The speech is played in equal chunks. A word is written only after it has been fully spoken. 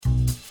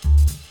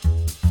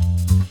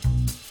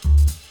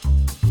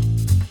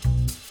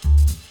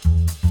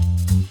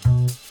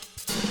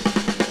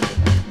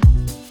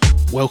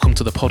Welcome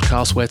to the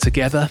podcast where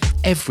together,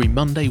 every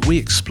Monday, we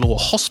explore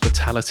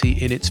hospitality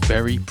in its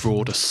very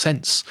broadest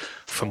sense.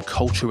 From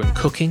culture and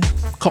cooking,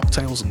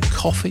 cocktails and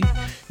coffee,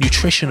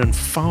 nutrition and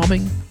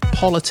farming,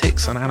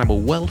 politics and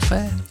animal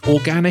welfare,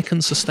 organic and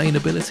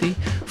sustainability,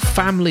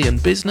 family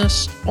and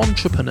business,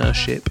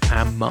 entrepreneurship,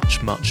 and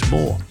much, much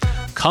more.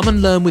 Come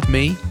and learn with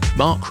me,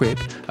 Mark Cribb,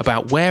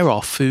 about where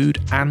our food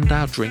and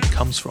our drink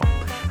comes from,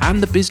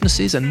 and the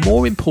businesses and,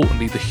 more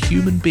importantly, the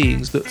human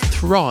beings that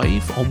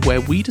thrive on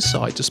where we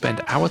decide to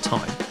spend our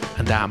time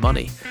and our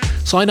money.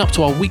 Sign up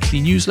to our weekly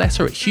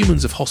newsletter at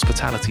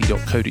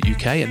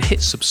humansofhospitality.co.uk and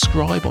hit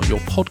subscribe on your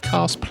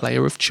podcast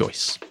player of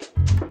choice.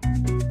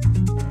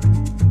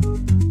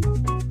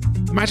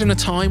 Imagine a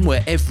time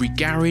where every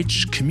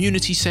garage,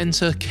 community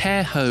centre,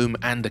 care home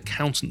and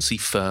accountancy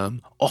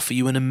firm offer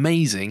you an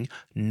amazing,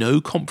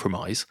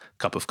 no-compromise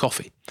cup of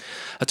coffee.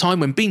 A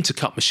time when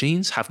bean-to-cup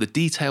machines have the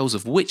details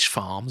of which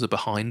farms are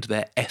behind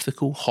their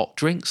ethical hot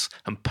drinks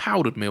and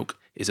powdered milk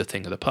is a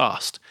thing of the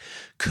past.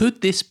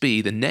 Could this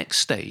be the next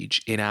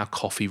stage in our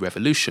coffee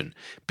revolution,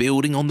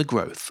 building on the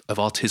growth of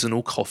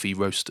artisanal coffee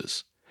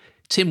roasters?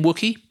 Tim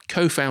Wookey,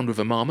 co-founder of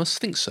Amamas,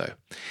 thinks so.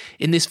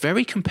 In this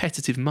very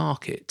competitive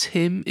market,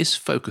 Tim is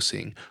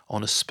focusing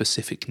on a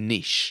specific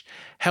niche,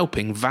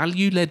 helping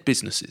value-led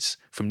businesses,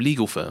 from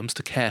legal firms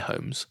to care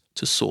homes,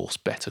 to source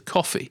better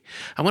coffee.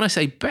 And when I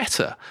say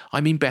better,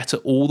 I mean better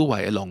all the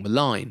way along the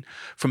line,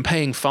 from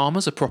paying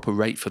farmers a proper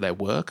rate for their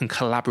work and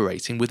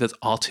collaborating with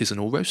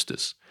artisanal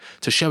roasters,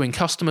 to showing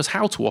customers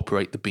how to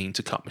operate the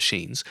bean-to-cup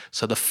machines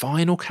so the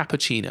final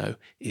cappuccino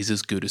is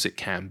as good as it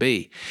can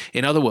be.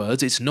 In other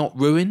words, it's not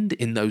ruined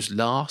in those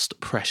last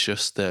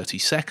precious 30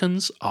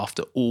 seconds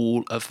after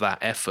all of that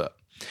effort.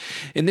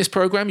 In this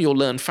programme, you'll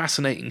learn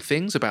fascinating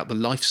things about the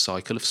life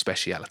cycle of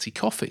specialty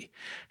coffee,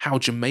 how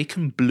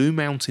Jamaican Blue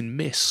Mountain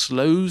Mist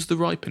slows the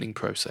ripening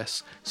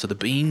process so the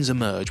beans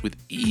emerge with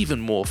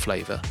even more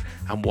flavour,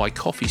 and why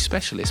coffee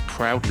specialists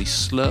proudly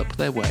slurp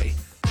their way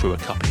through a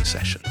cupping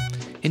session.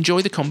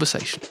 Enjoy the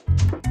conversation.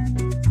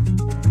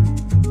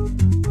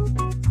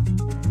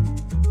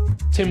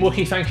 Tim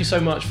Wookey, thank you so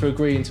much for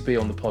agreeing to be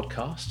on the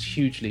podcast.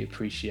 Hugely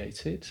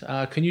appreciated.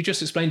 Can you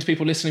just explain to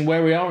people listening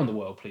where we are in the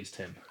world, please,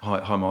 Tim?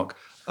 Hi, Mark.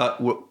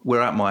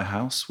 We're at my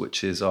house,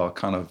 which is our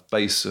kind of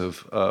base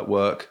of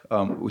work,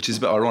 which is a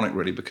bit ironic,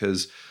 really,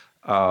 because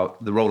the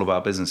role of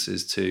our business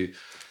is to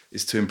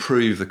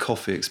improve the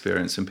coffee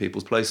experience in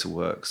people's place of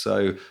work.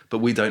 But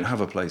we don't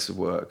have a place of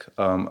work,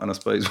 and I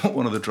suppose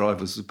one of the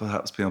drivers is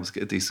perhaps being able to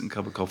get a decent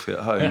cup of coffee at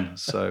home. Yeah.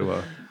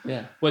 So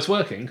yeah, well, it's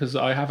working because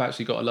I have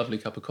actually got a lovely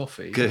cup of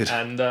coffee. Good.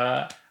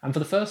 And for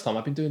the first time,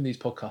 I've been doing these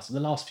podcasts in the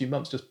last few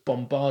months, just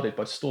bombarded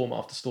by storm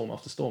after storm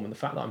after storm. And the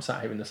fact that I'm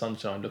sat here in the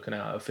sunshine looking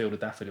out at a field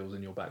of daffodils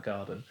in your back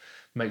garden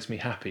makes me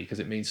happy because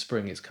it means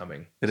spring is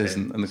coming. It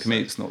isn't, and the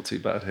commute's not too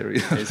bad here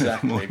either.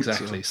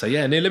 Exactly. So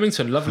yeah, near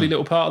Lymington, lovely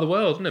little part of the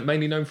world, isn't it?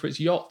 Mainly known for its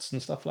yachts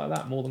and stuff like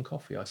that, more than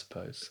coffee, I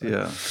suppose. So,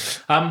 yeah.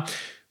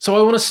 So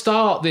I want to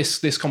start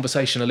this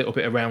conversation a little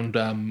bit around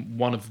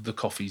one of the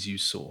coffees you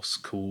source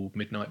called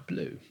Midnight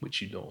Blue,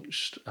 which you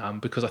launched,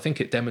 because I think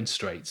it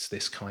demonstrates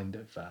this kind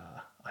of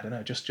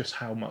just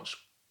how much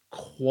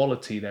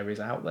quality there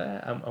is out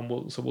there, and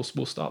we'll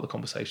start the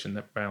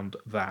conversation around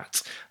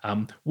that.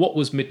 What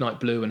was Midnight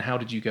Blue, and how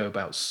did you go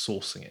about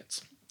sourcing it?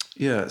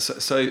 Yeah,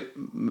 so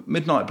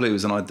Midnight Blue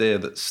is an idea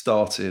that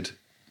started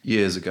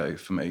years ago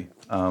for me,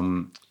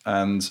 and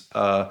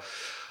my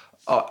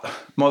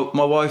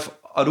wife.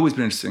 I'd always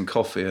been interested in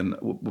coffee, and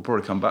we'll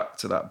probably come back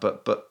to that.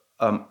 But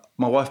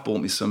my wife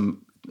bought me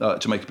some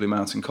Jamaican Blue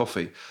Mountain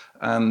coffee,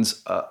 and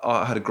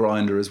I had a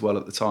grinder as well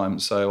at the time.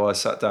 So I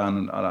sat down,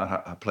 and I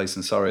had a place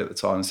in Surrey at the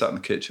time, and sat in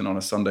the kitchen on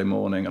a Sunday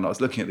morning, and I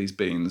was looking at these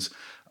beans,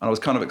 and I was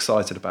kind of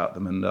excited about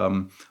them, and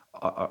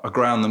I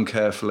ground them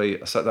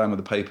carefully. I sat down with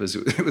the papers.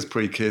 It was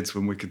pre-kids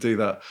when we could do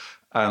that,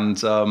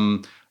 and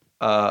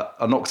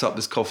I knocked up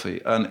this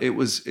coffee, and it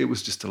was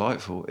just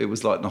delightful. It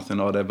was like nothing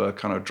I'd ever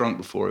kind of drunk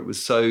before. It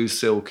was so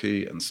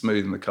silky and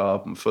smooth in the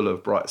carb and full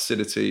of bright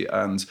acidity,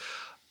 and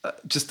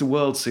just the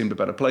world seemed a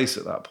better place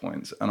at that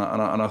point. And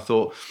I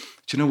thought,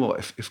 do you know what?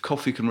 If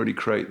coffee can really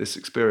create this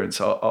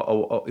experience,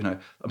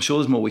 I'm sure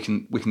there's more we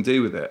can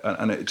do with it.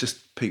 And it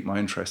just piqued my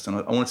interest, and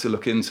I wanted to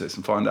look into this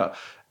and find out,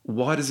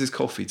 why does this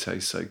coffee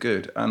taste so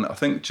good? And I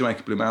think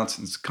Jamaican Blue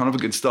Mountain is kind of a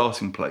good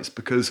starting place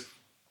because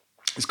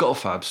it's got a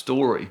fab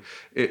story.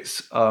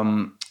 It's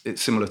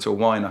similar to a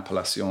wine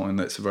appellation in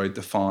that it's a very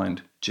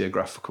defined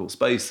geographical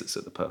space that's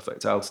at the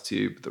perfect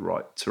altitude with the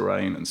right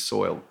terrain and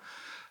soil.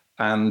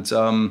 And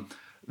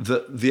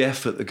the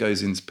effort that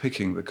goes into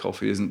picking the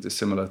coffee isn't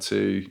dissimilar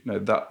to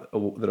that a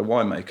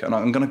winemaker. And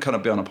I'm going to kind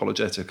of be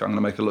unapologetic. I'm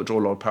going to draw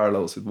a lot of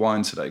parallels with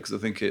wine today because I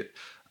think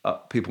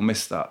people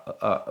miss that,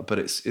 but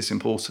it's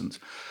important.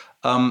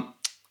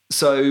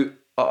 So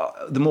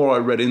the more I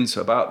read into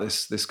about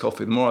this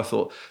coffee, the more I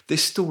thought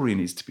this story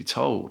needs to be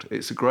told.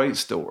 It's a great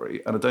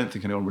story, and I don't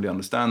think anyone really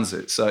understands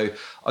it. So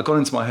I got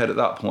into my head at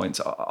that point.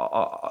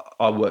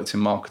 I worked in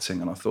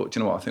marketing, and I thought,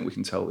 you know what? I think we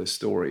can tell this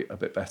story a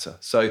bit better.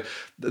 So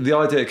the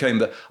idea came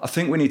that I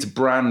think we need to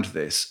brand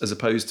this as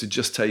opposed to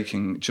just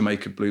taking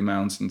Jamaica Blue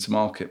Mountain to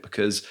market,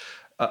 because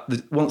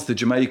once the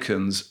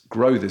Jamaicans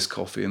grow this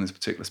coffee in this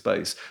particular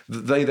space,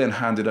 they then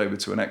hand it over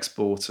to an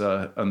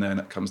exporter, and then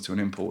it comes to an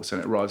importer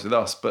and it arrives with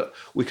us. But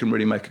we can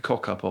really make a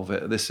cock up of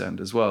it at this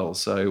end as well.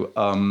 So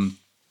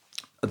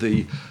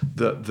the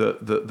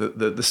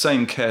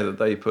same care that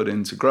they put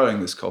into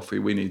growing this coffee,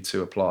 we need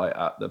to apply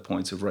at the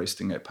point of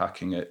roasting it,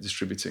 packing it,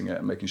 distributing it,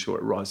 and making sure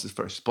it rises as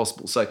fresh as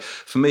possible. So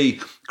for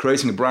me,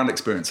 creating a brand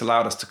experience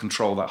allowed us to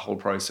control that whole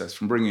process,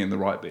 from bringing in the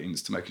right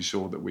beans to making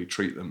sure that we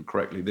treat them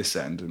correctly this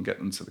end and get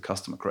them to the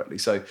customer correctly.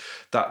 So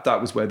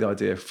that was where the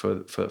idea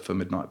for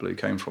Midnight Blue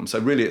came from. So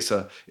really, it's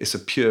a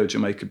pure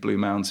Jamaica Blue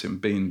Mountain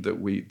bean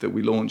that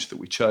we launched, that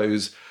we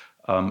chose.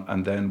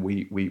 And then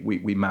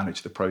we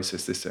manage the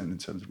process this end in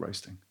terms of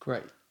roasting.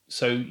 Great.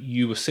 So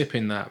you were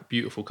sipping that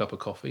beautiful cup of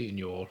coffee in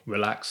your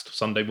relaxed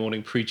Sunday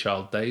morning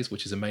pre-child days,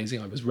 which is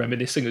amazing. I was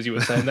reminiscing as you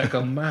were saying that,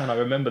 going, man, I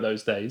remember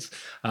those days.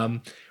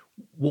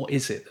 What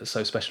is it that's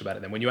so special about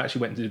it then? When you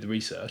actually went and did the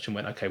research and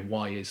went, okay,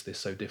 why is this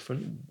so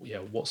different? Yeah,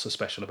 what's so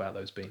special about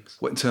those beans?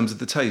 What, in terms of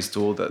the taste,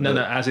 or that? No,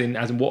 as in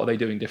what are they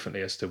doing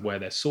differently as to where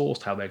they're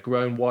sourced, how they're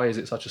grown? Why is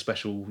it such a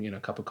special,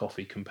 cup of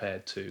coffee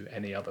compared to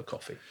any other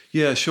coffee?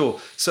 Yeah,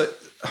 sure. So,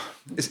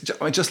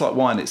 just like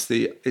wine, it's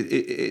the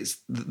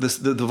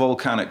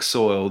volcanic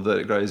soil that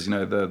it grows.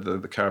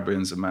 The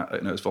Caribbean's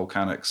it's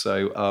volcanic,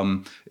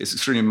 so it's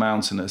extremely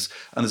mountainous,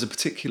 and there's a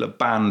particular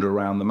band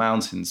around the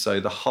mountain. So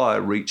the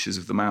higher reaches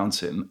of the mountain,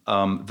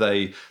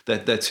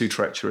 they're too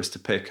treacherous to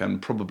pick,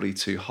 and probably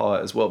too high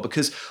as well,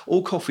 because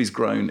all coffee's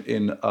grown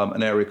in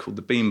an area called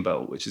the Bean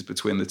Belt, which is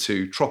between the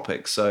two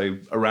tropics, so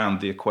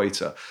around the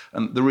equator.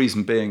 And the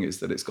reason being is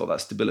that it's got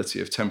that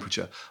stability of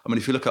temperature. I mean,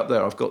 if you look up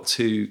there, I've got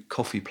 2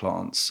 coffee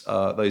plants.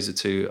 Those are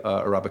 2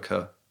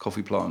 Arabica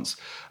coffee plants,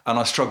 and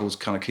I struggle to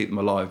kind of keep them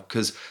alive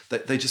because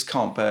they just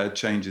can't bear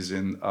changes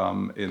in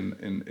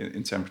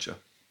temperature.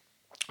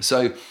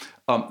 So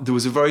there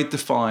was a very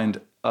defined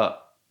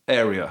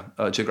area,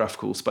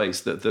 geographical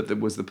space that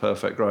was the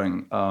perfect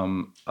growing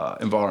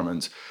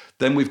environment.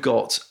 Then we've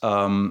got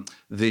the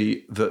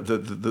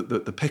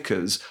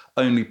pickers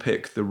only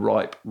pick the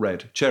ripe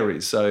red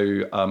cherries.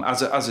 So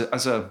as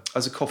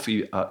a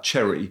coffee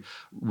cherry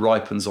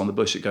ripens on the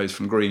bush, it goes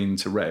from green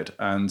to red,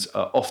 and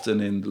often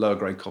in lower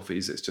grade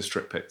coffees it's just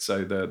strip picked.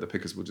 So the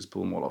pickers will just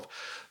pull them all off.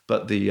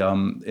 But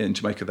in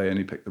Jamaica they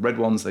only pick the red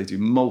ones. They do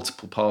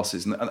multiple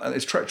passes, and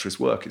it's treacherous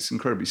work. It's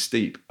incredibly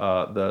steep,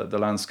 the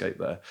landscape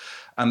there.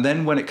 And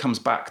then when it comes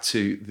back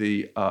to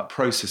the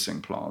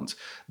processing plant,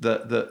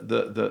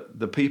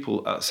 the people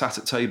sat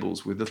at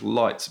tables with little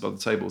lights above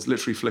the tables,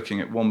 literally flicking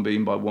it one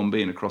bean by one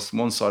bean across from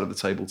one side of the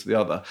table to the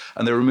other,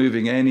 and they're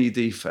removing any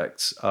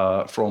defects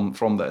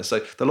from there.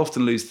 So they'll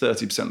often lose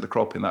 30% of the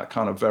crop in that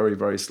kind of very,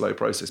 very slow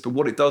process. But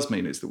what it does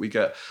mean is that we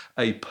get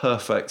a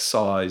perfect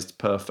sized,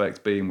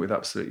 perfect bean with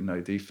absolutely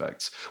no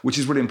defects, which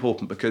is really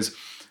important because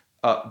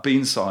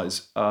bean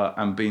size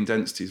and bean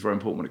density is very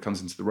important when it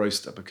comes into the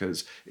roaster,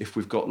 because if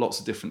we've got lots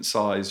of different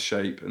size,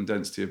 shape and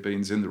density of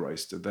beans in the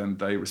roaster, then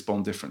they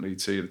respond differently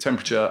to the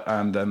temperature,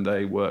 and then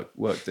they work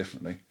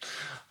differently.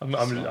 I've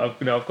got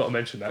to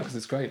mention that because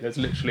it's great. There's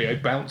literally a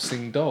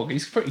bouncing dog.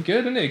 He's pretty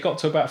good, isn't he? He got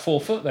to about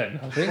 4 foot then,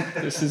 I think.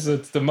 This is a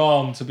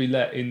demand to be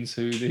let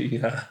into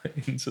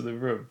the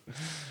room.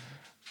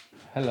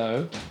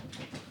 Hello,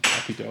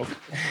 happy dog.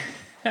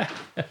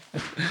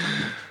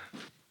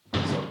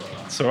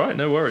 It's all right,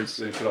 no worries.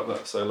 You put up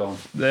that so long.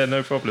 Yeah,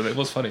 no problem. It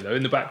was funny though.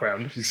 In the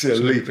background, you see it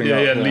leaping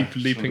up.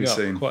 Leaping up.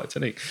 Seen. Quite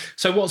unique.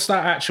 So, what's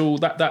that actual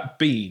that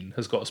bean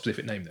has got a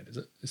specific name then? Is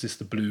it? Is this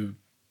the Blue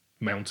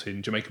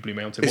Mountain, Jamaica Blue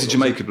Mountain? It's a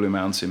Jamaica Blue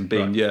Mountain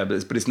bean, right. Yeah,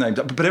 but it's named.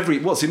 But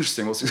what's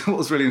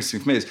really interesting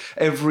for me is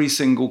every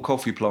single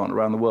coffee plant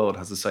around the world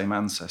has the same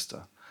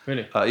ancestor.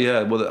 Really?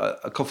 Yeah. Well,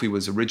 coffee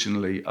was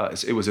originally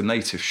it was a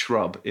native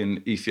shrub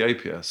in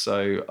Ethiopia.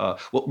 So,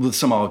 with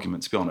some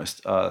argument, to be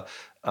honest.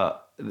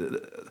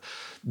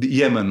 The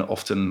Yemen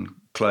often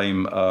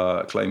claim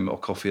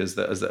coffee as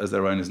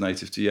their own, as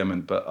native to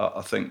Yemen, but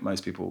I think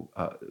most people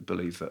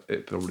believe that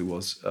it probably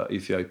was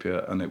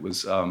Ethiopia, and it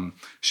was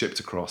shipped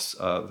across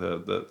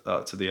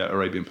to the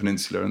Arabian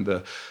Peninsula, and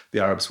the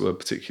Arabs were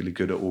particularly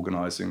good at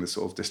organising the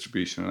sort of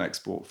distribution and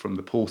export from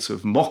the port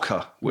of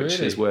Mocha, which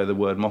is where the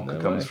word Mocha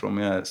comes from.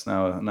 Yeah, it's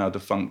now a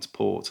defunct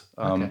port.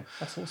 Okay,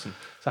 that's awesome.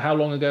 So how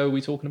long ago are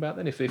we talking about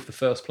then? If the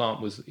first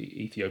plant was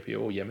Ethiopia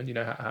or Yemen,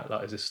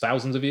 how is this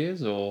thousands of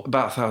years or?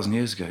 About 1,000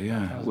 years ago,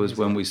 yeah, was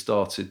when we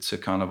started to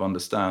kind of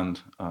understand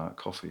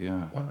coffee,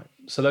 yeah. Right.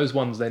 So those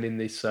ones then in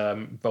this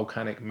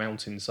volcanic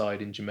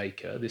mountainside in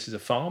Jamaica, this is a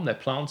farm, they're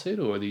planted,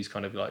 or are these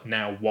kind of like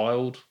now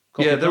wild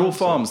coffee they're all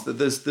plants,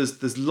 farms.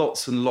 There's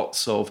lots and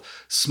lots of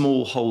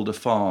smallholder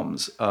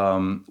farms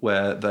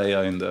where they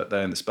own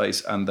the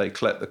space, and they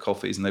collect the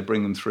coffees and they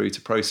bring them through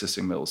to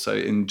processing mills. So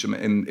in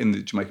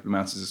the Jamaica Blue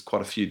Mountains, there's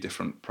quite a few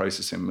different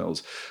processing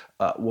mills.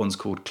 One's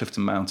called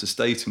Clifton Mount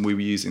Estate, and we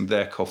were using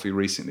their coffee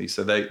recently.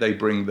 So they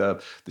bring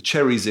the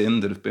cherries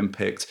in that have been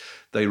picked.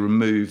 They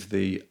remove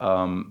the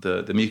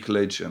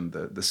mucilage and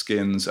the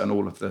skins and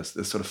all of the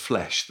sort of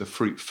flesh, the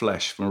fruit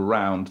flesh from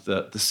around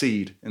the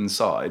seed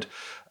inside.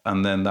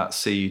 And then that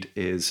seed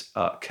is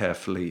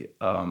carefully,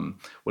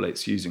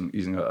 it's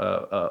using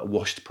a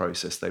washed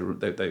process.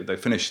 They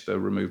finish the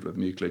removal of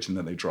the mucilage, and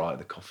then they dry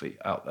the coffee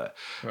out there.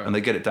 Right. And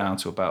they get it down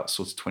to about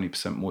sort of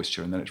 20%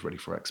 moisture, and then it's ready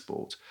for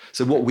export.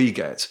 So what we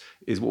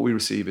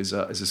receive is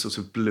a sort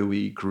of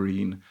bluey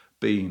green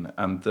bean,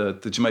 and the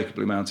Jamaica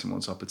Blue Mountain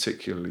ones are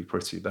particularly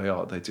pretty.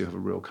 They do have a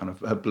real kind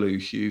of a blue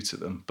hue to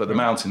them. But the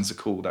mountains are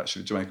called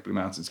actually Jamaica Blue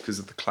Mountains because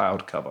of the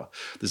cloud cover.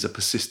 There's a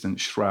persistent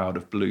shroud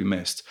of blue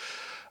mist.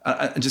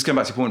 And just going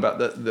back to your point about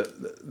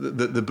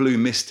the blue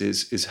mist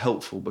is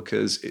helpful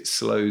because it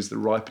slows the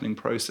ripening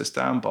process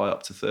down by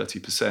up to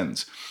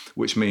 30%,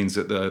 which means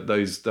that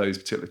those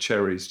particular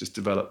cherries just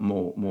develop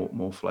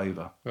more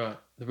flavour. Right.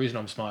 The reason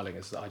I'm smiling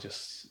is that I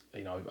just,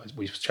 we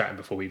were chatting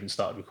before we even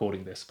started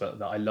recording this, but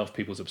that I love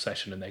people's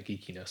obsession and their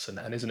geekiness,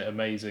 and isn't it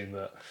amazing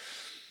that,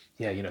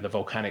 the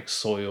volcanic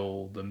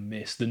soil, the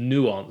mist, the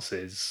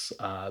nuances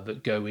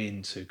that go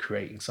into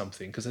creating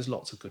something, because there's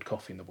lots of good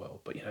coffee in the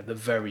world, but the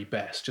very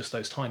best, just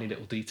those tiny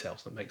little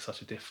details that make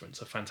such a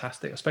difference are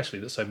fantastic, especially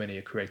that so many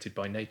are created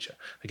by nature.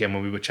 Again,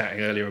 when we were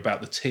chatting earlier about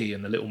the tea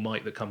and the little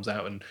mite that comes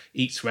out and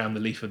eats around the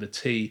leaf of the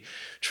tea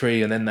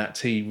tree, and then that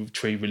tea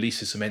tree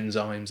releases some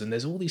enzymes, and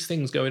there's all these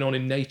things going on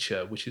in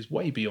nature, which is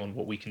way beyond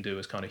what we can do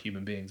as kind of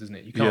human beings, isn't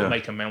it? You can't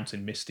make a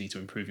mountain misty to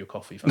improve your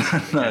coffee.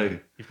 No.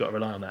 You've got to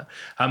rely on that.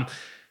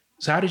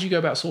 So how did you go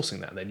about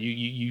sourcing that then?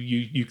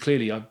 You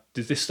clearly,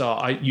 did this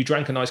start, you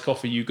drank a nice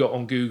coffee, you got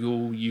on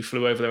Google, you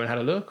flew over there and had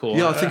a look? Or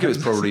I think it was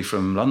probably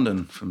from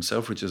London, from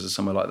Selfridges or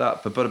somewhere like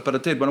that. But I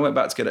did, when I went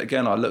back to get it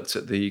again, I looked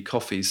at the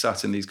coffee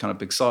sat in these kind of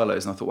big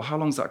silos, and I thought, well, how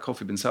long's that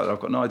coffee been sat there?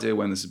 I've got no idea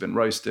when this has been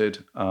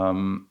roasted.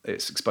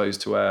 It's exposed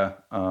to air.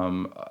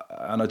 And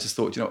I just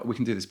thought, we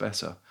can do this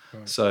better.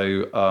 Right.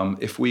 So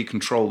if we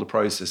control the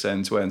process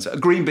end to end, so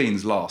green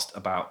beans last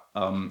about...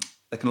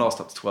 they can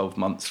last up to 12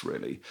 months,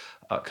 really,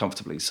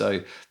 comfortably. So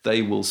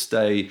they will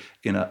stay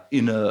in an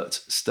inert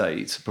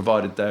state,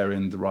 provided they're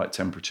in the right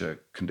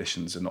temperature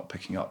conditions and not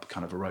picking up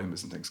kind of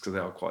aromas and things, because they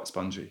are quite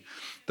spongy.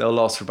 They'll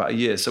last for about a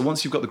year. So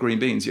once you've got the green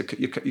beans, you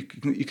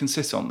can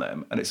sit on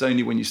them, and it's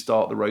only when you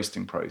start the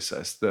roasting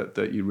process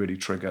that you really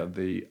trigger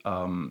the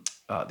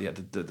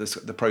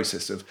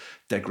process of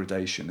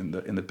degradation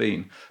in the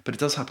bean. But it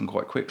does happen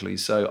quite quickly.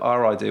 So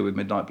our idea with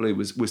Midnight Blue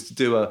was to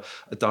do a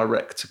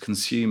direct to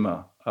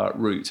consumer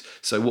route.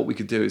 So what we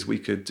could do is we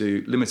could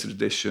do limited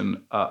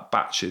edition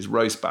batches,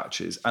 roast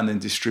batches, and then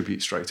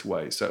distribute straight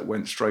away. So it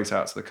went straight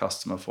out to the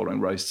customer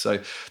following roast. So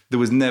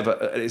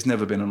it's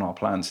never been on our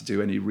plan to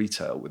do any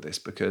retail with this,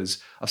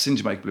 because I've seen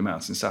Jamaica Blue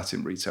Mountain sat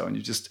in retail, and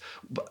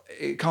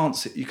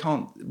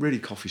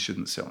coffee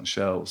shouldn't sit on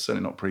shelves,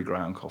 certainly not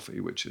pre-ground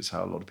coffee, which is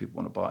how a lot of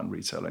people want to buy in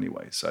retail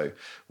anyway. So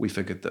we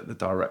figured that the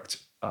direct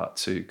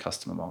to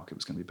customer market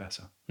was going to be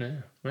better.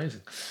 Yeah,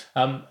 amazing.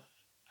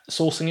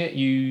 Sourcing it,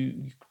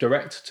 you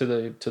direct to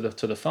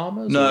the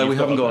farmers? No, we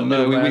haven't got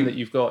that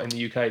you've got in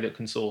the UK that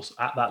can source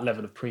at that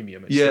level of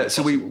premium.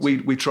 So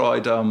we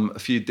tried a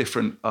few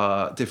different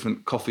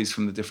coffees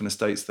from the different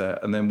estates there,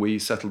 and then we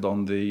settled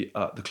on the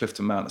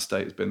Clifton Mount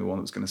estate as being the one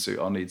that was going to suit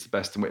our needs the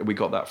best, and we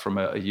got that from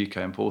a UK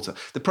importer.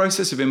 The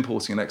process of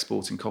importing and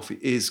exporting coffee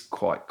is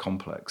quite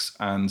complex,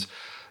 and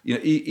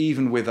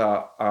even with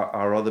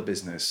our other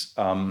business,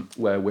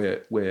 where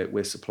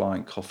we're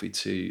supplying coffee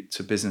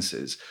to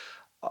businesses.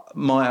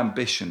 My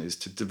ambition is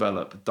to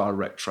develop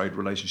direct trade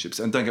relationships.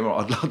 And don't get me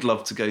wrong, I'd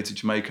love to go to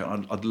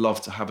Jamaica. I'd love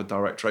to have a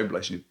direct trade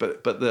relationship.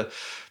 But the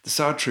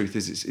sad truth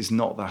is it's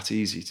not that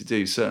easy to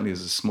do. Certainly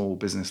as a small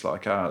business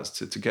like ours,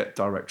 to get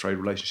direct trade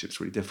relationships is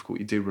really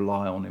difficult. You do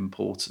rely on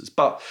importers.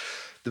 But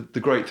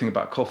the great thing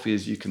about coffee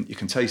is you can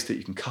taste it,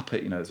 you can cup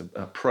it. There's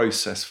a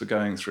process for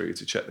going through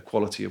to check the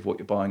quality of what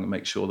you're buying and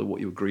make sure that what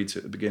you agreed to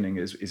at the beginning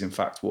is in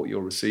fact what you're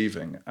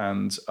receiving.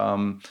 And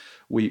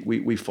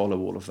we follow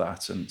all of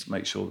that and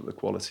make sure that the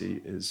quality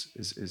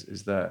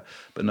is there.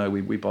 But no,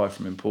 we buy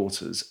from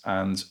importers,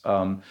 and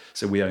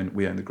so we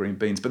own the green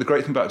beans. But the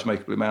great thing about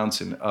Jamaica Blue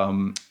Mountain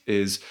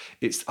is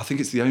I think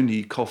it's the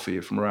only coffee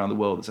from around the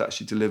world that's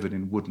actually delivered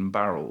in wooden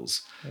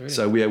barrels. Oh, really?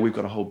 So we've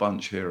got a whole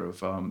bunch here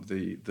of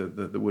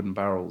the wooden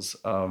barrels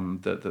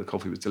that the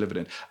coffee was delivered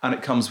in, and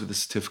it comes with a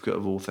certificate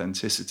of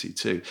authenticity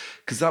too.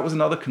 Because that was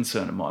another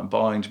concern of mine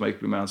buying Jamaica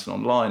Blue Mountain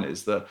online,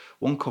 is that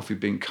one coffee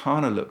bean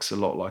kind of looks a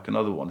lot like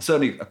another one.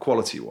 Certainly a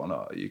quality one.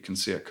 You can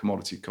see a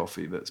commodity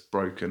coffee that's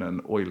broken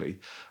and oily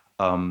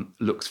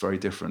looks very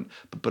different,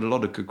 but a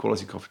lot of good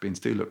quality coffee beans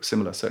do look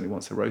similar, certainly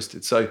once they're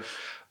roasted. So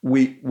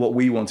what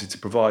we wanted to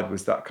provide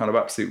was that kind of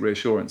absolute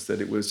reassurance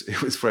that it was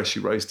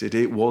freshly roasted,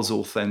 it was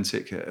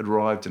authentic, it had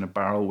arrived in a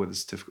barrel with a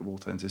certificate of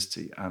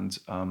authenticity, and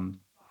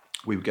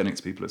we were getting it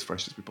to people as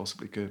fresh as we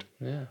possibly could.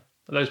 Yeah.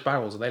 Those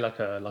barrels, are they like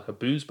a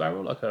booze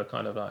barrel, like a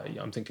kind of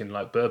I'm thinking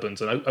like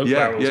bourbons and oak barrels?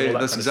 Yeah, and all that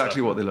that's kind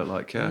exactly of what they look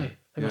like. Yeah, Really?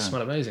 They must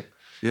smell amazing.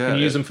 Yeah, can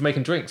you use them for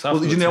making drinks?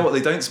 Well, you know what?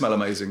 They don't smell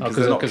amazing because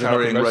they're not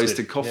carrying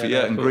roasted coffee.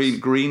 Yeah, and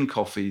green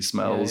coffee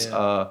smells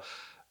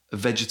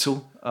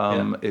vegetal.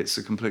 It's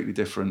a completely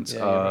different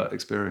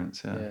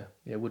experience. Yeah,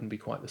 it wouldn't be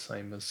quite the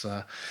same as.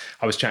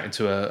 I was chatting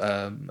to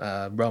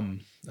a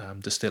rum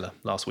distiller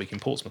last week in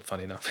Portsmouth.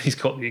 Funny enough, he's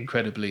got the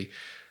incredibly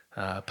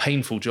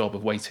painful job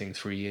of waiting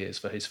 3 years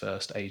for his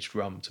first aged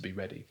rum to be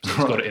ready. So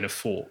he's got it in a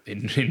fort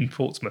in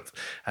Portsmouth,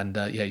 and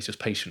he's just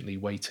patiently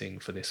waiting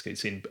for this.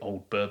 It's in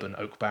old bourbon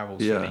oak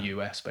barrels from the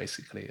US,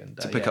 basically, and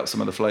to pick up some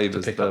of the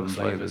flavors,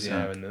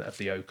 and of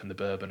the oak and the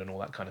bourbon and all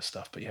that kind of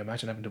stuff. But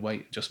imagine having to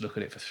wait, just look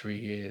at it for 3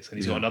 years, and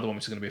he's got another one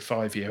which is going to be a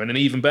 5-year, and an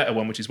even better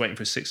one which is waiting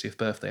for his 60th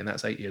birthday, and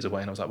that's 8 years away.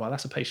 And I was like, well,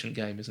 that's a patient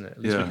game, isn't it?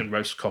 At least we can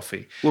roast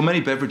coffee. Well,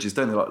 many beverages,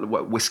 don't they,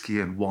 like whiskey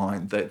and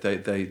wine, they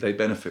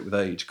benefit with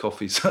age.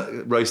 Coffee,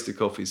 roasted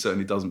coffee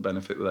certainly doesn't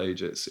benefit with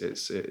age. It's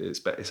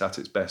at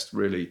its best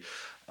really,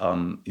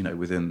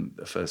 within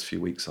the first few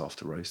weeks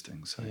after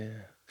roasting.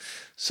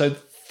 So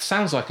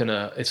sounds like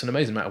it's an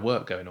amazing amount of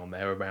work going on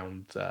there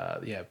around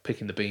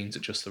picking the beans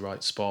at just the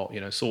right spot,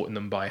 sorting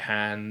them by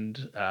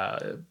hand,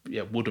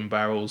 wooden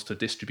barrels to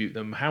distribute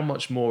them. How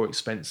much more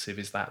expensive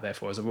is that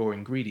therefore as a raw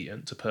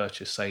ingredient to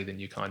purchase, say, than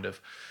you kind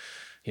of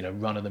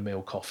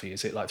run-of-the-mill coffee?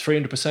 Is it like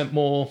 300%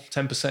 more,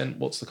 10%?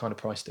 What's the kind of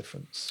price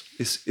difference?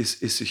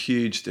 It's a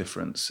huge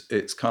difference.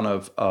 It's kind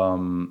of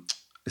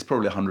it's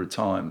probably 100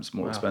 times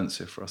more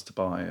expensive for us to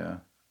buy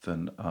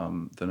than a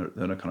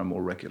kind of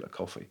more regular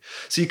coffee.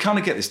 So you kind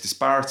of get this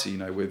disparity,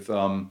 with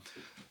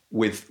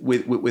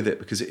it,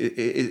 because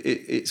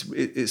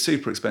it's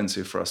super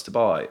expensive for us to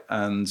buy,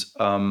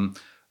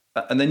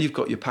 and then you've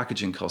got your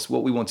packaging costs.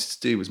 What we wanted to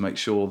do was make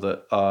sure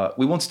that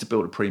we wanted to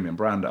build a premium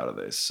brand out of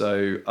this.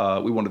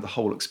 So we wanted the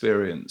whole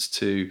experience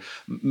to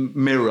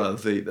mirror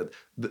the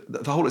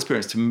whole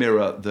experience to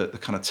mirror the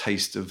kind of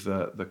taste of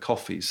the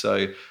coffee.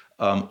 So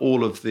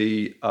all of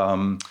the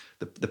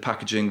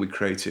packaging, we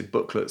created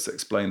booklets that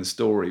explain the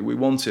story. I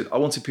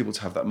wanted people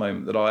to have that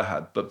moment that I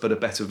had, but a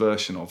better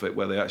version of it,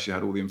 where they actually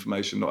had all the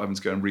information, not having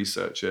to go and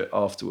research it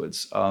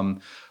afterwards.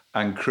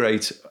 And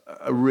create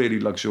a really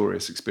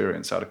luxurious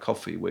experience out of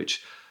coffee,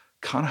 which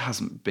kind of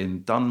hasn't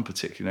been done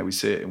particularly. We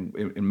see it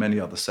in many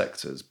other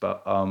sectors,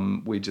 but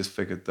we just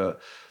figured that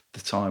the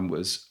time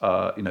was,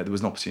 there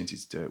was an opportunity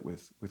to do it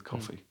with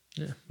coffee.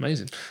 Yeah,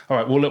 amazing. All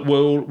right,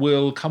 well,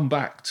 we'll come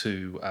back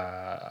to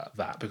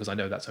that, because I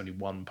know that's only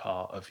one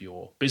part of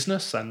your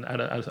business and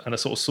a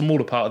sort of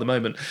smaller part at the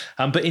moment.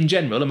 But in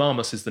general,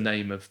 Amamos is the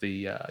name of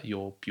the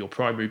your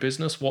primary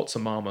business. What's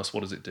Amamos? What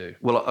does it do?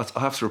 Well, I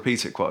have to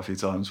repeat it quite a few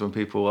times when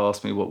people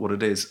ask me what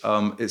it is.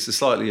 It's a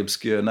slightly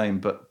obscure name,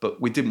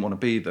 but we didn't want to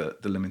be the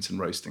Lymington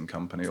Roasting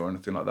Company or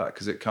anything like that,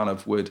 because it kind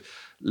of would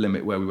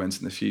limit where we went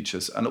in the future.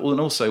 And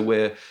also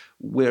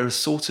we're a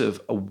sort of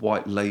a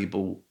white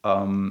label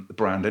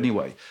brand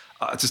anyway.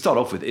 To start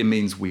off with, it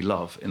means we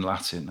love in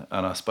Latin,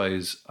 and I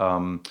suppose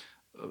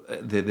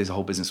this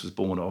whole business was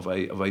born of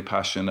a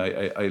passion,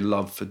 a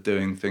love for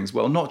doing things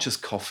well, not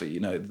just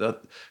coffee.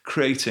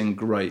 Creating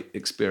great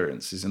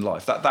experiences in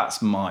life.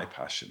 That's my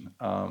passion,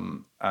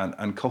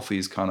 and coffee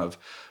is kind of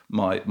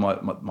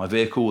my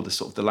vehicle, the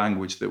sort of the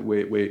language that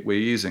we're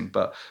using.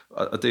 But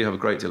I do have a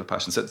great deal of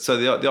passion. So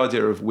the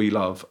idea of we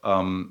love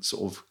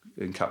sort of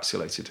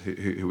encapsulated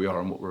who we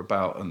are and what we're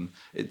about, and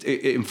it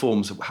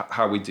informs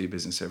how we do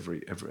business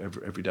every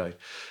day.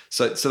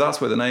 So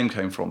that's where the name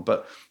came from.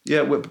 But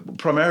yeah,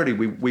 primarily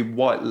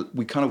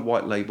we kind of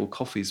white label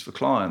coffees for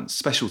clients,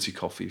 specialty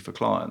coffee for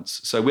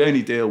clients. So we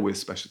only deal with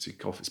specialty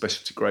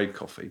grade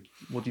coffee.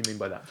 What do you mean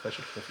by that,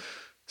 specialty coffee?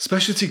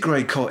 Specialty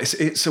grade coffee,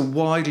 it's a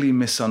widely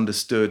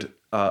misunderstood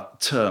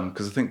term,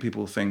 because I think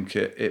people think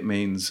it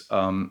means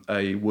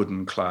a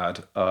wooden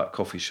clad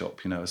coffee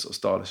shop, a sort of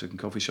stylish looking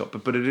coffee shop.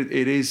 But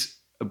it is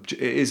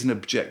an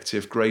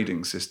objective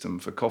grading system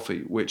for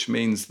coffee, which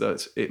means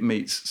that it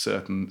meets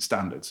certain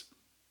standards.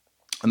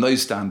 And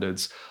those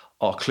standards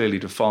are clearly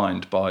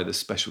defined by the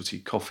Specialty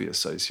Coffee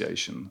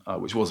Association,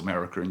 which was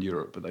America and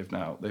Europe, but they've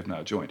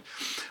now joined.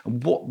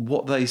 And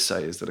what they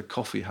say is that a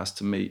coffee has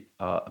to meet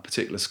a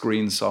particular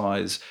screen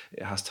size.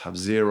 It has to have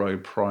 0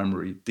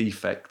 primary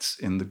defects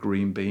in the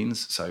green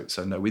beans,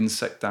 so no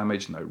insect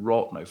damage, no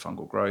rot, no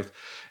fungal growth.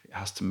 It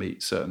has to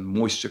meet certain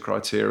moisture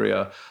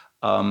criteria.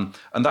 And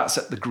that's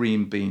at the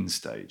green bean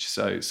stage.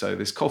 So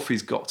this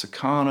coffee's got to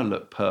kind of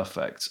look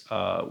perfect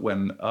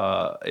when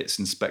it's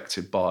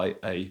inspected by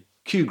a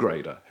Q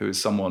grader, who is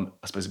someone,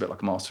 I suppose, a bit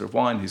like a master of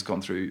wine, who's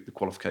gone through the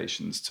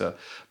qualifications to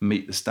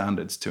meet the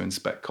standards to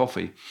inspect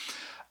coffee.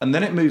 And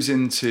then it moves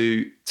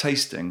into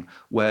tasting,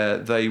 where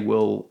they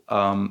will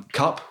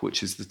cup,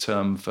 which is the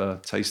term for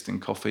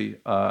tasting coffee,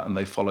 and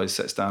they follow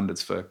set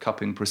standards for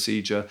cupping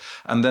procedure.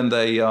 And then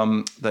they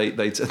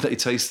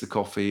taste the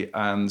coffee,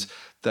 and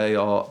They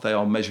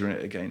are measuring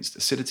it against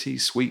acidity,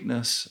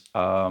 sweetness,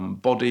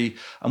 body,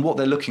 and what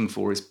they're looking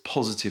for is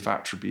positive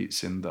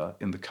attributes in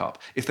the cup.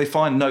 If they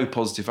find no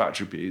positive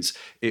attributes,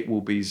 it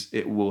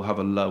will have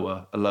a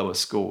lower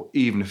score,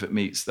 even if it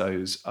meets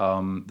those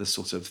the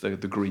sort of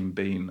the green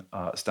bean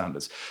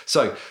standards.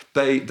 So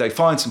they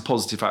find some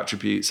positive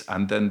attributes,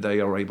 and then they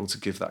are able to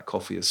give that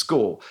coffee a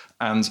score.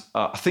 And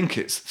I think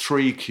it's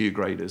 3 Q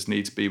graders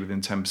need to be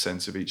within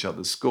 10% of each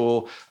other's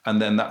score,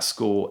 and then that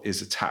score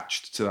is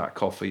attached to that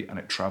coffee and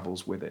it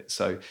travels with it.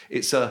 So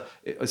it's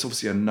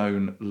obviously a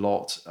known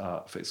lot.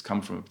 If it's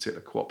come from a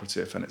particular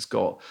cooperative, and it's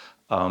got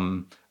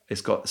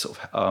sort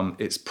of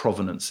its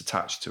provenance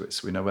attached to it,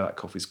 so we know where that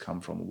coffee's come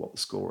from and what the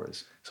score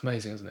is. It's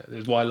amazing, isn't it?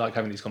 It's why I like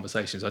having these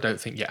conversations. I don't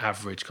think your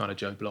average kind of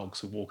Joe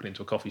Bloggs of walking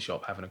into a coffee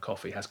shop having a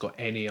coffee has got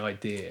any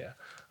idea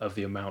of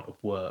the amount of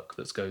work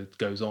that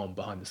goes on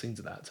behind the scenes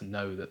of that, to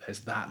know that there's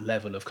that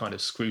level of kind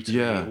of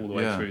scrutiny all the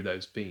way through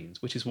those beans,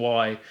 which is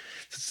why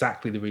it's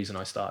exactly the reason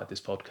I started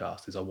this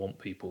podcast. Is I want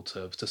people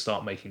to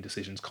start making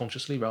decisions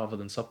consciously rather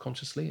than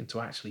subconsciously, and to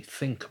actually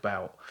think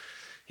about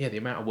the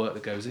amount of work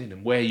that goes in,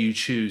 and where you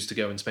choose to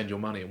go and spend your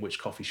money and which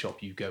coffee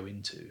shop you go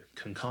into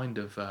can kind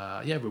of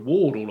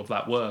reward all of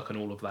that work and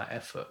all of that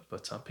effort.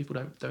 But people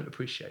don't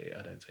appreciate it,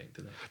 I don't think,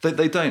 do they?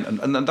 They don't,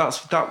 and that's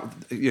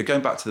that.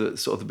 Going back to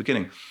the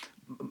beginning,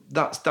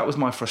 that was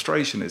my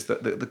frustration, is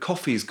that the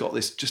coffee's got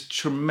this just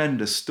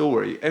tremendous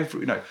story.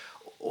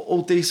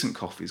 All decent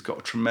coffee's got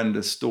a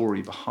tremendous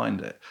story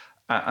behind it,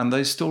 and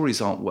those stories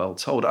aren't well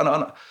told.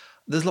 And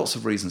there's lots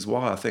of reasons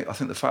why. I think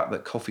the fact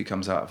that coffee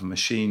comes out of a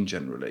machine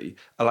generally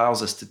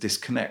allows us to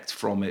disconnect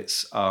from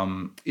its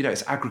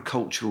its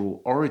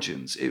agricultural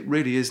origins. It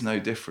really is no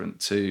different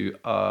to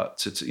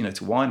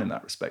wine in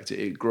that respect.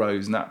 It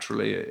grows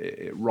naturally,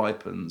 it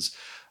ripens,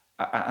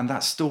 and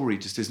that story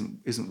just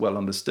isn't well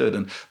understood.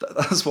 And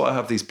that's why I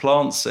have these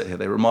plants sit here.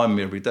 They remind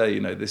me every day,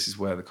 this is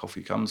where the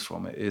coffee comes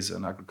from. It is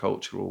an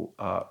agricultural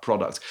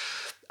product,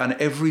 and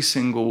every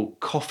single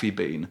coffee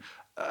bean,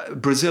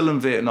 Brazil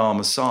and Vietnam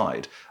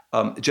aside,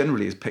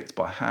 generally is picked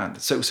by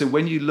hand. So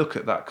when you look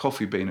at that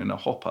coffee bean in a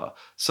hopper,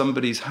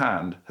 somebody's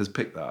hand has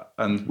picked that.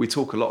 And we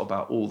talk a lot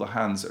about all the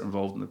hands that are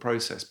involved in the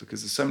process,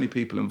 because there's so many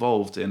people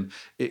involved in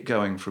it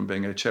going from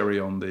being a cherry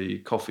on the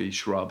coffee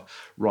shrub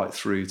right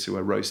through to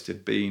a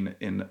roasted bean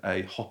in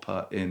a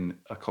hopper in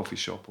a coffee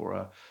shop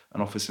or an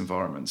office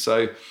environment.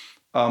 So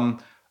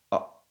I'm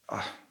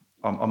a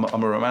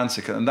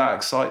romantic, and that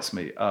excites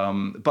me.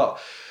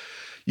 But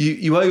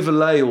you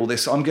overlay all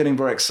this. I'm getting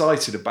very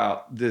excited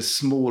about this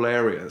small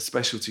area,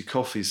 specialty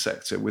coffee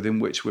sector within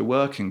which we're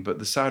working. But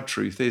the sad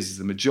truth is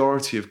the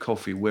majority of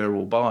coffee we're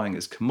all buying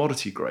is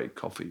commodity grade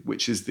coffee,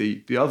 which is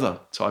the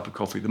other type of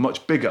coffee, the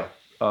much bigger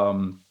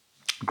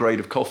grade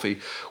of coffee,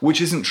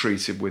 which isn't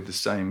treated with the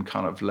same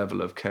kind of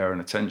level of care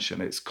and attention.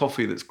 It's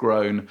coffee that's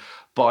grown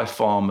by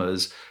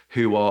farmers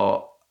who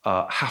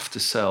have to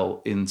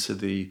sell into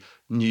the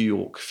New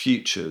York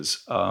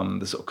futures,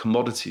 the sort of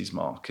commodities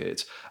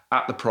market,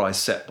 at the price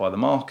set by the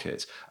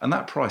market. And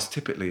that price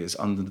typically is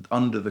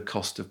under the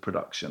cost of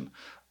production.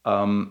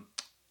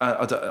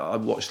 I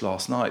watched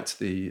last night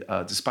the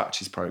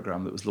Dispatches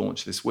programme that was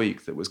launched this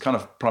week that was kind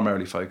of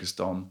primarily focused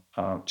on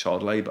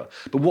child labour.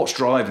 But what's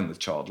driving the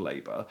child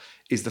labour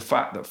is the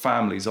fact that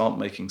families aren't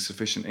making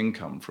sufficient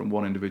income from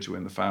one individual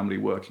in the family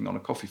working on a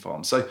coffee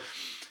farm. So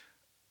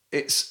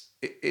it's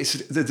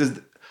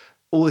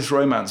all this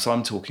romance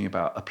I'm talking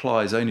about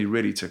applies only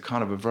really to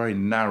kind of a very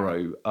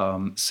narrow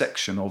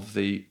section of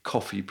the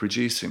coffee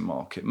producing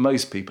market.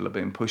 Most people are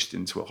being pushed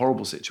into a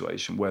horrible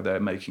situation where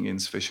they're making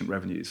insufficient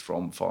revenues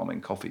from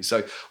farming coffee.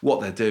 So what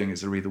they're doing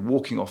is they're either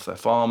walking off their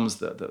farms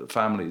that the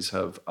families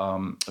have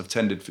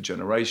tended for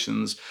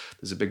generations.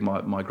 There's a big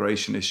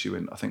migration issue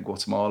in, I think,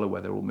 Guatemala, where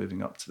they're all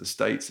moving up to the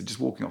States. They're just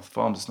walking off the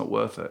farms. It's not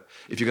worth it.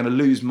 If you're going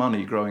to lose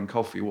money growing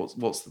coffee, what's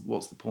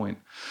the point?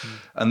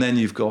 And then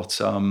you've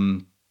got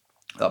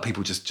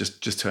people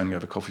just turning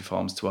over coffee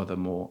farms to other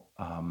more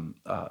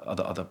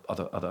other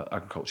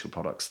agricultural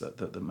products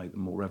that make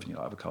them more revenue,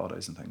 like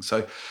avocados and things.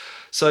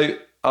 So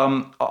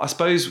I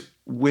suppose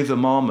with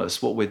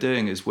Amamis, what we're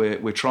doing is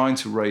we're trying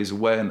to raise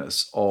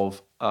awareness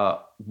of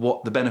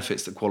what the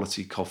benefits that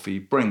quality coffee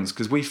brings,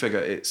 because we figure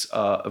it's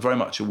very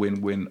much a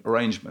win-win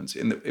arrangement.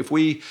 In that if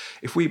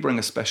we bring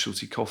a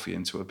specialty coffee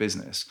into a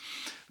business,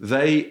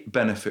 they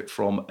benefit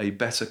from a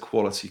better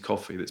quality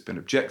coffee that's been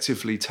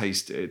objectively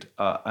tasted,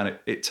 and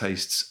it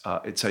tastes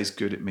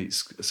good. It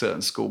meets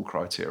certain score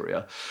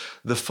criteria.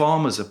 The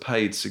farmers are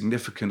paid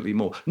significantly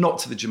more, not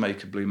to the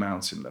Jamaica Blue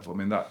Mountain level. I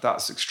mean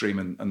that's extreme,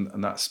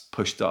 and that's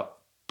pushed up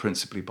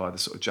principally by the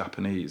sort of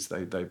Japanese.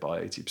 They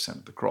buy 80%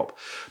 of the crop,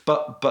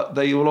 but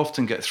they will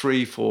often get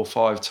 3, 4,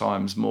 5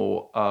 times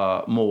more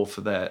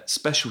for their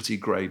specialty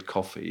grade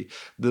coffee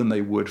than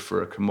they would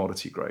for a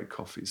commodity grade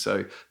coffee.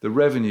 So the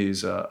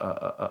revenues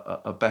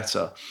are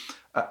better.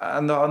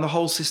 And the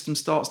whole system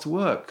starts to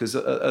work, because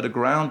at a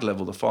ground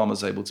level, the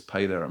farmer's able to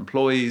pay their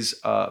employees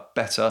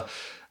better.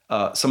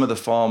 Some of the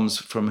farms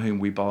from whom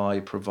we buy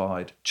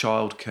provide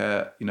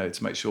childcare,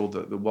 to make sure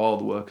that while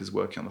the workers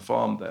working on the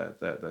farm,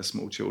 their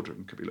small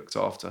children could be looked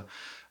after.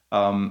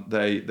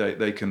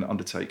 They can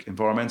undertake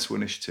environmental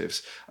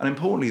initiatives, and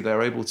importantly,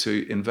 they're able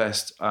to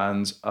invest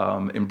and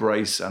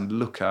embrace and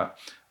look at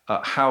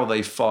how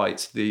they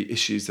fight the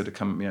issues that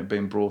are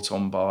being brought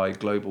on by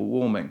global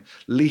warming.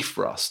 Leaf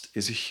rust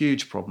is a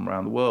huge problem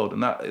around the world,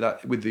 and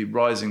that with the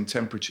rising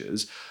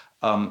temperatures,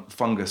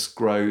 fungus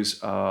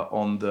grows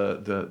on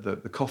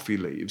the coffee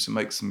leaves and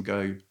makes them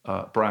go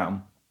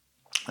brown.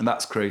 And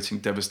that's creating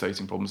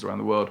devastating problems around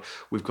the world.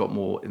 We've got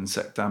more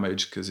insect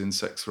damage because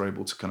insects are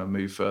able to kind of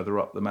move further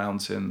up the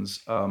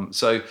mountains.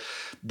 So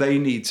they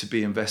need to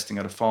be investing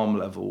at a farm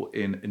level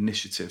in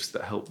initiatives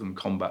that help them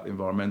combat the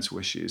environmental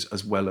issues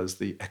as well as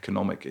the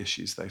economic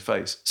issues they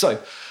face. So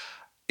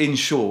in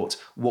short,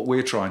 what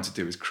we're trying to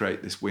do is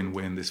create this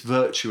win-win, this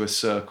virtuous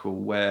circle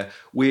where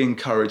we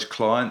encourage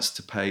clients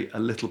to pay a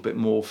little bit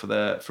more for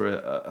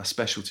a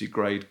specialty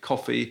grade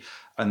coffee,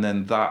 and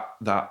then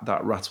that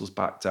rattles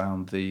back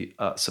down the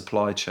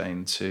supply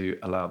chain to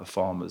allow the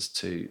farmers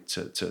to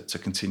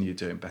continue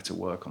doing better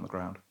work on the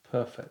ground.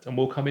 Perfect. And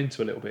we'll come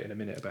into a little bit in a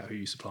minute about who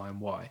you supply and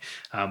why.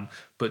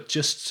 But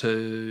just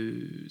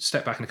to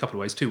step back in a couple of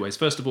ways, two ways.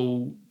 First of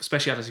all,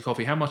 specialty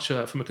coffee, how much,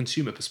 from a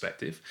consumer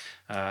perspective,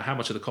 how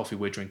much of the coffee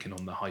we're drinking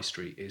on the high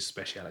street is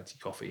specialty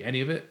coffee?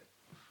 Any of it?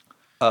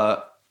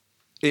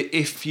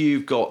 If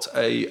you've got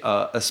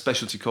a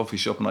specialty coffee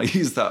shop, and I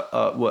use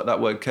that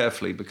word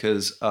carefully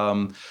because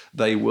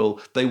they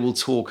will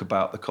talk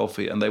about the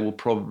coffee and they will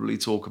probably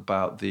talk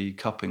about the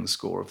cupping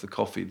score of the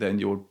coffee, then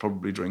you're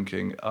probably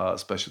drinking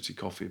specialty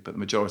coffee. But the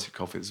majority of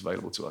coffee that's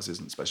available to us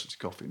isn't specialty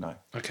coffee, no.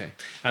 Okay.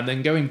 And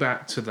then going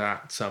back to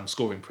that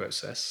scoring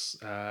process,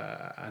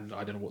 and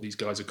I don't know what these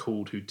guys are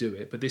called who do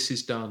it, but this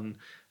is done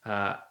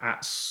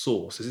at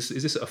source.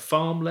 Is this at a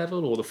farm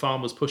level, or the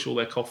farmers push all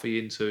their coffee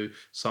into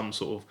some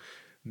sort of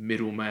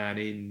middleman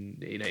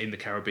in the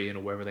Caribbean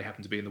or wherever they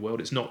happen to be in the world?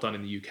 It's not done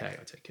in the UK,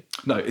 I take it.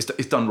 No, it's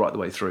done right the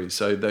way through.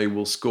 So they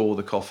will score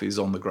the coffees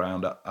on the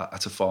ground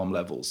at a farm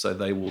level. So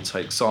they will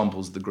take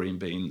samples of the green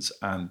beans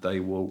and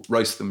they will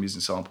roast them using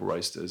sample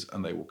roasters,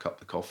 and they will cup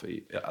the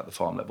coffee at the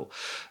farm level.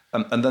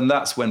 And then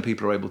that's when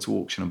people are able to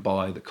auction and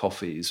buy the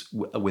coffees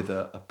with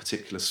a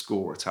particular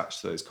score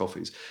attached to those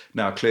coffees.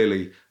 Now,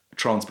 clearly,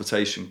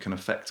 transportation can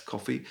affect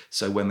coffee.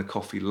 So when the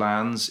coffee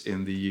lands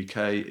in the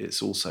UK, it's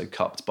also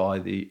cupped by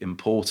the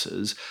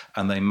importers,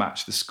 and they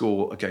match the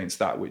score against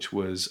that which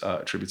was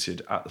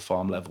attributed at the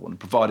farm level. And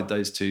provided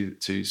those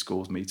two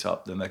scores meet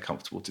up, then they're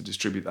comfortable to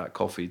distribute that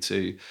coffee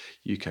to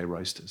UK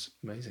roasters.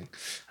 Amazing.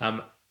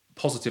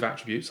 Positive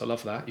attributes, I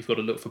love that. You've got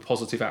to look for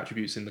positive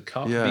attributes in the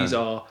cup. Yeah. These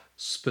are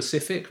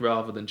specific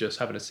rather than just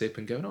having a sip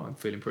and going, I'm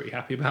feeling pretty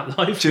happy about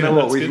life. Do you know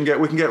what? We can get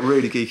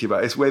really geeky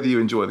about it. It's whether you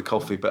enjoy the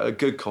coffee, but a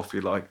good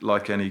coffee,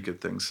 like any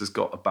good things, has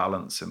got a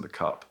balance in the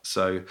cup.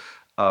 So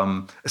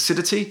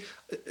acidity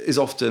is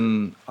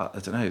often, I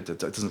don't know, that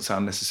doesn't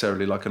sound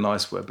necessarily like a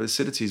nice word, but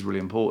acidity is really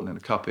important in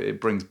a cup.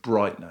 It brings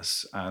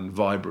brightness and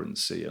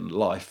vibrancy and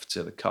life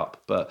to the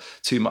cup, but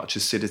too much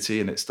acidity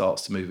and it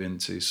starts to move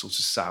into sort of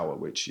sour,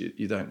 which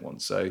you don't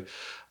want. So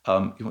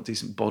you want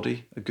decent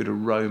body, a good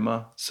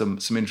aroma, some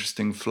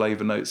interesting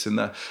flavour notes in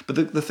there.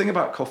 But the thing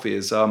about coffee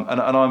is, and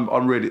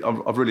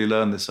I've really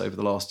learned this over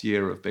the last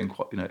year of being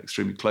quite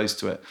extremely close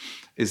to it,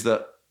 is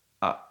that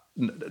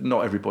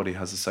not everybody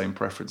has the same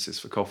preferences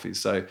for coffee.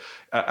 So,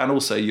 and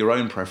also your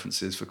own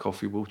preferences for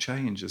coffee will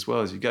change as well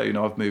as you go.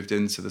 I've moved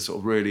into the sort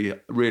of really,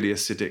 really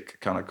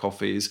acidic kind of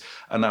coffees,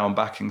 and now I'm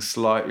backing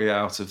slightly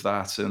out of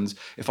that. And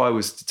if I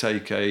was to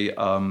take a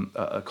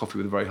coffee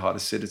with a very high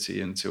acidity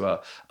into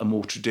a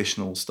more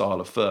traditional style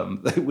of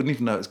firm, they wouldn't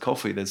even know it's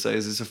coffee. They'd say,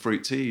 "Is this a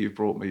fruit tea you've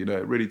brought me?"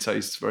 It really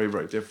tastes very,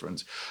 very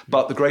different.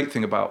 But the great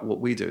thing about what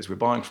we do is we're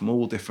buying from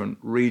all different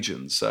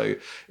regions. So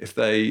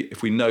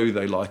if we know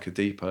they like a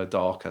deeper,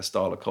 darker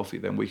style of coffee,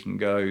 then we can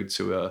go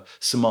to a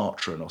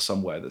Sumatran or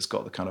somewhere that's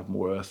got the kind of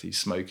more earthy,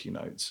 smoky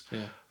notes.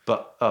 Yeah.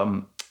 But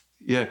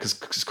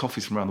because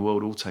coffees from around the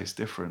world all taste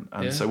different,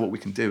 and so what we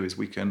can do is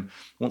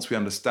once we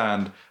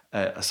understand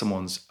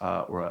someone's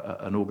or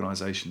an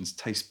organisation's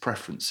taste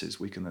preferences,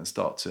 we can then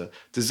start to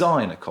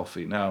design a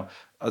coffee. Now,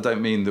 I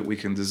don't mean that we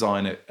can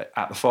design it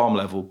at the farm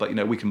level, but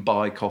we can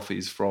buy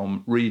coffees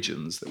from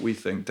regions that we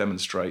think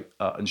demonstrate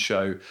and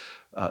show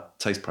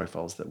taste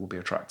profiles that will be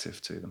attractive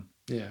to them.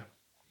 Yeah.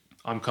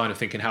 I'm kind of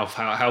thinking,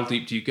 how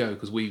deep do you go?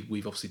 Because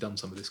we've obviously done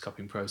some of this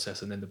cupping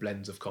process and then the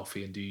blends of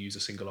coffee. And do you use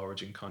a single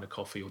origin kind of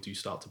coffee, or do you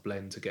start to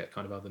blend to get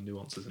kind of other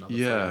nuances and other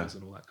flavors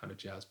and all that kind of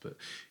jazz? But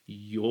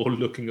you're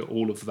looking at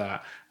all of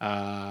that.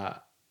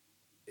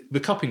 The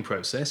cupping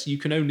process, you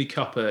can only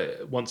cup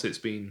it once it's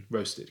been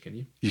roasted, can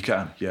you? You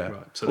can, yeah.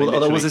 Right. So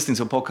I was listening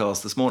to a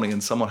podcast this morning,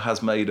 and someone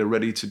has made a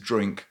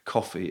ready-to-drink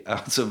coffee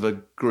out of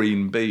a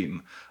green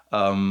bean.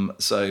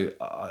 So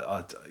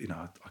I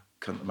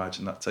couldn't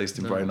imagine that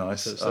tasting very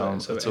nice. So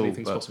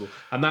anything's possible.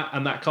 And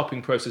that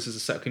cupping process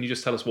is can you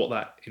just tell us what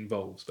that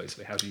involves,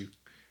 basically? How do you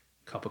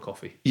cup of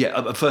coffee?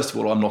 Yeah, first of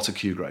all, I'm not a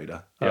Q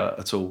grader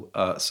at all.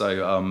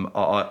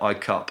 I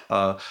cup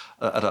at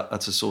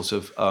a sort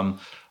of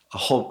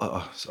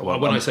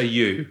When I say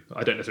you,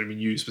 I don't necessarily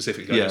mean you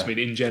specifically. I just mean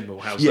in general.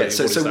 What is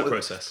that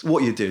process?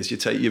 What you do is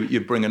you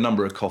bring a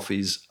number of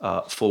coffees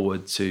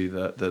forward to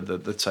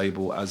the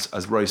table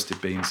as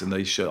roasted beans, and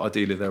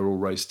ideally they're all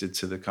roasted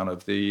to the kind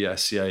of the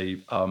SCA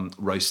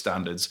roast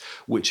standards,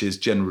 which is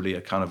generally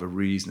a kind of a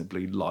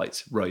reasonably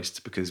light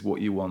roast, because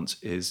what you want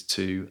is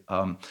to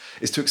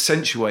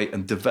accentuate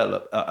and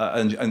develop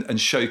and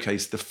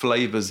showcase the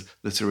flavors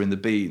that are in the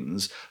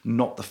beans,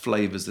 not the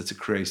flavors that are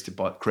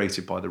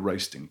created by the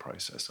roasting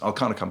process. I'll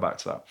kind of come back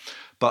to that.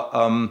 But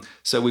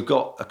so we've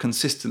got a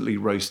consistently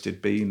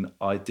roasted bean,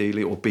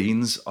 ideally, or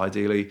beans,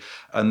 ideally,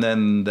 and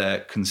then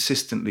they're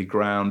consistently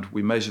ground.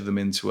 We measure them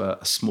into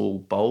a small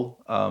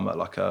bowl,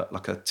 like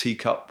a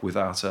teacup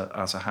without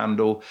a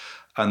handle,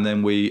 and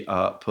then we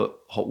put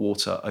hot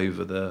water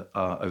over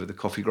the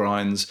coffee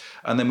grinds,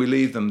 and then we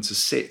leave them to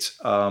sit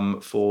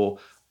for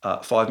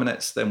 5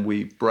 minutes. Then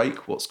we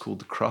break what's called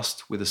the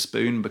crust with a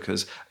spoon,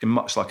 because in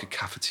much like a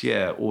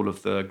cafetiere, all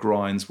of the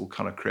grinds will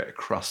kind of create a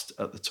crust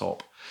at the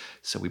top.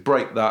 So we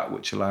break that,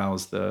 which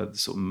allows the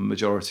sort of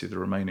majority of the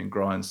remaining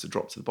grinds to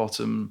drop to the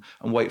bottom,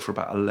 and wait for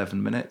about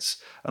 11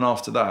 minutes. And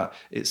after that,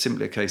 it's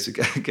simply a case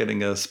of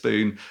getting a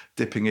spoon,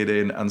 dipping it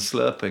in and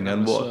slurping.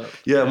 And what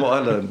I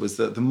learned was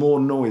that the more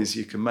noise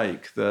you can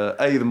make,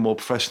 the more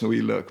professional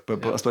you look,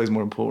 but I suppose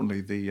more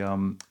importantly,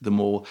 the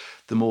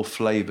more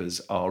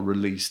flavors are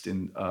released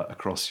in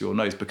across your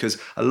nose,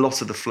 because a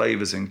lot of the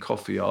flavors in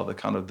coffee are the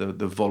kind of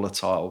the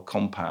volatile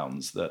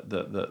compounds that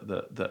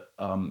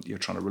you're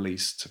trying to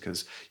release,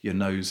 because your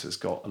nose has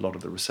got a lot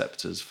of the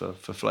receptors for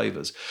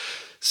flavors.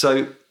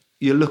 So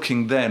you're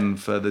looking then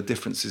for the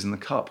differences in the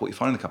cup. What you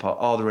find in the cup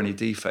are there any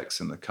defects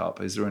in the cup?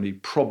 Is there any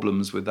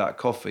problems with that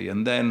coffee?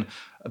 And then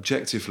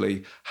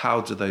objectively, how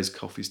do those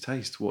coffees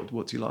taste? What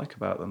do you like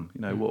about them?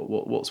 You know,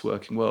 what's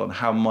working well, and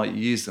how might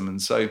you use them?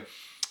 And so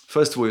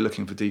first of all, you're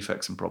looking for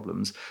defects and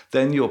problems.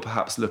 Then you're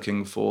perhaps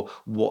looking for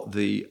what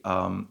the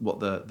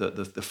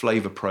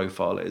flavor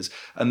profile is.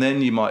 And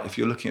then you might, if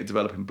you're looking at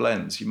developing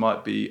blends, you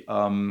might be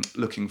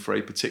looking for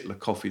a particular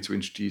coffee to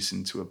introduce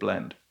into a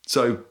blend.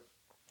 So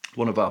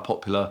one of our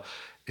popular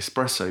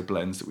espresso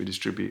blends that we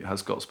distribute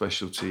has got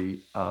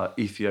specialty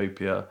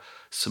Ethiopia,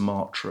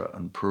 Sumatra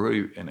and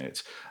Peru in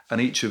it. And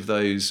each of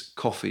those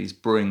coffees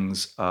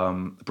brings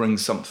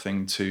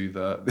something to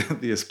the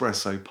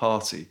espresso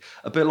party.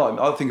 A bit like,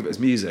 I think of it as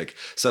music.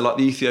 So like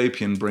the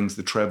Ethiopian brings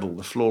the treble,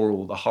 the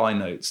floral, the high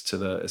notes to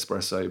the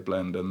espresso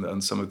blend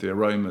and some of the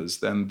aromas.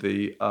 Then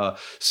the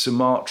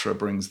Sumatra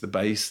brings the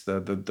bass,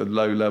 the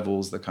low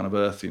levels, the kind of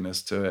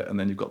earthiness to it. And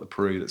then you've got the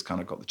Peru that's kind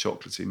of got the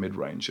chocolatey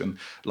mid-range. And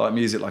like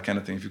music, like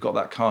anything, if you've got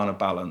that kind of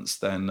balance,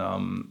 then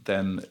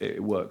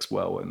it works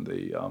well in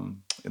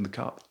the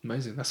cup.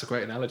 Amazing. That's a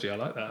great analogy. I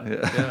like that.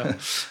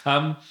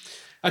 Yeah.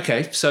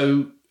 Okay.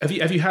 So have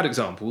you had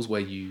examples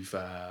where you've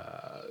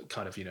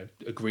kind of,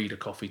 agreed a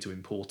coffee to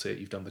import it,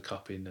 you've done the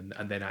cupping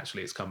and then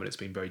actually it's come and it's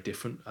been very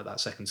different at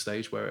that second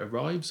stage where it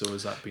arrives, or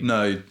has that been?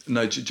 No.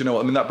 Do you know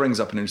what? I mean, that brings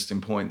up an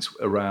interesting point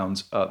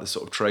around the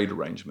sort of trade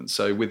arrangements.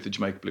 So with the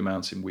Jamaica Blue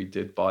Mountain, we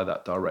did buy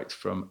that direct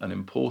from an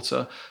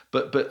importer.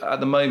 But at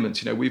the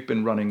moment, we've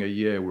been running a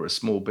year. We're a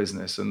small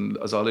business. And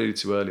as I alluded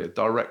to earlier,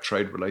 direct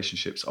trade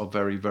relationships are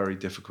very, very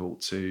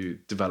difficult to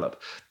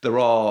develop. There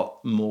are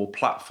more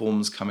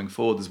platforms coming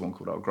forward. There's one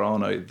called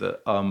Algrano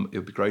that it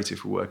would be great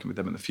if we're working with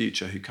them in the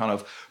future, who kind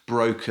of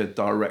broker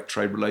direct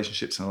trade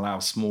relationships and allow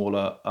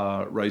smaller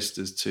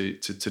roasters to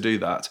do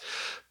that.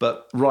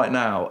 But right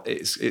now,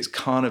 it's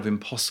kind of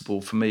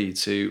impossible for me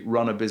to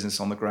run a business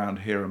on the ground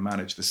here and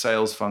manage the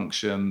sales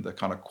function, the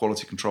kind of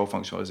quality control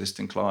function of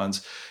existing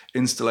clients,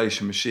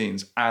 installation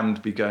machines,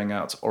 and be going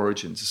out to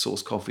origin to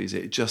source coffees.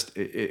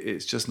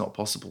 It's just not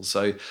possible.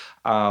 So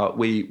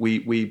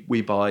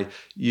we buy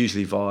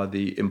usually via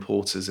the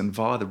importers and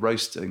via the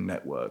roasting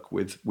network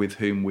with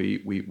whom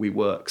we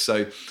work.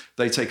 So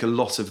they take a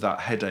lot of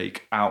that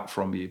headache out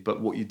from you, but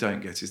what you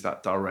don't get is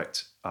that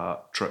direct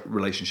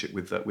relationship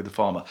with the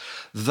farmer.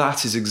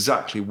 That is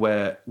exactly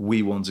where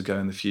we want to go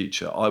in the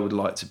future. I would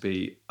like to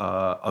be,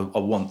 I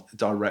want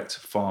direct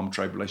farm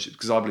trade relationships,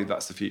 because I believe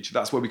that's the future.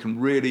 That's where we can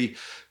really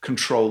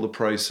control the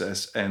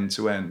process end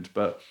to end.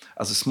 But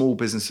as a small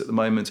business at the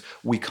moment,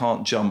 we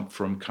can't jump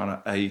from kind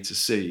of A to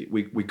C.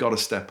 We got to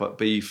step up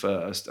B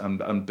first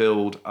and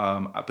build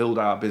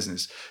our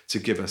business to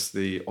give us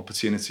the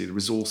opportunity, the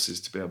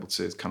resources to be able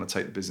to kind of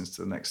take the business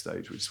to the next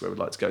stage, which is where we'd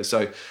like to go.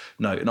 So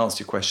no, in answer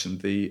to your question,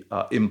 the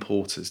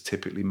importers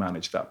typically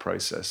manage that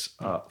process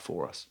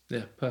for us.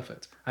 Yeah,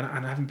 perfect.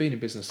 And having been in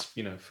business,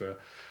 for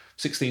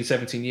 16,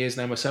 17 years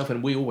now myself,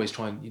 and we always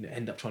try and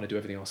end up trying to do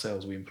everything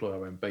ourselves. We employ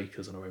our own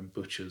bakers and our own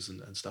butchers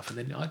and stuff. And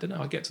then I don't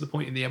know, I get to the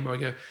point in the end where I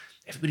go,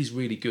 everybody's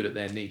really good at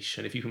their niche,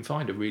 and if you can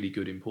find a really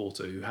good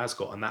importer who has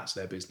got, and that's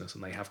their business,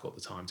 and they have got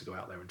the time to go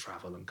out there and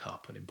travel and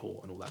cup and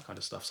import and all that kind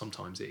of stuff,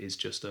 sometimes it is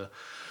just a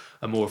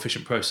more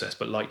efficient process.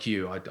 But like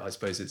you, I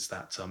suppose it's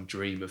that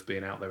dream of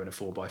being out there in a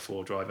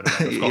 4x4 driving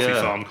around a coffee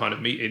farm, kind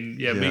of meeting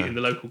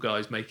the local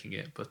guys making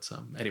it. But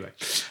anyway,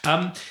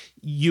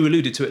 you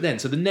alluded to it then.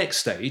 So the next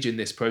stage in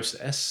this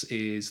process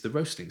is the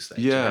roasting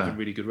stage. Having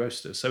really good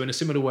roasters. So in a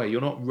similar way,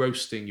 you're not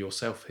roasting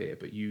yourself here,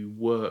 but you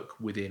work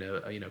within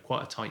a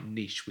quite a tight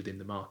niche within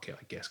the market,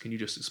 I guess. Can you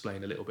just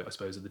explain a little bit, I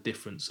suppose, of the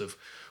difference of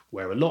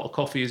where a lot of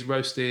coffee is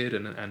roasted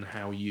and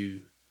how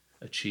you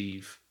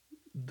achieve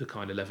the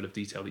kind of level of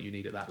detail that you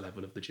need at that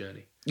level of the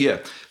journey? Yeah,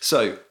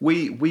 so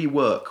we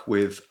work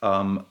with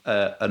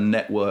a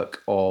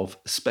network of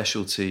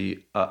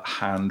specialty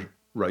hand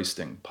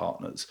roasting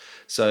partners.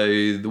 So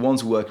the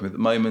ones we're working with at the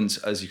moment,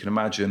 as you can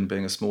imagine,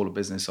 being a smaller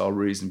business, are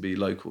reasonably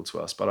local to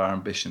us, but our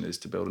ambition is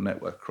to build a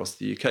network across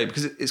the UK,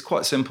 because it's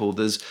quite simple.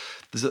 There's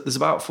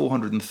about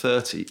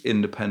 430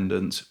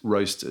 independent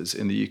roasters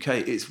in the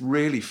UK. It's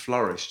really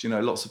flourished.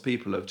 Lots of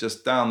people have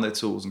just down their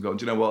tools and gone,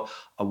 do you know what?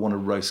 I want to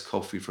roast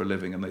coffee for a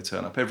living, and they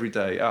turn up every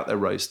day at their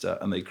roaster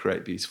and they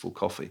create beautiful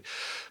coffee.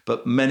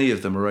 But many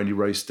of them are only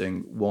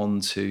roasting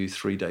 1, 2,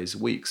 3 days a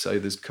week. So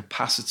there's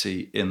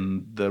capacity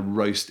in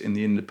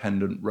the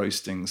independent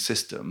roasting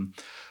system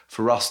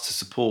for us to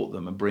support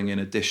them and bring in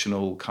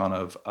additional kind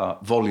of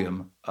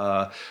volume.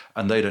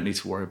 And they don't need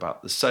to worry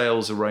about the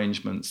sales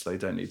arrangements. They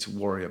don't need to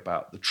worry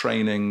about the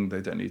training.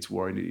 They don't need to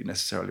worry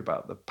necessarily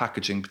about the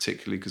packaging,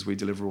 particularly because we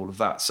deliver all of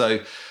that. So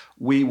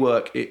we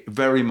work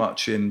very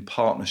much in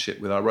partnership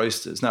with our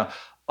roasters. Now,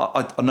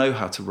 I know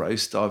how to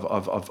roast.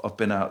 I've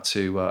been out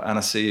to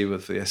Annecy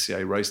with the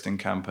SCA roasting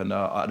camp, and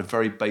at a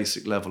very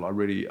basic level, I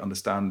really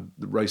understand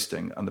the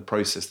roasting and the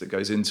process that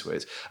goes into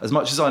it, as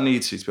much as I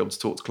need to be able to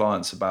talk to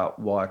clients about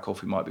why a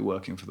coffee might be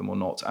working for them or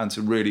not, and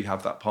to really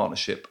have that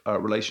partnership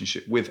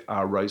relationship with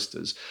our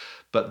roasters.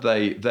 But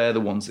they're the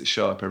ones that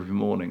show up every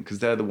morning, because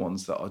they're the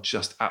ones that are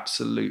just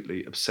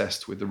absolutely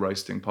obsessed with the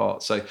roasting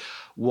part. So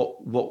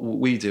what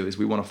we do is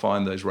we want to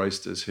find those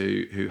roasters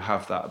who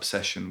have that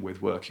obsession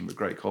with working with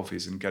great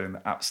coffees and getting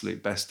the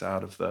absolute best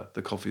out of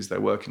the coffees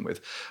they're working with,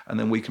 and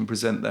then we can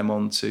present them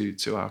on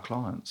to our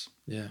clients.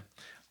 Yeah.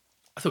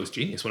 I thought it was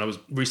genius when I was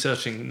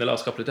researching in the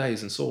last couple of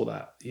days and saw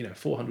that,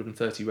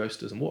 430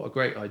 roasters, and what a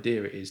great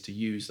idea it is to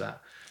use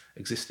that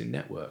existing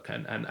network.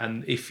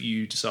 And if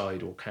you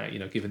decide or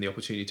can, given the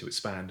opportunity to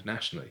expand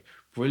nationally,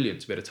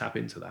 brilliant to be able to tap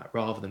into that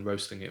rather than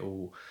roasting it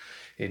all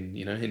in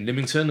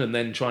Lymington and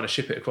then trying to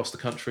ship it across the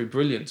country.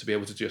 Brilliant to be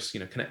able to just,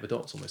 connect the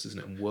dots almost, isn't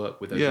it? And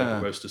work with those local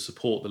roasters,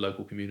 support the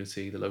local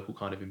community, the local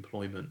kind of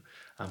employment.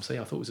 So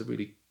yeah, I thought it was a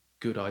really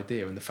good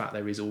idea, and the fact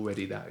there is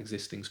already that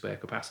existing spare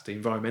capacity.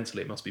 Environmentally,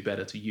 it must be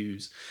better to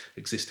use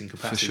existing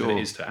capacity than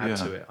it is to add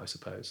to it, I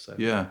suppose. So,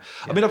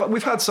 I mean,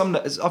 we've had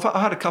I've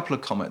had a couple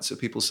of comments of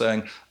people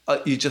saying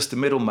you're just a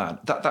middleman.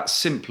 That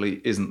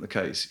simply isn't the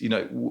case.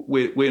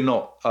 We're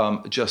not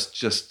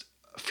just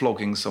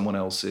flogging someone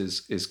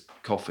else's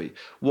coffee.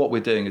 What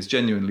we're doing is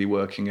genuinely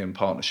working in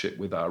partnership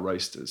with our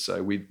roasters.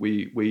 So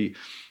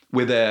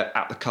we're there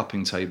at the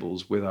cupping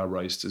tables with our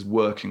roasters,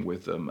 working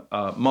with them.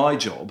 My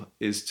job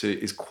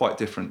is quite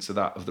different to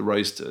that of the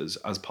roasters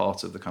as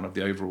part of the kind of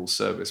the overall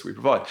service we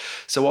provide.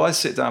 So I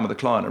sit down with a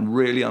client and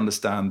really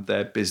understand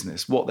their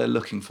business, what they're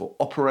looking for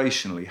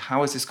operationally.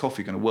 How is this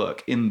coffee going to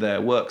work in their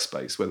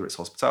workspace, whether it's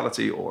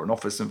hospitality or an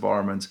office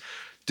environment?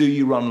 Do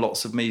you run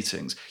lots of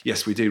meetings?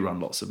 Yes, we do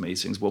run lots of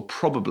meetings. Well,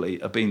 probably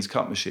a beans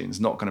cup machine is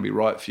not going to be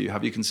right for you.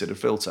 Have you considered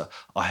filter?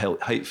 I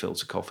hate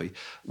filter coffee.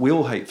 We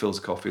all hate filter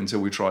coffee until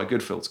we try a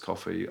good filter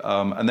coffee.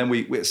 And then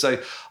we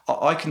say,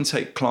 I can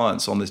take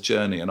clients on this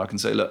journey and I can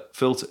say, look,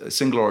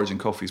 single origin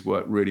coffees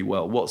work really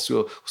well. What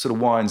sort of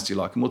wines do you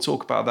like? And we'll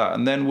talk about that.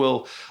 And then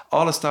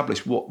I'll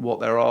establish what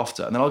they're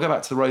after. And then I'll go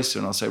back to the roaster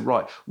and I'll say,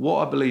 right,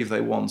 what I believe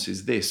they want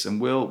is this. And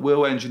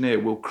we'll engineer,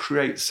 we'll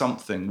create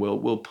something,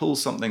 we'll pull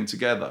something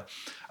together.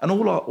 And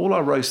all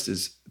our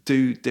roasters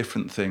do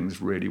different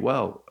things really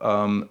well.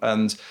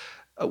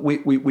 I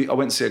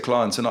went to see a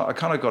client and I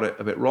kind of got it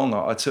a bit wrong.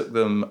 I took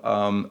them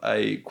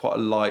quite a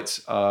light,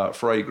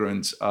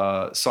 fragrant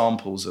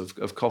samples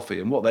of coffee,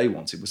 and what they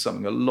wanted was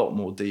something a lot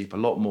more deep, a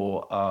lot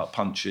more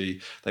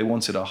punchy. They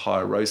wanted a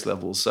higher roast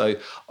level. So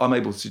I'm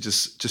able to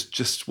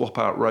just swap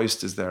out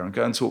roasters there and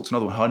go and talk to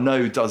another one who I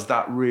know does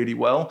that really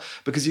well,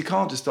 because you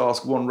can't just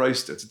ask one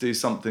roaster to do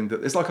something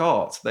that it's like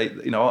art.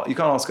 You can't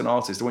ask an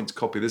artist, I want you to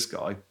copy this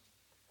guy.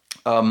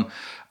 And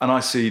I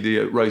see the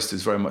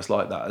roasters very much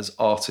like that, as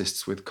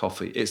artists with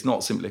coffee. It's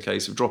not simply a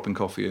case of dropping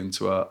coffee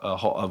into a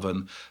hot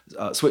oven,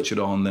 switch it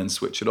on, then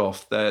switch it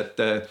off.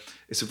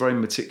 It's a very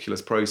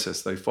meticulous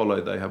process they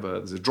follow.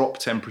 There's a drop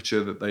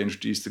temperature that they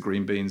introduce the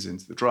green beans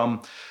into the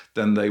drum.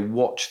 Then they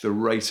watch the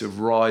rate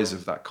of rise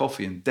of that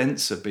coffee, and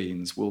denser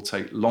beans will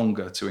take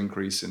longer to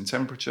increase in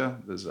temperature.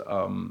 There's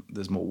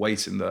more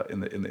weight in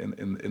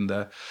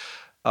there.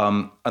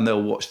 And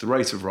they'll watch the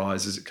rate of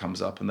rise as it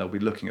comes up, and they'll be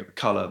looking at the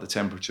colour, the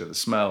temperature, the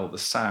smell, the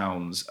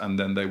sounds, and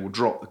then they will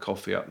drop the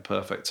coffee at the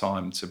perfect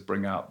time to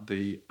bring out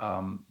the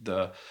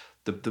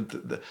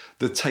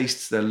the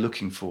tastes they're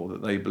looking for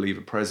that they believe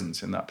are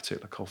present in that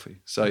particular coffee.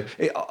 So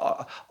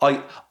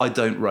I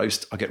don't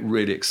roast. I get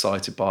really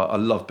excited by it. I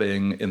love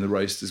being in the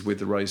roasters with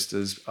the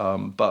roasters.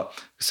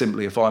 But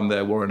simply if I'm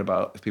there worrying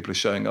about if people are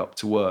showing up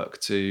to work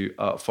to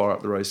fire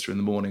up the roaster in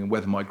the morning and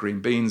whether my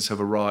green beans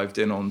have arrived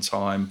in on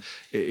time,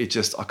 it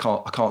just I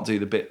can't do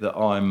the bit that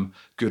I'm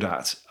good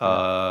at.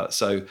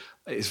 So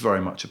it's very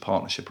much a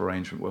partnership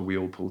arrangement where we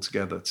all pull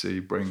together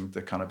to bring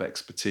the kind of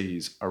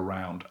expertise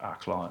around our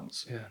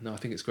clients. Yeah, no, I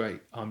think it's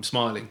great. I'm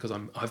smiling because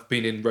I've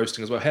been in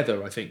roasting as well.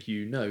 Heather, I think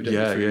you know, don't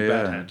Yeah, you, through yeah,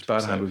 Bad Hand.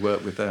 Bad Hand, we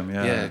work with them,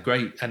 yeah. Yeah,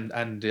 great.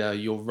 And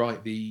you're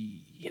right,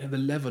 the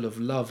level of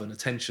love and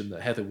attention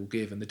that Heather will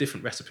give and the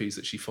different recipes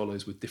that she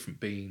follows with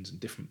different beans and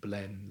different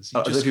blends.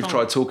 If you've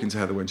tried talking to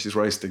Heather when she's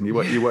roasting, you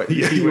won't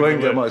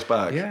get much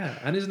back. Yeah,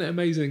 and isn't it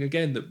amazing,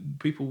 again, that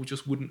people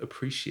just wouldn't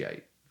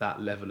appreciate that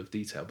level of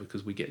detail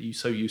because we get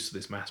so used to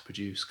this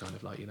mass-produced kind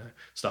of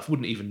stuff.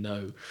 Wouldn't even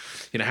know,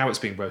 how it's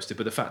being roasted,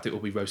 but the fact it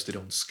will be roasted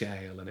on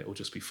scale and it will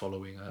just be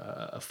following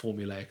a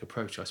formulaic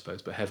approach, I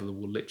suppose. But Heather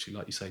will literally,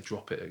 like you say,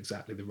 drop it at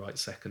exactly the right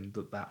second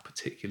that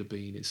particular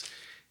bean is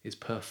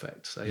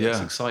perfect. So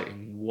it's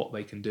exciting what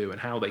they can do and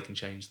how they can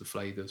change the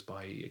flavours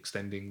by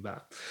extending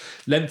that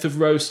length of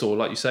roast, or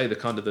like you say, the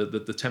kind of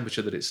the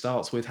temperature that it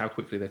starts with, how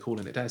quickly they're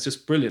cooling it down. It's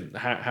just brilliant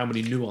how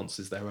many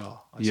nuances there are,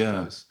 I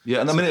suppose.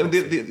 Yeah, and I mean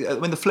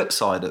the flip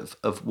side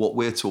of what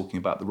we're talking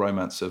about, the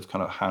romance of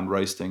kind of hand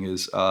roasting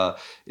is the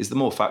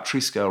more factory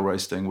scale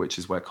roasting, which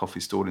is where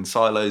coffee's stored in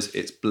silos.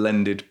 It's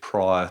blended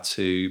prior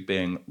to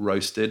being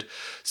roasted.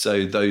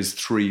 So those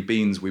three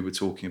beans we were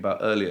talking about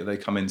earlier, they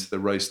come into the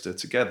roaster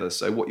together.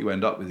 So what you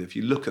end up with, if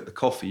you look at the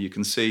coffee, you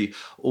can see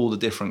all the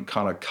different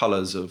kind of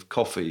colours of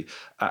coffee.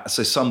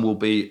 So some will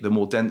be, the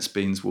more dense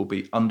beans will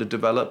be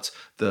underdeveloped,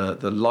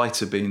 the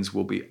lighter beans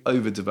will be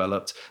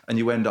overdeveloped, and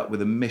you end up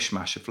with a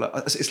mishmash of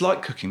flavour. It's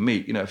like cooking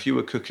meat. If you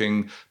were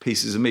cooking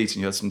pieces of meat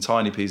and you had some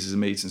tiny pieces of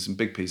meat and some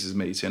big pieces of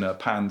meat in a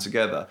pan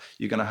together,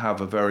 you're going to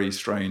have a very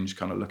strange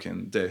kind of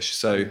looking dish.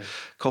 So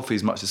coffee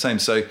is much the same.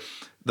 So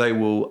they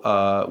will,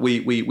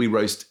 we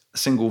roast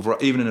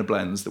even in the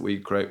blends that we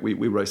create,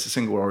 we roast the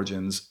single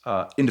origins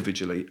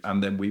individually,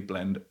 and then we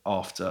blend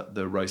after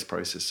the roast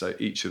process. So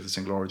each of the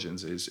single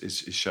origins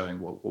is showing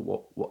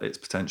what its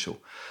potential.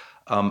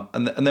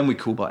 And then we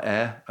cool by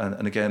air,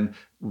 and again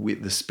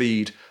with the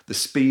speed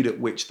at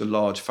which the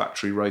large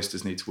factory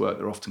roasters need to work,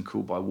 they're often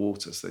cooled by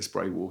water, so they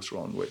spray water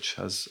on, which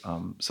has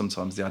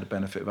sometimes the added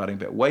benefit of adding a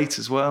bit of weight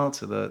as well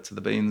to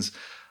the beans.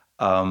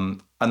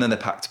 And then they're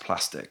packed to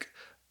plastic.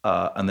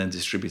 And then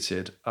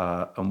distributed.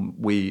 And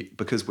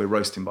because we're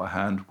roasting by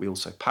hand, we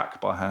also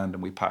pack by hand,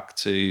 and we pack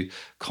to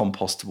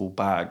compostable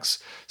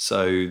bags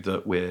so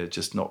that we're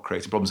just not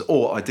creating problems.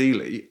 Or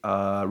ideally,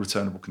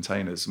 returnable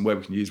containers. And where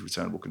we can use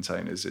returnable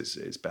containers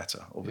is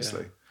better,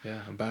 obviously. Yeah,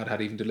 and Bad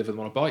Hand even deliver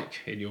them on a bike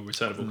in your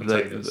returnable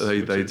containers.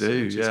 They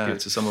do,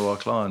 to some of our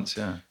clients,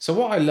 yeah. So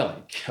what I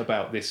like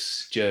about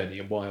this journey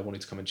and why I wanted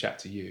to come and chat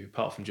to you,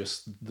 apart from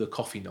just the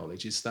coffee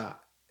knowledge, is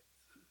that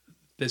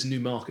there's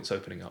new markets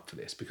opening up for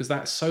this, because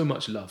that's so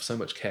much love, so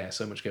much care,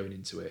 so much going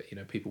into it.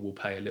 People will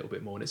pay a little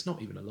bit more, and it's not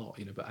even a lot,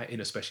 but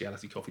in a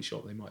specialty coffee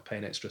shop, they might pay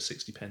an extra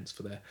 60 pence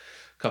for their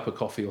cup of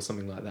coffee or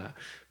something like that.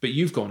 But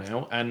you've gone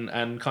out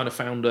and kind of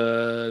found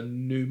a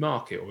new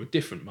market, or a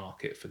different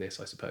market for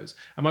this, I suppose.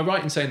 Am I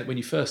right in saying that when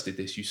you first did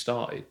this, you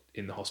started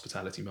in the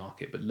hospitality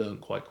market, but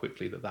learned quite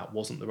quickly that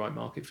wasn't the right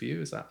market for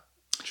you? Is that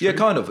true? Yeah,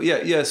 kind of.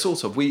 Yeah,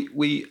 sort of.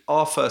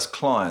 Our first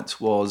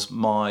client was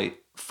my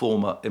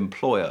former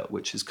employer,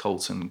 which is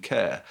Colton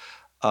Care,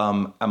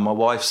 and my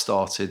wife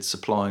started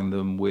supplying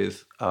them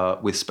with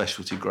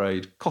specialty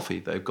grade coffee.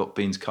 They've got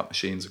bean to cup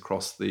machines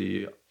across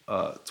the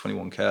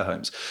 21 care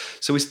homes.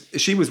 So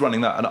she was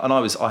running that, and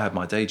I had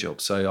my day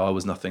job, so I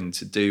was nothing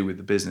to do with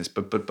the business.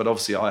 But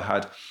obviously I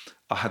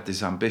had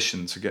this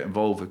ambition to get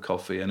involved with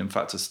coffee, and in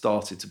fact I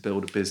started to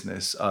build a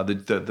business.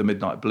 The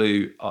Midnight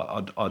Blue,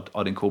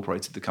 I'd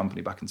incorporated the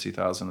company back in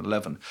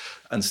 2011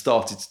 and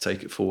started to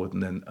take it forward,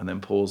 and then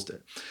paused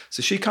it.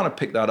 So she kind of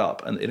picked that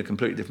up and in a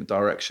completely different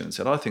direction and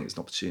said, I think there's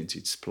an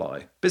opportunity to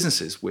supply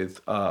businesses with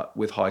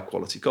high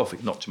quality coffee,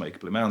 not Jamaica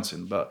Blue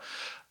Mountain, but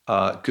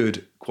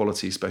good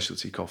quality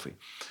specialty coffee.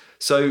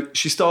 So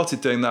she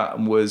started doing that,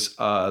 and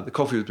the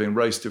coffee was being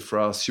roasted for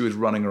us. She was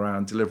running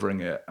around delivering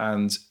it,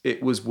 and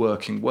it was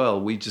working well.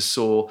 We just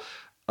saw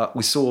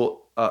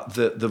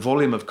the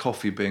volume of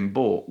coffee being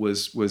bought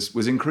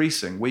was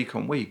increasing week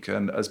on week,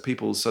 and as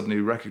people suddenly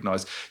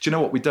recognised, do you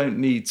know what? We don't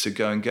need to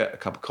go and get a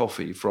cup of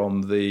coffee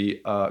from the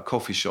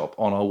coffee shop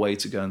on our way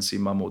to go and see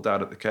mum or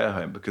dad at the care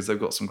home, because they've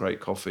got some great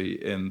coffee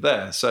in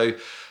there. So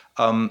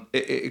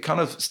it kind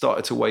of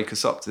started to wake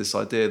us up to this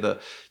idea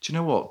that, do you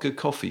know what, good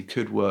coffee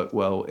could work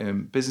well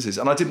in businesses.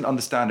 And I didn't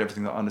understand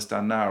everything that I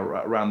understand now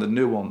around the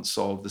nuance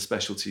of the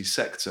specialty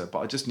sector, but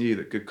I just knew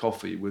that good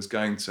coffee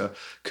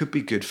could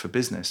be good for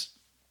business.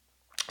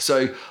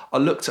 So I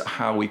looked at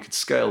how we could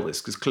scale this,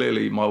 because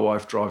clearly my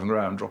wife driving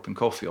around dropping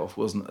coffee off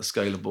wasn't a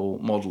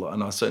scalable model,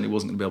 and I certainly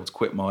wasn't going to be able to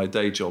quit my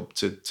day job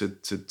to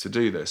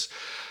do this.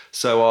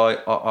 So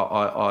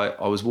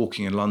I was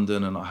walking in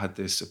London, and I had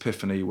this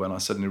epiphany when I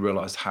suddenly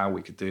realised how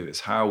we could do this,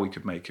 how we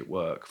could make it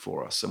work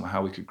for us, and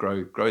how we could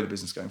grow the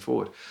business going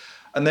forward.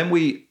 And then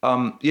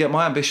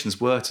my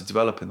ambitions were to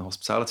develop in the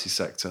hospitality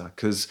sector,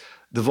 because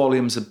the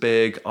volumes are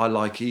big. I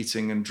like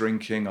eating and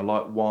drinking. I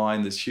like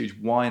wine. There's huge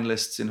wine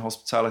lists in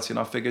hospitality. And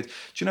I figured, do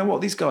you know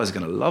what? These guys are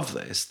going to love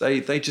this.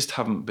 They just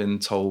haven't been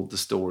told the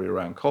story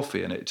around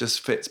coffee, and it just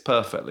fits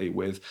perfectly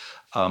with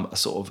a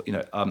sort of,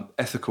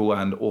 ethical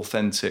and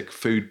authentic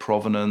food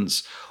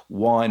provenance,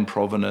 wine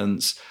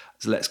provenance.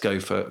 So let's go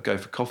for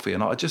coffee.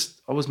 And I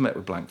was met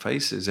with blank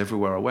faces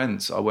everywhere I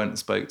went. I went and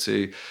spoke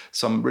to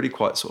some really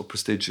quite sort of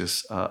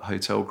prestigious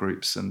hotel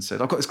groups and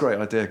said, I've got this great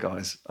idea,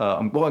 guys. What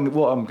I'm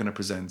going to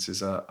present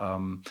is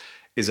a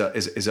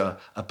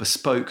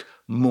bespoke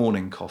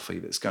morning coffee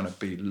that's going to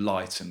be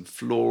light and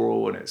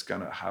floral, and it's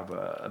going to have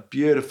a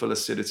beautiful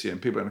acidity,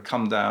 and people are going to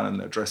come down in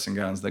their dressing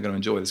gowns. They're going to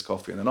enjoy this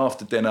coffee. And then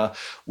after dinner,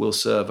 we'll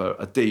serve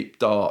a deep,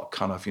 dark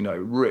kind of,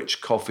 rich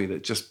coffee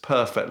that just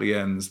perfectly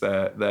ends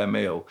their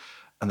meal.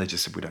 And they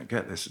just said, we don't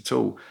get this at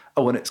all.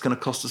 Oh, and it's going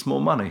to cost us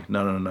more money.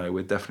 No,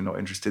 we're definitely not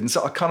interested. And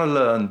so I kind of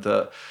learned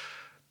that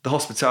the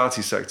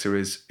hospitality sector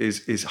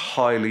is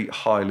highly,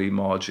 highly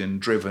margin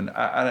driven,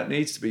 and it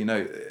needs to be.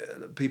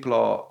 People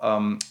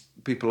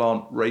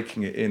aren't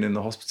raking it in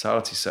the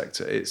hospitality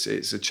sector. It's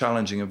a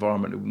challenging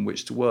environment in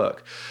which to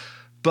work,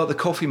 but the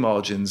coffee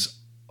margins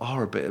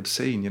are a bit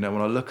obscene. When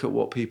I look at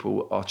what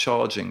people are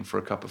charging for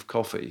a cup of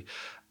coffee,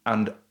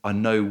 and I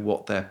know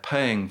what they're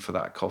paying for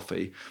that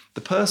coffee,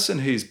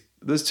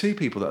 there's two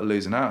people that are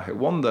losing out here.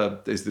 One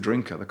is the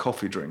drinker, the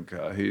coffee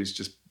drinker, who's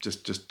just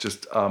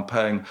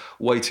paying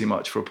way too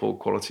much for a poor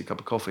quality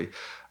cup of coffee,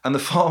 and the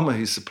farmer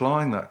who's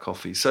supplying that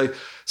coffee. So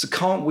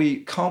can't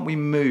we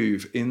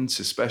move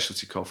into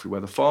specialty coffee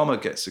where the farmer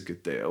gets a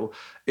good deal?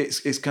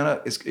 There's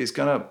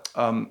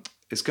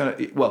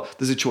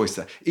a choice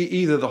there.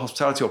 Either the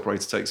hospitality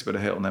operator takes a bit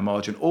of hit on their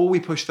margin, or we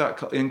push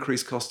that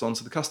increased cost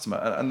onto the customer.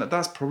 And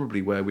that's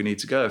probably where we need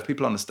to go. If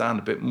people understand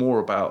a bit more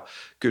about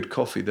good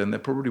coffee, then they're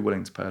probably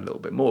willing to pay a little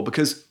bit more,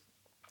 because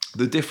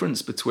the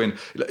difference between,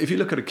 if you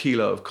look at a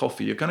kilo of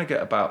coffee, you're going to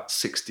get about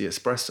 60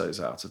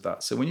 espressos out of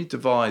that. So when you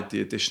divide the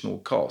additional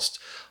cost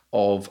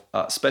of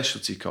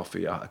specialty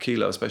coffee, a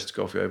kilo of specialty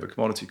coffee over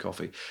commodity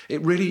coffee,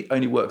 it really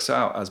only works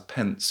out as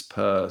pence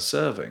per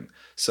serving.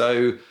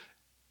 So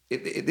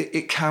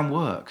it can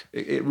work.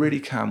 It really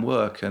can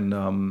work. And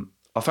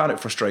I found it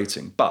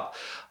frustrating. But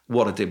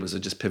what I did was I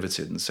just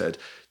pivoted and said,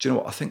 do you know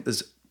what? I think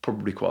there's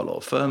probably quite a lot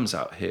of firms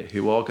out here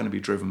who are going to be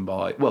driven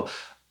by,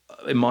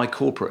 in my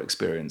corporate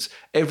experience,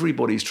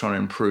 everybody's trying to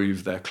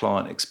improve their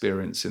client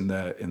experience in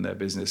their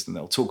business, and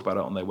they'll talk about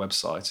it on their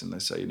website, and they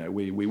say,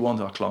 we want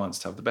our clients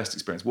to have the best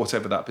experience,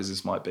 whatever that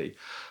business might be.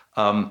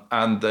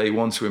 And they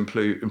want to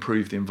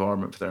improve the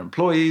environment for their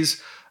employees.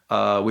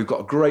 We've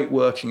got a great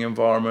working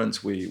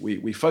environment.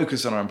 We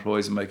focus on our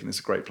employees and making this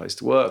a great place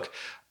to work.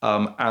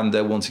 And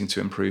they're wanting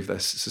to improve their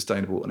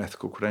sustainable and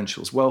ethical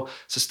credentials. Well,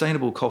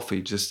 sustainable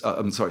coffee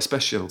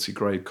specialty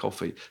grade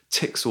coffee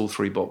ticks all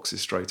three boxes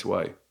straight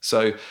away.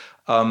 So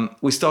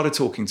we started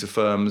talking to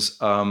firms,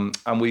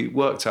 and we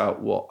worked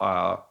out what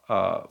our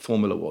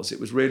formula was. It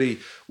was really,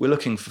 we're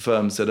looking for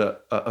firms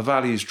that are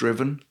values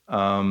driven.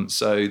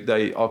 So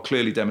they are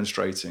clearly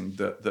demonstrating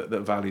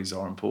that values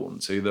are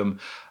important to them,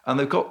 and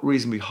they've got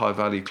reasonably high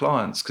value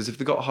clients, because if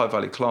they've got high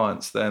value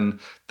clients, then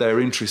they're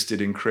interested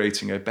in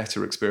creating a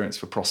better experience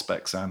for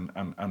prospects and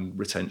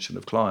retention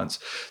of clients.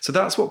 So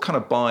that's what kind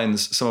of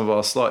binds some of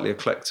our slightly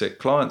eclectic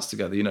clients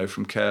together,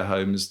 from care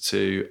homes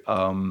to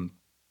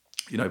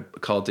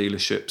car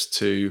dealerships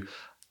to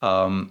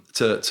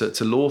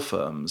law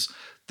firms.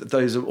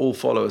 Those all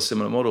follow a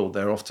similar model.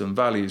 They're often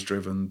values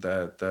driven.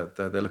 They're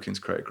looking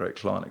to create a great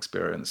client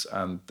experience,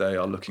 and they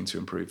are looking to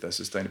improve their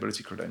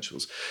sustainability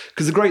credentials.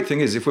 Because the great thing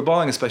is, if we're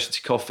buying a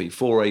specialty coffee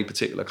for a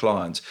particular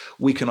client,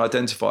 we can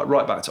identify it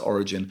right back to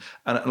origin.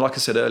 And like I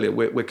said earlier,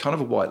 we're kind of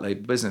a white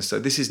label business. So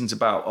this isn't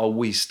about,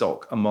 we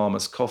stock a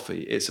Marmos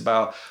coffee. It's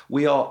about,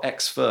 we are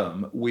X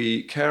firm.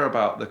 We care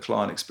about the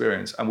client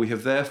experience, and we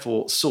have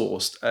therefore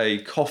sourced a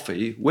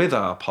coffee with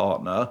our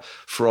partner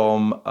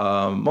from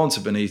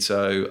Monte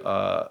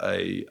Benito,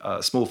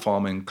 a small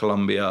farm in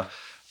Colombia,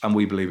 and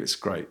we believe it's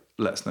great.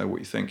 Let us know what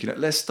you think.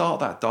 Let's start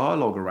that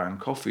dialogue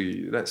around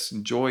coffee. Let's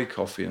enjoy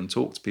coffee and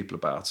talk to people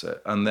about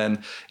it. And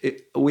then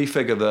we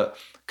figure that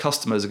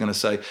customers are going to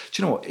say, do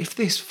you know what? If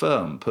this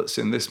firm puts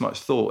in this much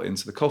thought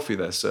into the coffee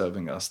they're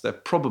serving us, they're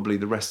probably,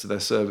 the rest of their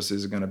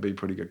services are going to be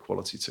pretty good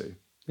quality too.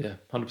 Yeah,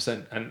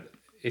 100%. And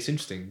it's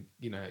interesting,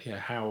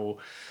 how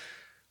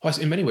Well,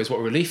 in many ways,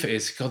 what a relief it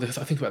is. God, I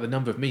think about the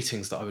number of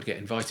meetings that I would get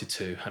invited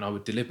to, and I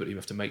would deliberately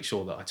have to make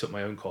sure that I took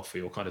my own coffee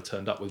or kind of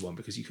turned up with one,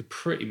 because you could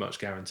pretty much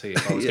guarantee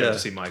if I was going to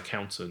see my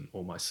accountant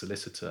or my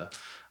solicitor,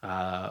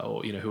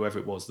 or whoever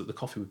it was, that the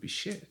coffee would be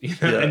shit.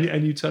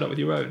 And you turn up with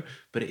your own.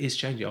 But it is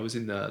changing. I was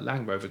in the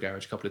Land Rover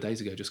garage a couple of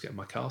days ago just getting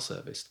my car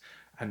serviced,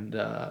 and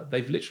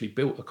they've literally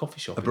built a coffee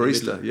shop, a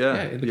barista,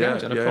 in the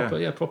garage, and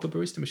a proper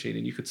barista machine,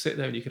 and you could sit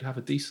there and you could have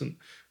a decent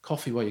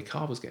coffee while your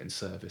car was getting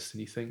serviced,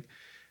 and you think.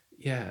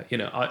 Yeah,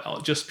 I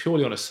just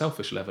purely on a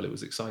selfish level, it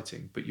was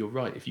exciting. But you're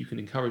right. If you can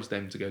encourage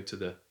them to go to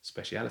the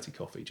specialty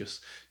coffee,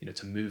 just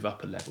to move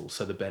up a level,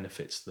 so the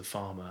benefits to the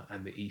farmer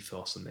and the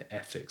ethos and the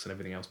ethics and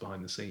everything else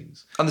behind the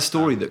scenes, and the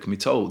story that can be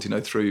told,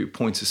 through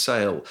point of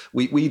sale.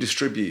 We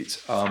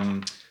distribute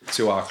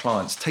to our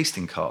clients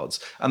tasting cards,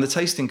 and the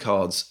tasting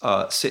cards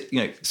sit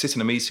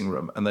in a meeting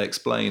room, and they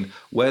explain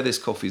where this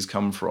coffee's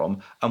come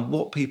from and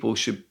what people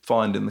should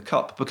find in the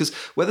cup. Because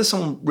whether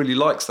someone really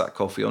likes that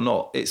coffee or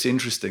not, it's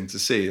interesting to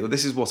see.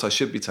 This is what I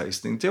should be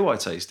tasting. Do I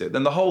taste it?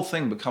 Then the whole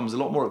thing becomes a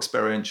lot more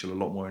experiential, a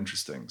lot more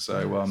interesting.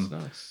 So,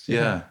 nice.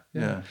 Yeah.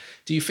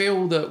 Do you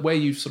feel that where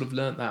you've sort of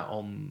learnt that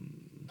on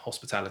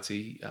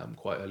hospitality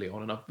quite early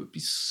on, and I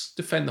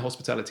defend the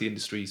hospitality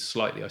industry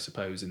slightly, I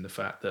suppose, in the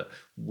fact that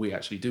we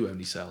actually do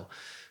only sell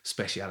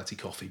specialty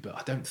coffee, but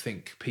I don't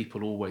think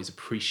people always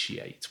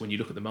appreciate, when you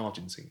look at the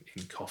margins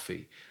in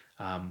coffee,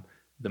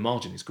 the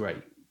margin is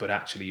great, but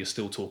actually you're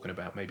still talking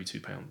about maybe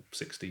 £2.60,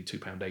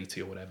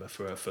 £2.80 or whatever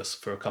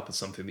for a cup of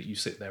something that you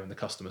sit there and the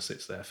customer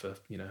sits there for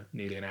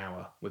nearly an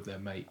hour with their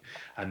mate,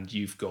 and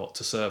you've got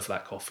to serve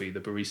that coffee,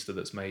 the barista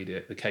that's made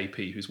it, the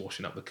KP who's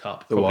washing up the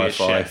cup, the probably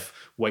Wi-Fi. a chef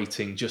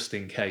waiting just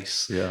in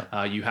case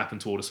you happen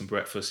to order some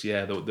breakfast.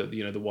 The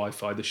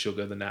Wi-Fi, the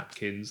sugar, the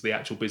napkins, the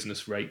actual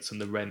business rates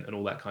and the rent and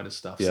all that kind of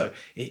stuff. So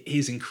it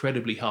is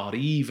incredibly hard,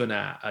 even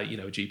at a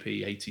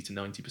GP 80 to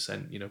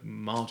 90%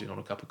 margin on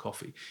a cup of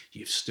coffee.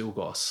 You've still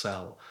got to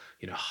sell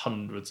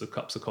hundreds of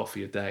cups of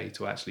coffee a day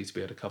to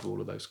be able to cover all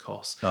of those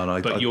costs.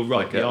 But you're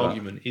right, the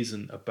argument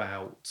isn't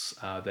about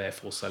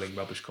therefore selling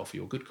rubbish coffee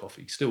or good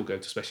coffee. Still go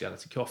to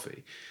specialty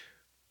coffee,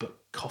 but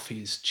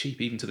coffee is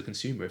cheap even to the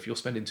consumer. If you're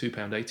spending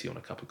 £2.80 on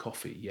a cup of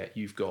coffee, yet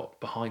you've got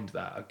behind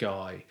that a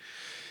guy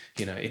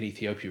in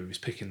Ethiopia who's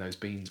picking those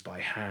beans by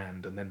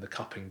hand, and then the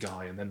cupping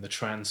guy, and then the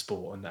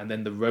transport, and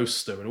then the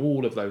roaster, and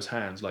all of those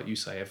hands, like you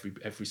say,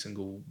 every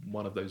single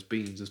one of those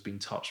beans has been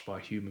touched by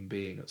a human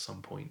being at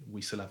some point.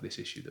 We still have this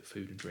issue that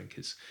food and drink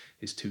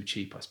is too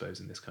cheap, I suppose,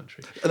 in this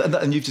country.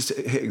 And you've just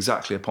hit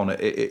exactly upon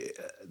it.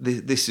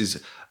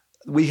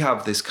 We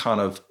have this kind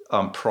of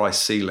price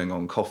ceiling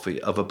on coffee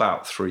of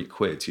about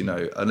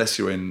 £3, unless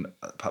you're in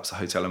perhaps a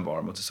hotel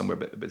environment or somewhere a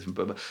bit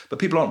different. But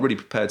people aren't really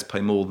prepared to pay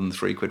more than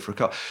 £3 for a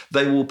cup.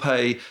 They will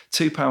pay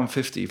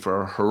 £2.50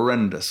 for a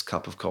horrendous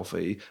cup of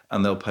coffee,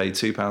 and they'll pay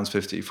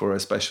 £2.50 for a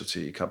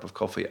specialty cup of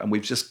coffee. And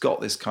we've just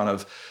got this kind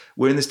of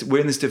we're in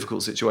this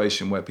difficult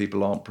situation where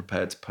people aren't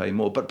prepared to pay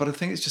more. But I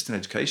think it's just an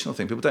educational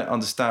thing. People don't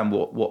understand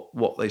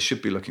what they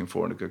should be looking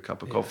for in a good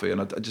cup of coffee,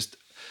 and I just.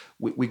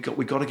 We got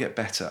to get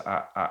better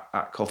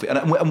at coffee,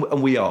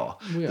 and we are.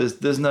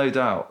 There's no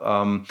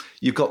doubt.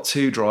 You've got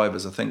two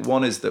drivers. I think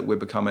one is that we're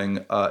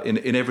becoming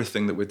in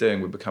everything that we're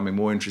doing, we're becoming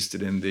more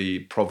interested in the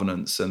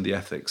provenance and the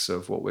ethics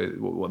of what we're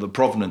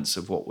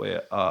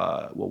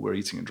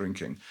eating and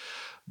drinking.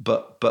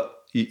 But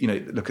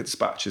look at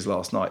dispatches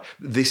last night.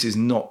 This is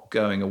not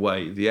going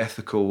away. The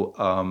ethical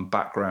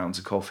background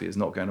to coffee is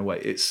not going away.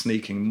 It's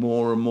sneaking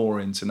more and more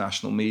into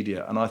national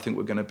media, and I think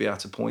we're going to be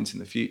at a point in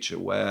the future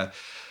where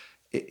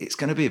it's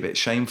going to be a bit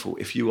shameful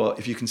if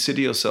you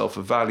consider yourself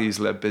a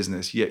values-led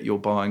business, yet you're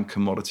buying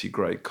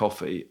commodity-grade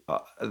coffee.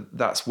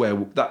 That's where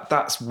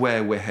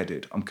we're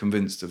headed. I'm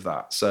convinced of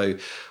that. So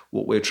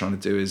what we're trying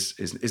to do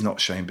is not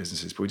shame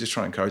businesses, but we're just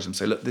trying to encourage them.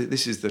 Say, look,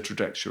 this is the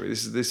trajectory.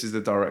 This is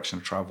the direction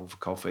of travel for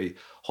coffee.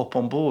 Hop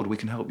on board. We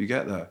can help you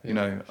get there.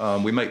 Yeah.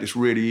 We make this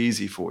really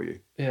easy for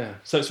you. Yeah.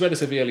 So it's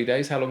relatively early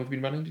days. How long have you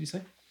been running? Did you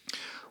say?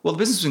 Well, the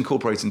business was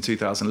incorporated in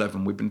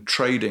 2011. We've been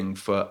trading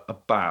for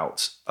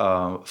about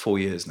 4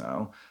 years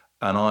now,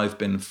 and I've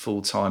been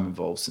full-time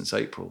involved since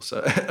April.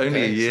 So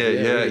only a year.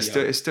 Really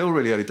it's still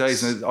really early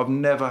days, and I've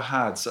never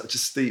had such a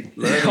steep learning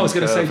curve in my life. I was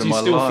going to say, do you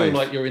still feel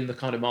like you're in the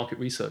kind of market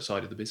research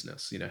side of the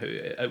business?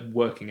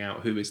 Working out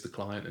who is the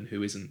client and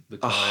who isn't the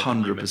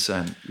client.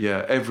 100%.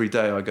 Yeah, every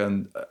day I go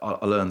and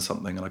I learn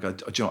something, and I go,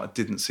 do you know what? I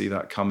didn't see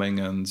that coming,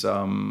 and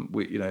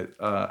we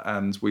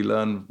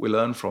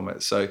learn from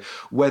it. So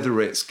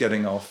whether it's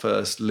getting our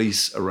first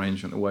lease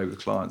arrangement away with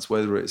clients,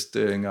 whether it's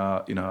doing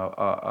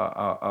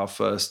our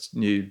first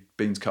new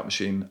beans cut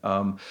machine,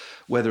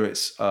 whether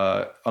it's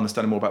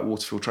understanding more about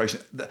water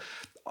filtration.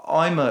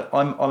 I'm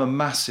a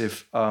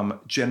massive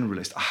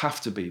generalist. I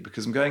have to be,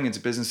 because I'm going into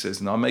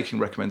businesses and I'm making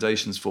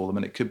recommendations for them,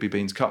 and it could be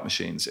beans cut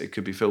machines, it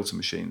could be filter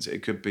machines,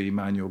 it could be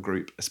manual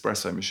group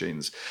espresso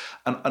machines,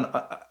 and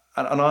I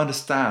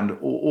understand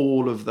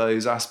all of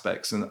those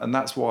aspects, and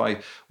that's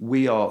why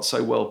we are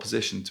so well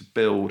positioned to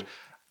build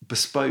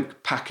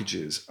bespoke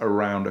packages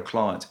around a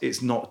client.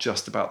 It's not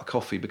just about the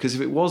coffee, because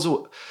if it was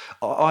all,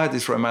 I had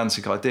this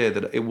romantic idea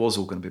that it was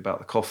all going to be about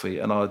the coffee,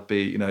 and I'd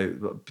be,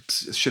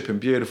 shipping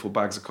beautiful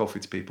bags of coffee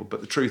to people. But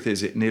the truth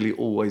is, it nearly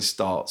always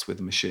starts with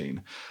the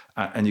machine,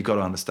 and you've got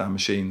to understand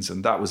machines.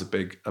 And that was a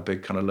big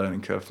kind of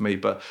learning curve for me.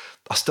 But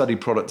I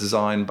studied product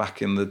design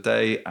back in the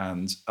day,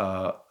 and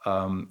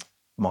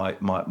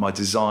my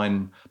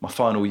design, my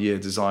final year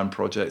design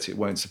project, it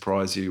won't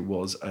surprise you,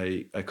 was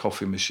a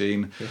coffee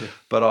machine.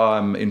 But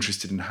I'm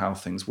interested in how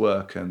things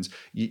work, and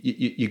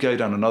you go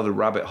down another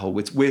rabbit hole.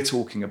 We're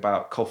talking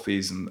about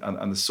coffees and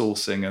the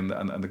sourcing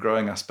and the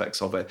growing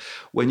aspects of it.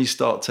 When you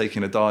start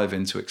taking a dive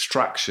into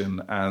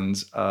extraction and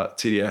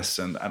TDS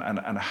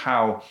and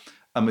how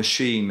a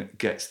machine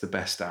gets the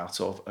best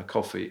out of a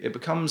coffee, it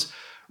becomes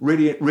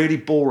really, really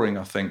boring,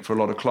 I think, for a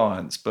lot of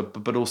clients,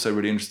 but also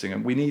really interesting.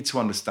 And we need to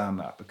understand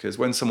that, because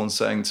when someone's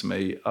saying to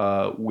me,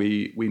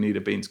 we need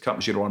a bean to cup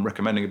machine, or I'm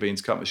recommending a bean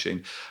to cup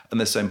machine, and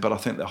they're saying, but I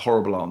think they're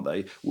horrible, aren't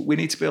they? We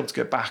need to be able to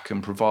go back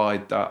and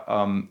provide that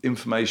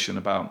information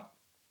about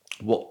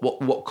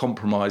what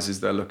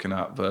compromises they're looking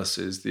at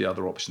versus the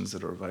other options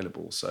that are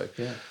available. So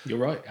yeah, you're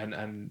right.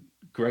 And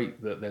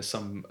great that there's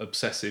some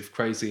obsessive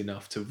crazy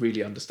enough to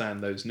really understand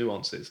those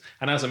nuances.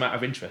 And as a matter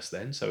of interest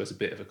then, so as a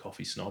bit of a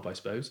coffee snob, I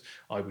suppose,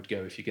 I would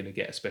go, if you're going to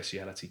get a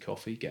specialty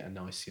coffee, get a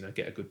nice,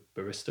 get a good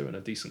barista and a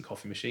decent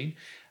coffee machine.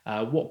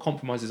 What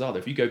compromises are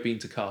there? If you go bean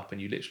to cup and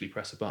you literally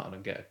press a button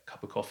and get a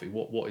cup of coffee,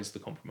 what is the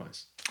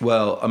compromise?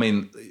 Well, I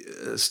mean,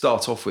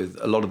 start off with,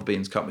 a lot of the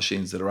bean to cup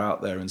machines that are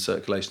out there in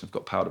circulation have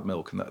got powdered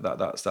milk, and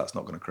that's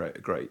not going to create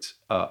a great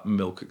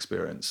milk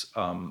experience.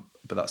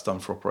 But that's done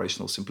for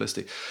operational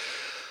simplicity.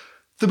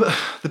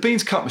 The bean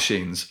to cup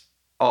machines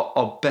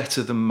are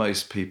better than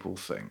most people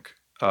think.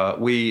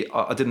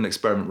 I did an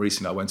experiment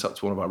recently. I went up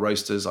to one of our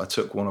roasters. I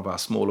took one of our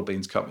smaller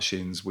bean to cup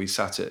machines. We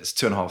sat it. It's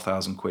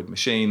 £2,500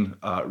 machine,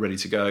 ready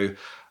to go.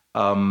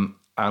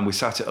 And we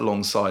sat it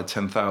alongside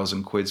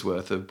 10,000 quid's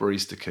worth of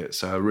barista kit.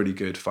 So a really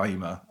good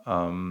Fahima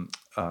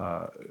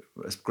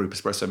group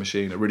espresso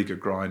machine, a really good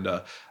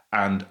grinder,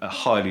 and a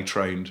highly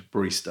trained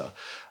barista.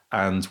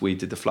 And we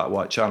did the flat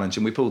white challenge,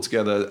 and we both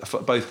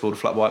pulled a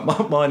flat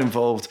white. Mine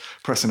involved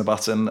pressing a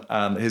button,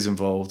 and his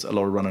involved a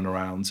lot of running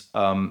around.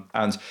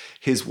 And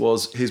his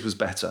was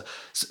better.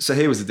 So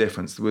here was the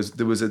difference.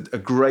 There was a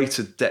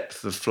greater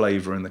depth of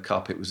flavour in the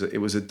cup. It was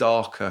a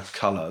darker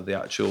colour,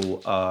 the actual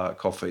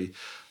coffee.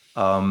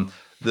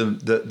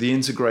 The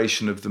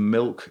integration of the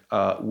milk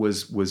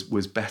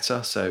was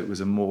better, so it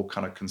was a more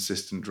kind of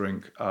consistent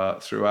drink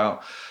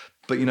throughout.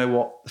 But you know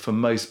what? For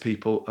most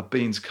people, a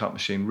bean to cup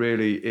machine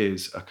really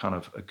is a kind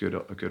of a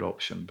good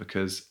option,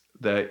 because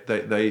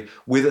they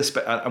with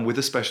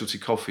a specialty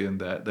coffee in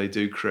there, they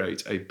do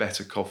create a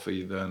better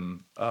coffee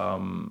than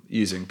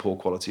using poor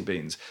quality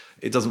beans.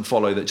 It doesn't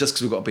follow that just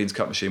because we've got a bean to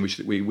cup machine, which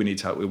we need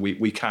to have,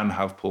 we can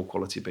have poor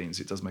quality beans.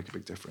 It does make a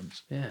big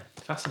difference. Yeah,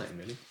 fascinating,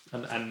 really.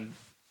 And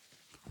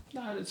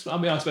no, I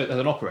suppose as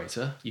an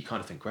operator, you kind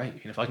of think, great,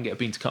 if I can get a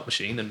bean to cup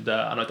machine and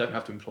I don't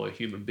have to employ a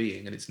human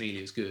being and it's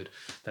nearly as good,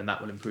 then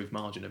that will improve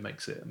margin and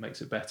makes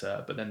it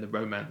better. But then the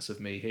romance of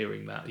me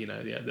hearing that,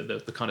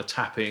 the kind of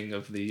tapping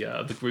of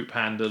the group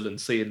handle and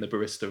seeing the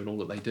barista and all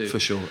that they do. For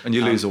sure, and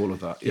you lose all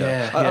of that.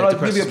 Yeah. And I'll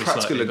give you a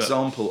practical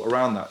example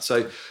around that.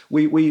 So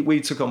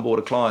we took on board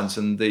a client,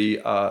 and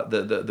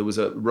there was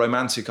a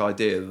romantic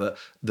idea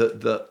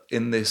that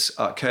in this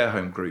care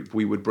home group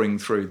we would bring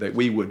through that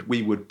we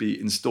would be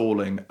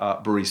installing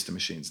barista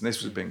machines, and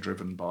this was being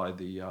driven by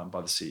the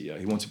CEO.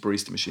 He wanted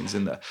barista machines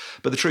in there,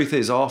 but the truth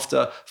is,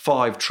 after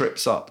 5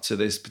 trips up to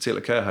this particular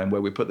care home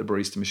where we put the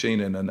barista machine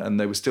in, and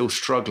they were still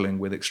struggling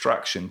with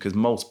extraction because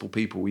multiple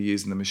people were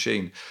using the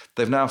machine,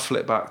 they've now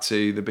flipped back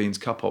to the beans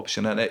cup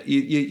option, and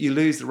you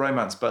lose the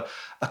romance. But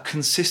a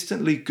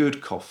consistently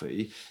good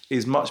coffee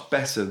is much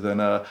better than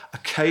a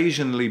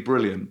occasionally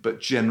brilliant but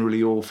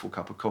generally awful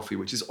cup of coffee,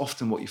 which is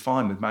often what you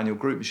find with manual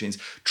group machines.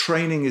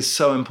 Training is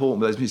so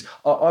important with those machines.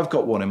 I've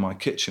got one in my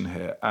kitchen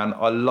here, and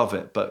I love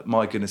it, but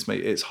my goodness me,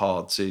 it's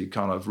hard to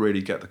kind of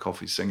really get the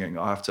coffee singing.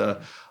 I have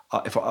to,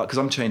 because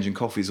I'm changing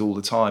coffees all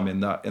the time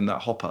in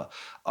that hopper.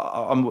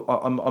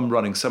 I'm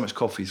running so much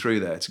coffee through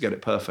there to get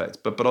it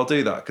perfect, but I'll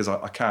do that because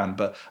I can.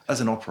 But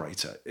as an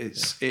operator,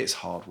 it's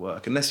hard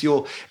work unless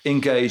you're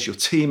engaged. Your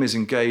team is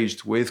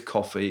engaged with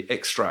coffee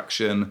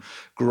extraction,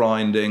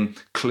 grinding,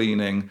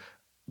 cleaning.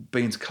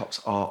 Beans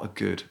cups are a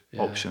good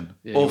option,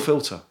 or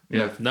filter.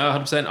 No,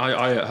 100%.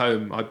 I at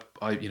home, I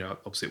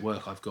obviously at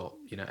work, I've got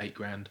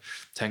 £8,000,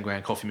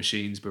 £10,000 coffee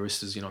machines,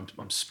 baristas.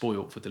 I'm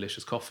spoilt for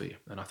delicious coffee,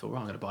 and I thought,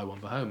 I'm going to buy one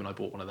for home, and I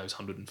bought one of those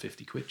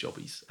 £150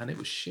 jobbies, and it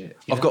was shit.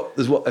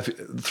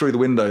 Through the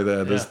window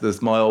there.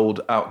 There's my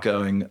old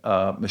outgoing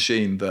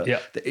machine that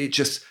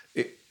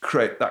it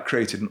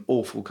created an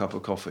awful cup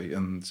of coffee,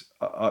 and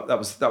that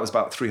was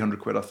about 300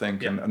 quid, I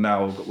think, and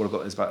now what I've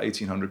got is about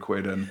 1,800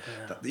 quid, and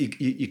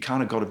you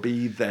kind of got to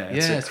be there.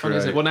 Yeah, to it's funny,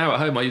 isn't it? Well, now at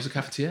home I use a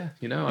cafetiere.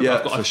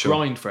 I've got sure.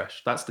 grind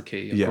fresh. That's the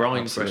key.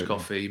 Grind fresh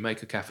coffee,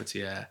 make a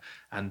cafetiere,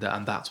 and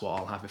that's what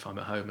I'll have if I'm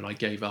at home. And I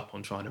gave up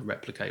on trying to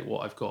replicate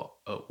what I've got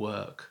at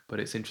work.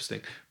 But it's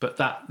interesting. But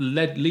that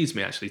leads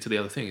me actually to the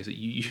other thing, is that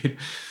you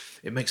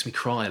it makes me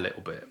cry a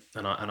little bit,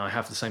 and I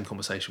have the same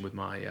conversation with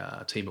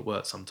my team at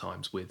work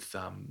sometimes with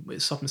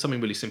it's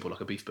something really simple like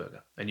a beef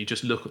burger, and you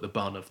just look at the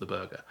bun of the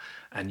burger,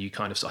 and you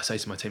kind of, I say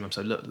to my team, I'm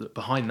saying, look,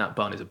 behind that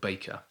bun is a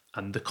baker,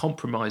 and the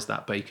compromise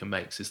that baker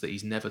makes is that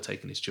he's never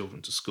taken his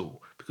children to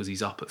school because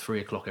he's up at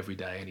 3:00 every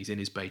day and he's in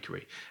his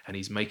bakery and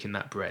he's making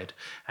that bread,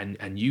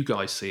 and you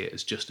guys see it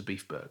as just a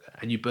beef burger,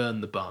 and you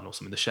burn the bun or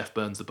something. The chef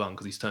burns the bun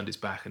because he's turned his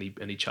back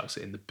and he chucks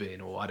it in the bin,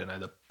 or I don't know,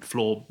 the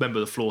floor member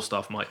of the floor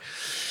staff might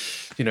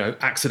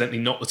accidentally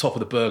knock the top of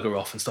the burger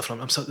off and stuff like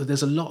that. So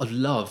there's a lot of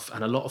love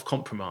and a lot of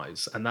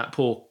compromise, and that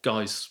poor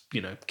guy's,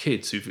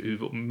 kids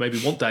who maybe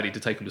want daddy to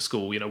take them to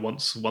school,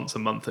 once a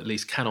month at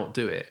least, cannot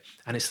do it.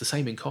 And it's the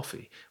same in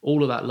coffee.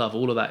 All of that love,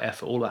 all of that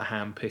effort, all that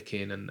hand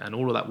picking and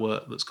all of that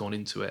work that's gone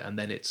into it, and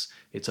then it's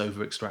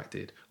over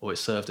extracted, or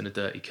it's served in a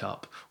dirty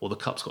cup, or the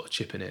cup's got a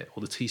chip in it,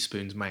 or the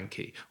teaspoon's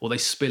manky, or they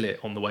spill it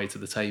on the way to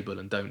the table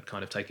and don't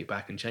kind of take it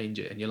back and change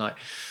it. And you're like,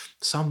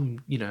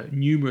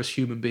 numerous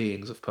human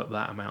beings have put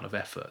that amount of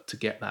effort to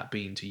get that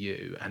bean to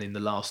you, and in the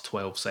last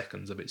 12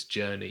 seconds of its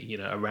journey,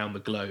 around the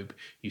globe,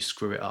 you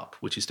screw it up,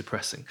 which is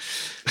depressing.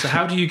 So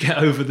how do you get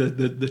over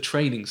the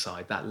training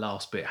side, that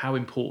last bit? How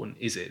important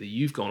is it that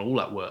you've gone all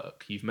that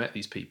work, you've met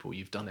these people,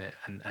 you've done it,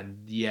 and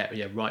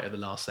right at the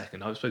last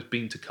second? I suppose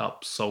Bean to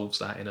Cup solves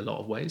that in a lot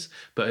of ways,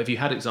 but have you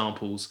had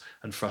examples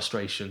and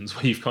frustrations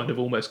where you've kind of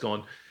almost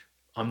gone,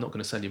 I'm not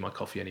going to send you my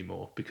coffee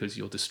anymore because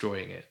you're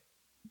destroying it?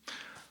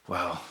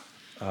 Wow.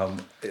 We're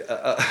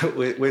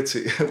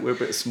a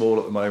bit small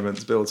at the moment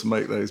to be able to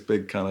make those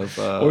big kind of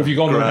or have you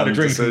gone and had a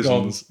drink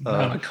decisions. And gone,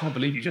 man, I can't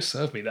believe you just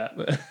served me that.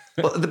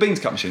 Well, the Bean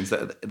to Cup machines,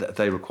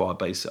 they require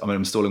basic. I mean,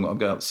 I'm installing one. I'm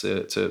going up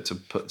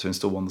to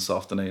install one this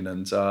afternoon,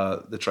 and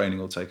the training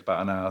will take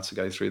about an hour to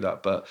go through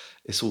that. But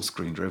it's all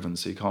screen driven,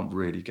 so you can't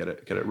really get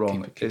it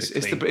wrong. It's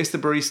the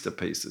barista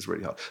piece that's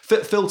really hard.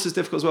 Filter's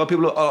difficult as well.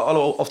 People,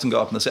 I'll often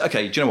go up and they'll say,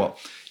 "Okay, do you know what?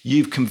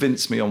 You've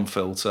convinced me on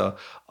filter.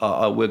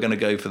 We're going to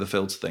go for the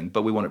filter thing,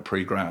 but we want it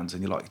pre-ground."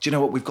 And you're like, "Do you know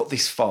what? We've got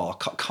this far.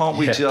 Can't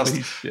we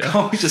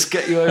just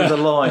get you over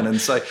the line and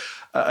say?"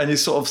 And you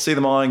sort of see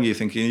them eyeing you,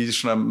 thinking you're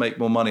just trying to make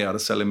more money out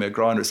of selling me a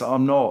grinder. It's like,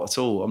 I'm not at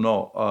all. I'm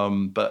not.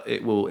 But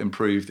it will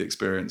improve the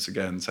experience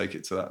again, take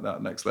it to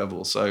that next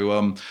level.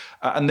 So,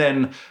 and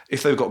then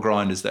if they've got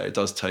grinders there, it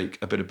does take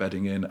a bit of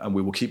bedding in, and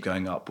we will keep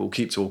going up. We'll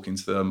keep talking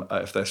to them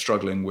if they're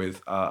struggling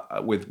with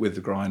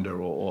the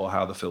grinder or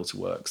how the filter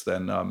works.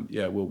 Then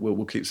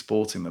we'll keep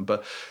supporting them.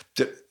 But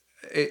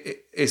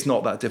it's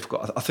not that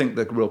difficult. I think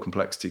the real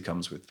complexity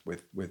comes with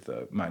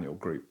manual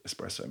group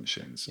espresso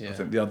machines. Yeah. I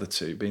think the other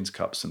two, beans,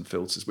 cups and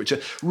filters, which are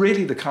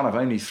really the kind of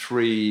only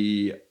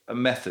three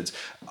methods.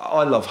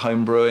 I love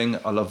home brewing.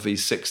 I love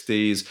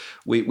V60s.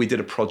 We did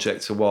a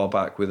project a while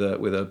back with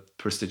a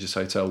prestigious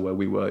hotel where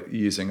we were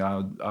using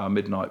our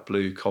Midnight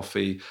Blue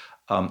coffee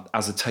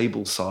as a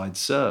tableside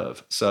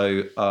serve.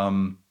 So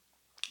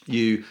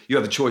you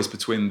have a choice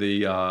between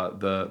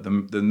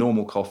the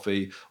normal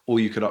coffee, or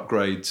you could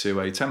upgrade to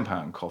a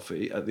 £10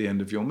 coffee at the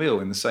end of your meal,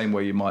 in the same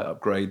way you might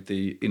upgrade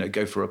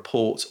go for a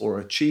port or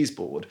a cheese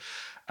board.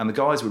 And the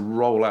guys would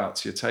roll out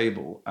to your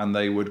table and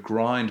they would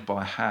grind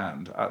by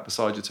hand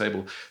beside your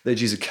table.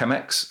 They'd use a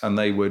Chemex and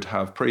they would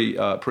have pre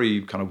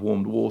kind of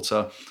warmed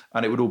water,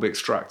 and it would all be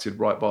extracted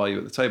right by you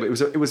at the table.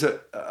 It was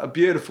a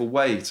beautiful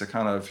way to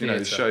kind of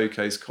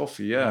showcase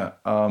coffee. Yeah.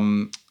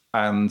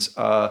 And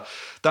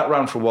that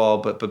ran for a while,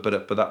 but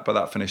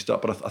that finished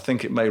up. But I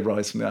think it may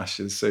rise from the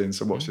ashes soon.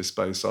 So watch this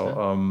space.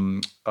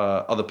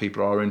 Other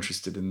people are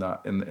interested in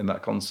that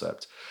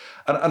concept,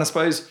 and I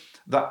suppose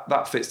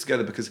that fits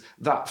together because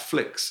that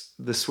flicks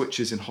the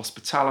switches in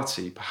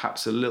hospitality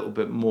perhaps a little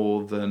bit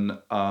more than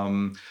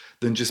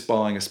just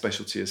buying a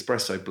specialty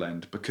espresso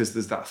blend, because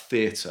there's that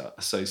theatre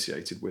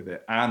associated with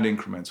it and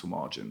incremental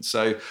margin.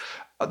 So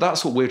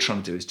that's what we're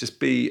trying to do, is just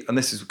be, and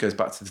goes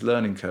back to this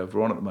learning curve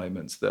we're on at the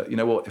moment, that, you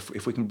know what,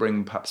 if we can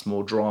bring perhaps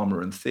more drama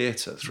and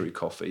theatre through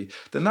coffee,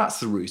 then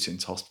that's the route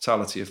into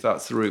hospitality, if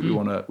that's the route we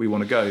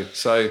want to go.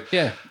 So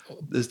yeah,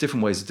 there's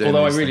different ways of doing it.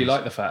 Although I really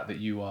like the fact that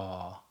you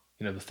are,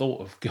 the thought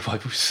of,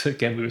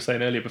 again, we were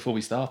saying earlier before we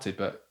started,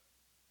 but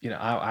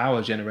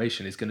our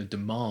generation is going to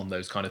demand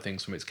those kind of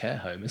things from its care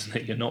home, isn't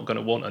it? You're not going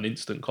to want an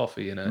instant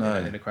coffee in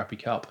a crappy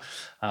cup.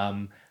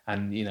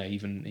 And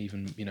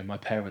even my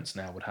parents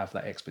now would have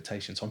that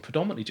expectation. So I'm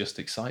predominantly just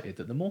excited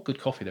that the more good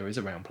coffee there is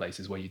around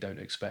places where you don't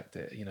expect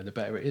it, the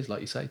better it is,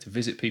 like you say, to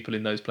visit people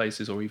in those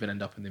places or even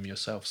end up in them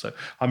yourself. So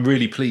I'm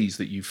really pleased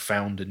that you've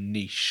found a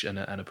niche and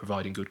are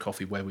providing good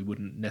coffee where we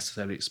wouldn't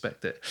necessarily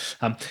expect it.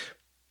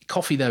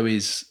 Coffee, though,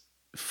 is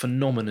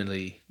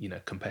phenomenally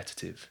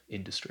competitive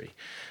industry.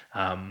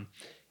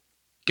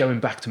 Going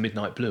back to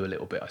Midnight Blue a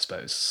little bit, I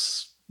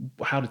suppose,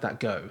 how did that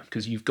go?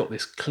 Because you've got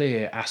this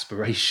clear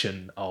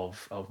aspiration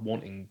of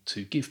wanting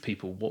to give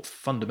people what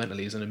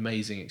fundamentally is an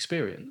amazing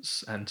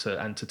experience, and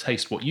to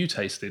taste what you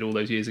tasted all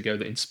those years ago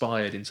that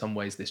inspired in some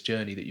ways this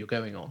journey that you're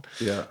going on.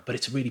 Yeah. But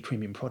it's a really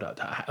premium product.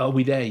 Are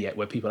we there yet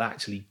where people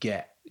actually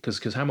get?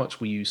 Because how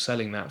much were you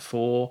selling that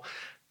for?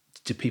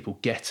 Did people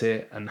get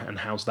it? And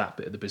how's that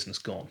bit of the business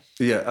gone?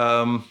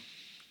 Yeah.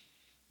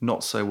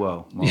 Not so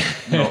well, Mark.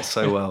 Not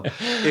so well.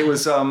 It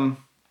was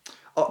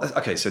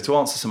okay. So to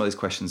answer some of those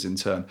questions in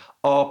turn,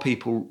 are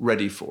people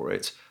ready for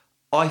it?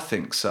 I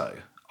think so.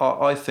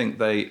 I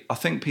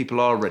think people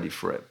are ready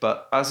for it.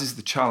 But as is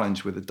the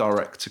challenge with a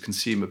direct to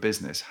consumer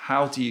business,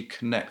 how do you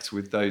connect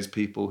with those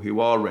people who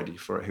are ready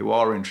for it, who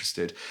are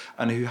interested,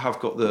 and who have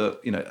got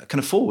can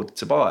afford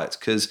to buy it?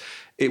 Because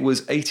it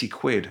was 80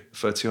 quid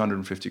for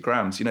 250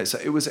 grams, so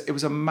it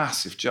was a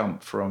massive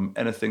jump from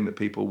anything that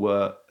people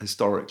were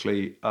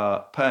historically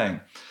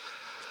paying.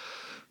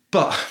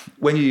 But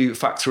when you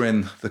factor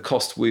in the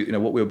cost,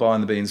 what we were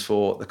buying the beans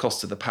for, the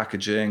cost of the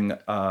packaging,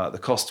 the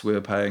cost we were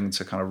paying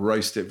to kind of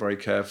roast it very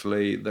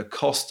carefully, the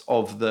cost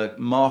of the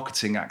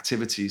marketing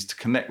activities to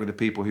connect with the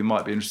people who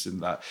might be interested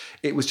in that,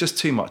 it was just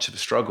too much of a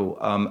struggle.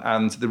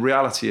 And the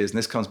reality is, and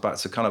this comes back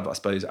to kind of, I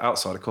suppose,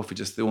 outside of coffee,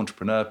 just the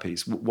entrepreneur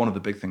piece. One of the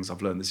big things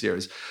I've learned this year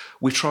is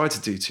we try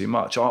to do too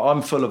much.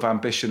 I'm full of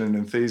ambition and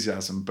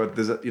enthusiasm, but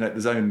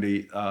there's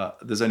only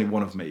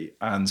one of me,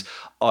 and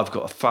I've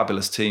got a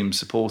fabulous team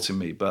supporting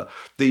me. But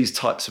these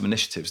types of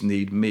initiatives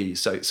need me.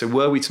 So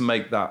were we to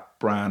make that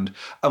brand,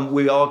 and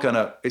we are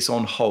it's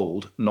on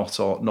hold, it's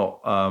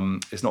not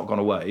gone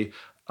away.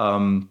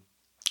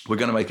 We're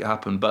going to make it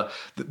happen. But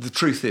the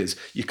truth is,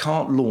 you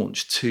can't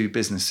launch two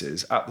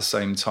businesses at the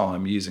same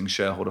time using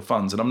shareholder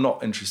funds. And I'm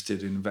not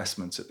interested in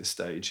investment at this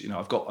stage.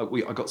 I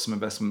got some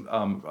investment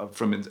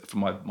from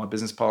my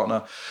business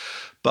partner,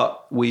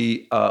 but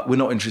we're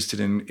not interested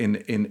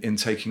in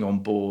taking on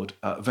board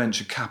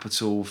venture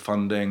capital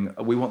funding.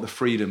 We want the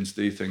freedom to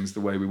do things the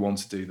way we want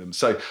to do them.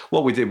 So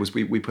what we did was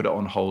we put it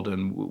on hold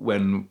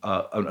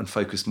and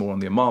focused more on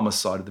the Amama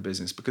side of the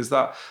business, because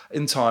that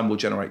in time will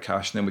generate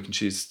cash, and then we can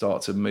choose to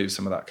start to move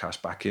some of that cash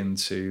back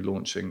into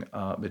launching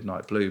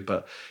Midnight Blue.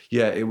 But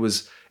yeah, it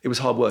was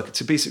hard work.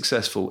 To be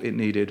successful, it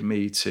needed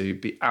me to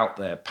be out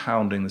there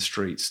pounding the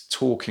streets,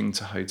 talking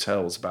to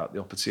hotels about the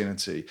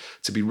opportunity,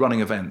 to be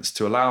running events,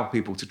 to allow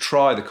people to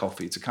try the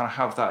coffee, to kind of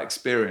have that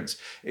experience.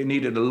 It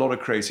needed a lot of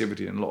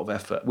creativity and a lot of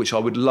effort, which I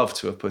would love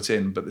to have put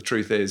in. But the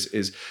truth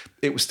is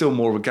it was still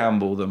more of a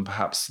gamble than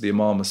perhaps the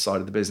Amama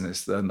side of the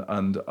business.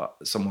 And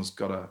someone's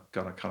got to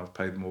kind of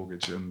pay the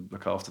mortgage and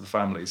look after the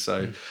family.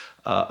 So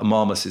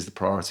Amamas is the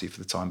priority for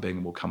the time being,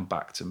 and we'll come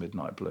back to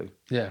Midnight Blue.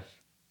 Yeah.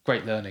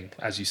 Great learning,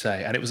 as you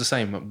say. And it was the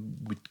same,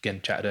 we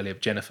again chatted earlier,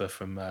 Jennifer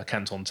from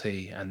Canton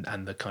Tea,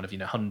 and the kind of,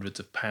 hundreds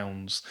of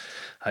pounds,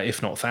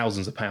 if not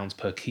thousands of pounds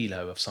per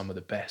kilo of some of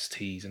the best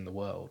teas in the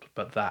world.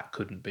 But that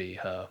couldn't be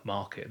her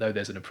market, though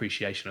there's an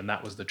appreciation, and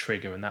that was the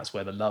trigger, and that's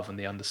where the love and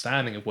the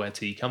understanding of where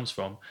tea comes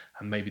from.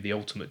 And maybe the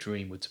ultimate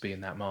dream would to be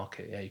in that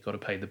market. Yeah, you've got to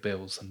pay the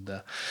bills.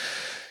 And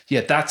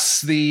yeah,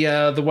 that's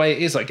the way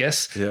it is, I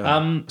guess.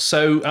 Yeah.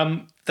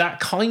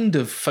 That kind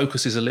of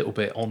focuses a little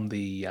bit on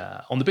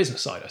the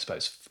business side, I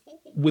suppose.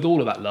 With all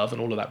of that love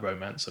and all of that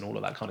romance and all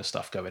of that kind of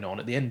stuff going on,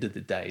 at the end of the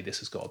day, this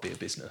has got to be a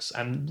business.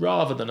 And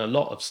rather than a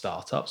lot of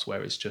startups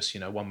where it's just,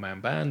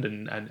 one-man band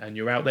and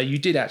you're out there, you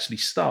did actually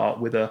start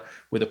with a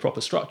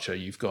proper structure.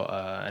 You've got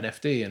an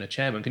FD and a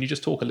chairman. Can you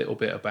just talk a little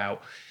bit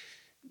about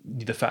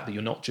the fact that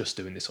you're not just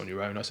doing this on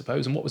your own, I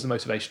suppose, and what was the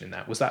motivation in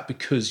that? Was that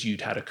because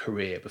you'd had a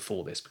career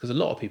before this? Because a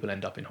lot of people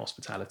end up in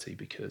hospitality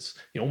because,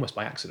 almost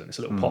by accident, it's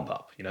a little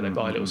pop-up. They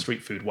buy a little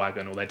street food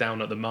wagon, or they're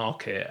down at the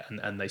market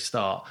and they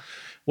start.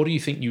 What do you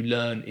think you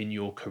learned in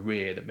your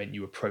career that meant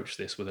you approached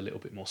this with a little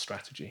bit more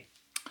strategy?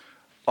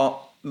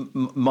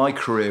 My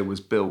career was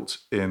built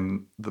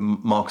in the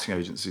marketing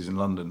agencies in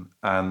London,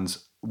 and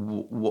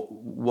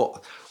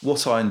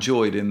what I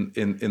enjoyed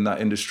in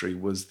that industry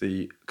was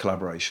the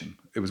collaboration.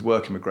 It was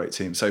working with great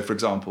teams. So, for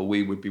example,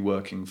 we would be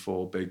working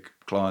for big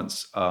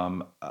clients,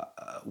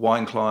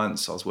 wine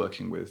clients. I was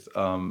working with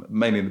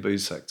mainly in the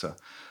booze sector,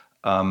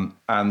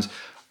 and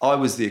I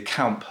was the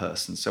account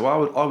person. So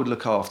I would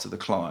look after the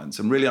clients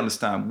and really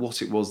understand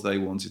what it was they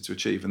wanted to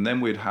achieve. And then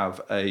we'd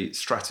have a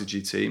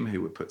strategy team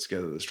who would put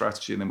together the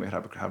strategy. And then we'd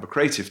have a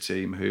creative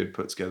team who would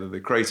put together the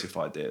creative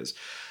ideas.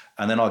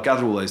 And then I'll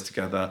gather all those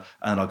together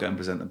and I'll go and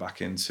present them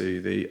back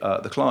into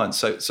the clients.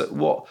 So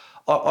what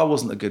I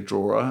wasn't a good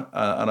drawer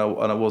and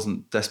I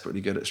wasn't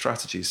desperately good at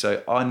strategy.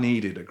 So I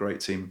needed a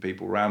great team of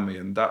people around me.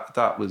 And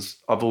that was,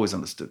 I've always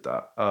understood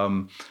that.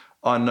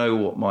 I know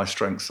what my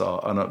strengths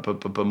are,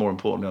 but more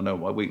importantly, I know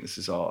what my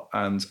weaknesses are.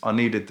 And I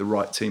needed the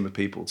right team of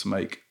people to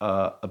make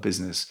a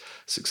business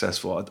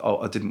successful.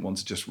 I didn't want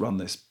to just run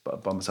this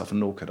by myself, and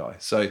nor could I.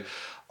 So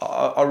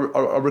I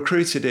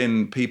recruited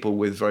in people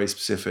with very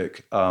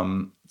specific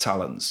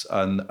talents.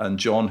 And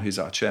John, who's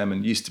our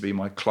chairman, used to be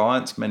my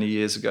client many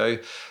years ago.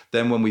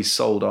 Then when we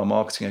sold our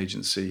marketing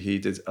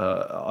agency,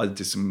 I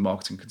did some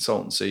marketing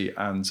consultancy,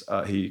 and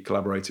he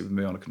collaborated with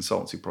me on a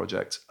consultancy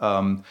project.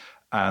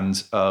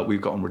 And we've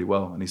got on really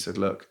well. And he said,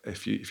 look,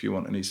 if you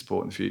want any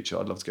support in the future,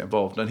 I'd love to get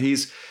involved. And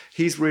he's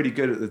really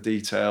good at the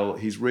detail.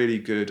 He's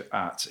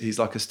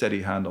like a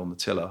steady hand on the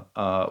tiller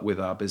with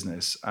our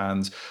business.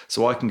 And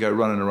so I can go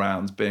running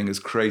around being as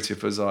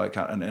creative as I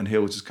can, and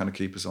he'll just kind of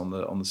keep us on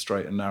the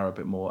straight and narrow a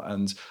bit more.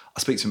 And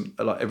I speak to him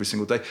like every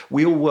single day.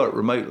 We all work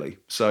remotely.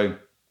 So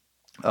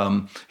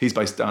he's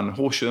based down in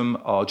Horsham.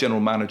 Our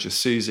general manager,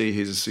 Susie,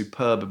 he's a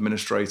superb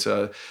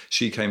administrator.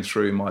 She came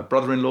through my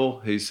brother-in-law,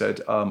 who said,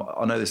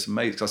 I know this is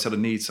amazing, because I said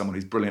I need someone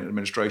who's brilliant at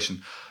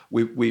administration.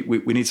 We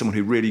need someone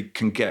who really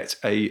can get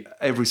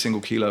every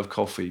single kilo of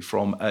coffee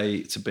from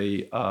A to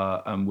B,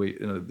 and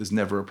there's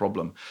never a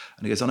problem.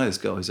 And he goes, I know this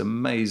girl who's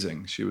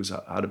amazing. She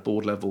had a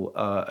board level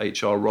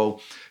HR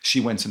role. She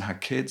went and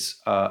had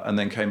kids, and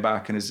then came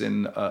back and is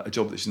in a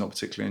job that she's not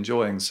particularly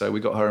enjoying. So we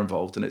got her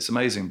involved, and it's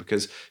amazing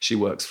because she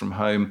works from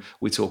home.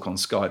 We talk on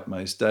Skype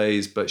most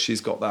days, but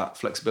she's got that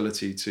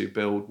flexibility to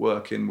build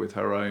work in with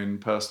her own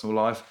personal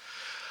life.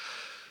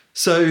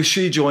 So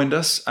she joined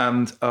us,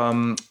 and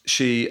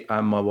she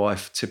and my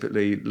wife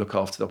typically look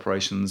after the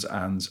operations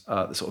and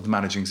the sort of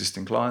managing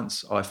existing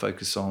clients. I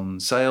focus on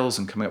sales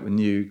and coming up with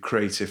new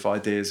creative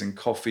ideas in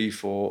coffee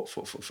for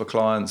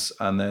clients,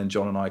 and then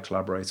John and I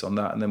collaborate on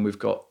that. And then we've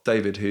got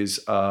David, who's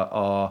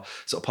our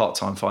sort of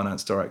part-time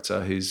finance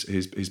director, who's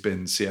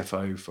been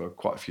CFO for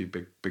quite a few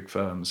big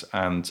firms,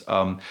 and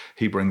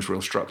he brings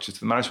real structure to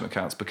the management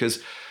accounts,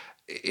 because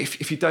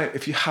if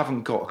you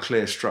haven't got a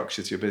clear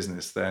structure to your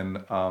business,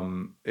 then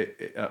and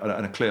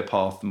a clear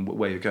path and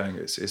where you're going,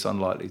 it's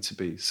unlikely to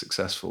be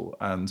successful.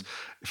 And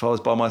if I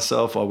was by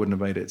myself, I wouldn't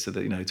have made it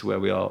to where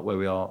we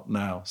are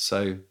now.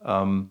 So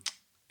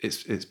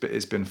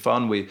it's been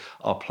fun.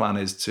 Our plan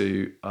is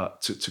to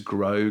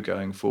grow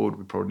going forward.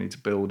 We probably need to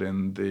build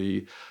in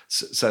the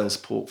sales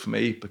support for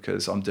me,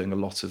 because I'm doing a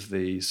lot of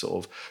the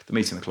sort of the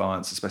meeting the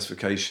clients, the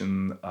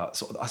specification. I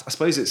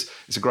suppose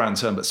it's a grand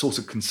term, but sort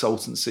of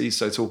consultancy.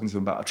 So talking to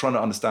them about trying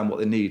to understand what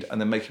they need,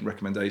 and then making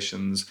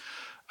recommendations,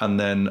 and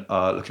then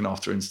looking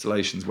after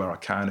installations where I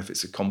can. If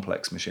it's a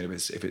complex machine,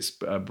 if it's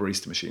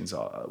barista machines,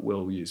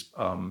 we'll use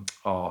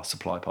our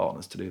supply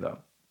partners to do that.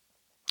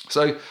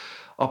 So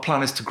our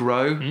plan is to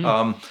grow,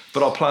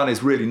 but our plan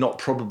is really not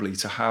probably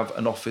to have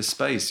an office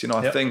space.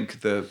 I think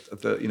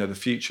the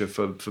future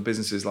for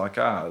businesses like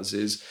ours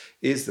is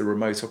the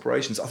remote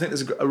operations. I think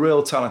there's a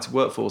real talented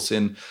workforce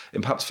in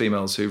perhaps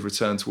females who've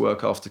returned to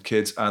work after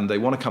kids, and they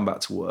want to come back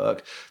to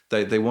work.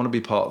 They want to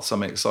be part of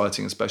something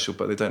exciting and special,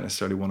 but they don't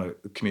necessarily want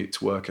to commute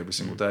to work every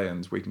single day,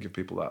 and we can give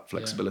people that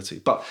flexibility.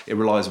 Yeah. But it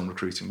relies on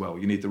recruiting well.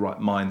 You need the right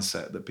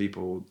mindset that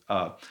people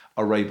are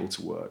able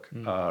to work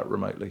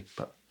remotely.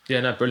 But yeah,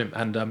 no, brilliant.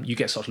 And you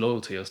get such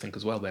loyalty, I think,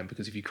 as well then,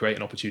 because if you create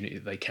an opportunity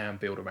that they can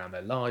build around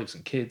their lives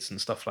and kids and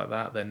stuff like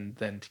that, then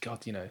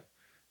God,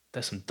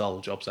 there's some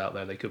dull jobs out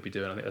there they could be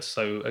doing. I think they're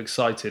so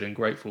excited and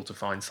grateful to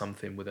find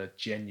something with a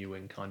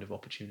genuine kind of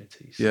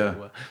opportunity.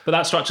 So, but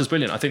that structure's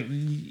brilliant. I think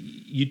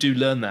you do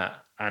learn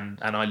that. And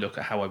I look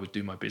at how I would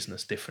do my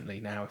business differently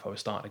now if I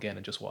was starting again,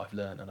 and just what I've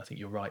learned. And I think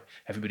you're right.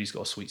 Everybody's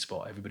got a sweet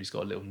spot. Everybody's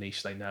got a little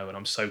niche they know. And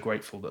I'm so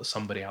grateful that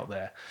somebody out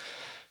there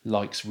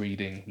likes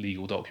reading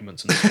legal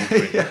documents and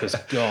talking, because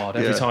God,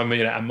 every time,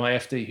 and my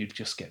FD who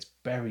just gets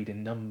buried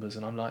in numbers,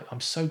 and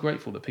I'm so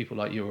grateful that people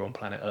like you are on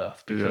planet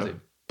Earth, because it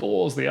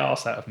bores the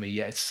arse out of me.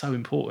 Yeah, it's so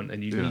important,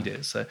 and you need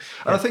it. So,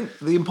 and I think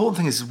the important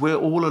thing is we're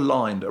all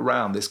aligned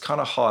around this kind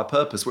of higher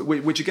purpose,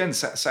 which again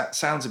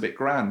sounds a bit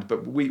grand,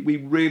 but we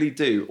really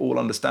do all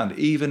understand,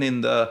 even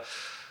in the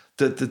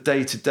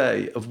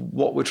day-to-day of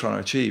what we're trying to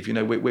achieve.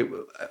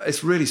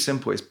 It's really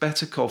simple. It's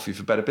better coffee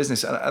for better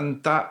business,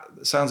 and that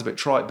sounds a bit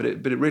trite, but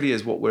it really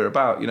is what we're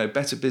about.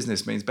 Better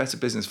business means better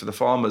business for the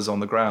farmers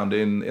on the ground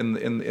in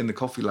the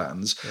coffee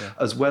lands,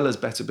 as well as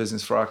better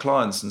business for our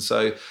clients. And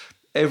so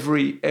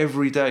every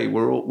day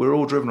we're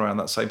all driven around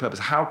that same purpose.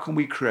 How can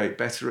we create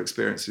better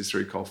experiences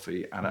through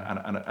coffee and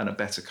a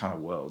better kind of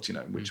world, in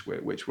which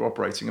we're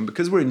operating? And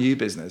because we're a new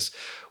business,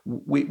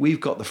 we've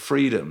got the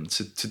freedom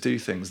to do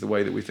things the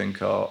way that we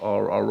think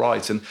are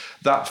right. And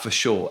that, for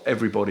sure,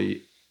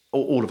 everybody,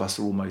 all of us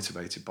are all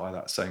motivated by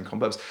that same common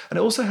purpose. And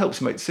it also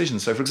helps make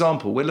decisions. So, for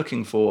example, we're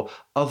looking for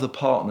other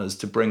partners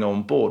to bring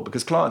on board,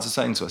 because clients are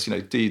saying to us,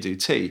 do you do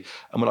tea?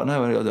 And we're like,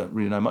 no, I don't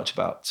really know much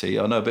about tea.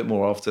 I know a bit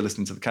more after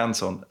listening to the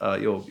Canton,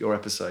 your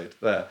episode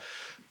there.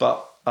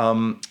 But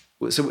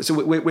so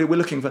we're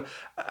looking for,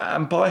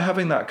 and by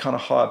having that kind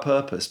of higher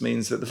purpose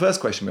means that the first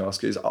question we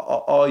ask is,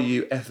 are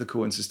you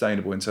ethical and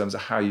sustainable in terms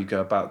of how you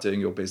go about doing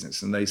your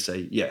business? And they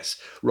say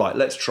yes. Right,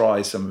 let's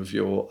try some of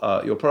your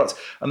products.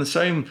 And the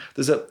same,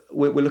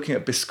 we're looking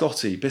at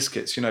biscotti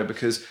biscuits,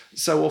 because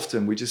so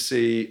often we just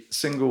see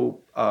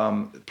single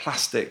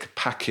plastic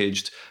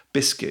packaged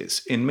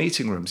biscuits in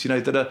meeting rooms,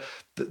 that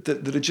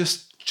are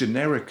just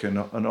generic and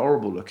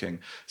horrible looking.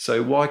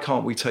 So why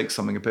can't we take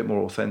something a bit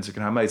more authentic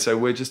and handmade? So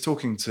we're just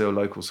talking to a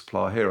local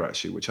supplier here,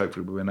 actually, which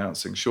hopefully we'll be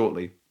announcing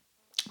shortly.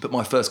 But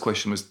my first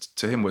question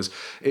to him was,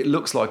 it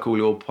looks like all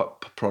your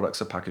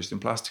products are packaged in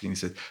plastic. And he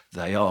said,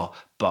 they are,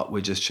 but we're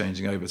just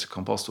changing over to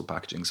compostable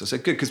packaging. So I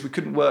said, good, because we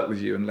couldn't work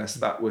with you unless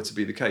that were to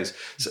be the case.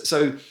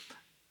 So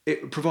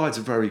it provides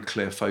a very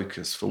clear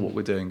focus for what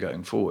we're doing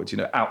going forward,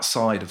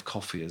 outside of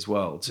coffee as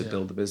well, to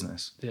build the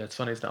business. Yeah, it's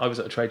funny, isn't it? I was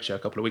at a trade show a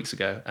couple of weeks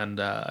ago, and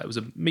it was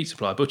a meat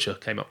supplier, butcher,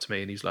 came up to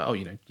me, and he's like, "Oh,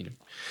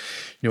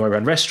 I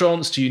run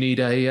restaurants. Do you need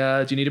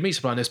a meat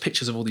supplier?" And there's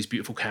pictures of all these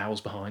beautiful cows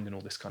behind and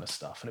all this kind of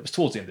stuff. And it was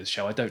towards the end of the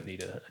show. I don't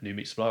need a new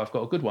meat supplier. I've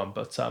got a good one,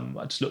 but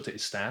I just looked at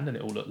his stand, and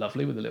it all looked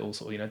lovely with the little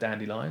sort of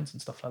dandelions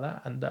and stuff like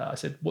that. And I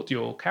said, "What do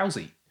your cows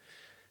eat?"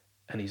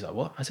 And he's like,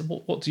 "What?" I said,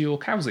 "What do your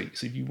cows eat?"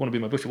 So if you want to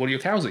be my butcher, what do your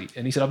cows eat?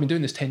 And he said, "I've been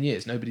doing this 10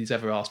 years. Nobody's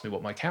ever asked me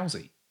what my cows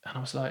eat." And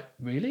I was like,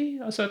 "Really?"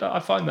 I said, "I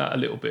find that a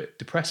little bit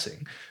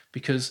depressing,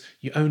 because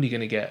you're only going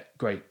to get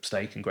great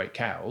steak and great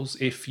cows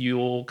if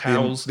your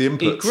cows the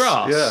inputs, eat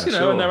grass,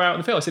 sure. and they're out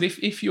in the field." I said,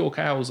 if your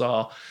cows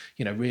are,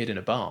 reared in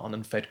a barn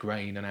and fed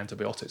grain and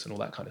antibiotics and all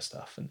that kind of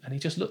stuff. And he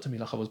just looked at me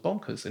like I was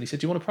bonkers. And he said,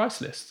 "Do you want a price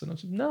list?" And I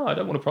said, "No, I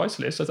don't want a price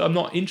list." I said, "I'm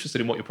not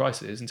interested in what your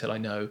price is until I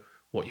know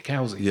what your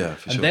cows eat." Yeah,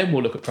 for and sure. then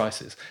we'll look at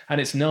prices.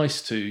 And it's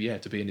nice to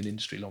be in an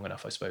industry long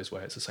enough, I suppose,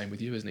 where it's the same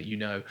with you, isn't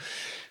it?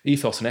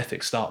 Ethos and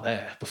ethics start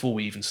there before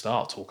we even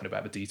start talking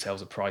about the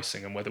details of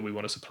pricing and whether we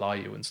want to supply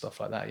you and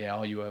stuff like that. Yeah,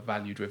 are you a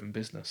value-driven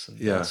business?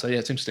 And so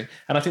it's interesting.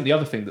 And I think the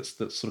other thing that's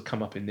sort of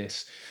come up in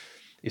this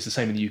is the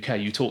same in the UK.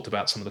 You talked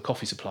about some of the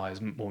coffee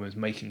suppliers almost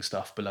making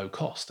stuff below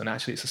cost, and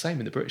actually it's the same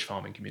in the British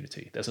farming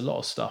community. There's a lot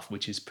of stuff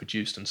which is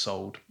produced and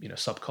sold,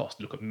 sub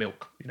cost. Look at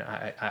milk,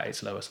 at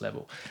its lowest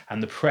level,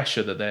 and the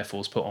pressure that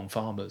therefore is put on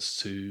farmers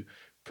to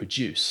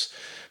produce.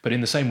 But in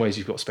the same ways,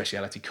 you've got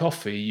specialty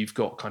coffee, you've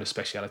got kind of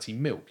specialty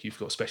milk, you've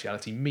got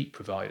specialty meat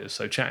providers.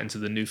 So chatting to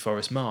the New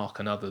Forest Mark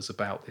and others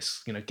about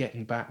this,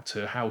 getting back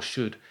to how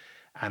should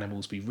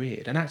animals be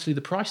reared, and actually the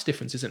price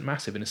difference isn't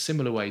massive in a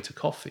similar way to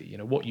coffee.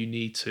 What you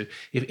need to,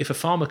 if a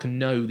farmer can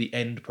know the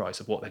end price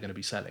of what they're going to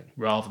be selling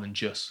rather than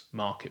just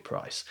market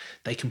price,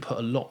 they can put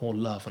a lot more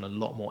love and a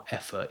lot more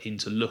effort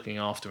into looking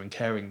after and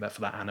caring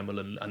for that animal,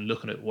 and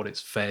looking at what it's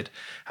fed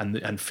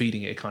and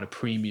feeding it a kind of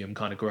premium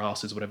kind of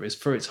grasses, whatever it is,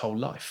 for its whole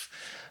life.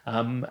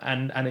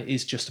 And it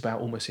is just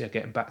about almost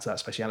getting back to that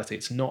speciality.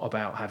 It's not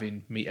about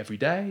having meat every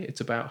day.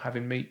 It's about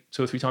having meat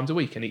 2 or 3 times a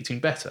week and eating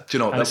better. Do you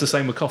know what, and it's the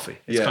same with coffee.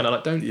 It's kind of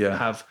like, don't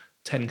have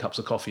 10 cups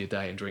of coffee a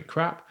day and drink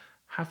crap.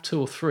 Have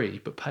 2 or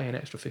 3, but pay an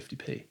extra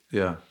 50p.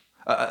 Yeah.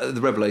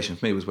 The revelation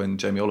for me was when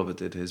Jamie Oliver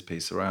did his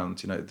piece around,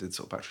 the sort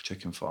of battery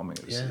chicken farming.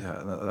 It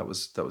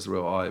was, that was a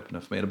real eye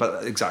opener for me.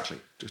 But exactly,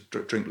 just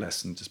drink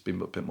less and just be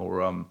a bit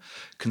more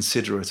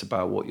considerate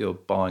about what you're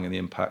buying and the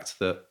impact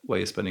that where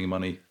you're spending your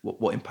money,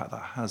 what impact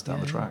that has down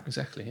the track.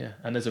 Exactly, yeah.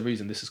 And there's a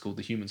reason this is called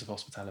the humans of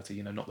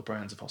hospitality. Not the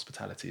brands of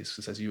hospitality.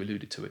 It's, as you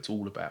alluded to, it's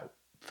all about.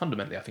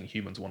 Fundamentally, I think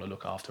humans want to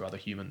look after other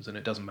humans, and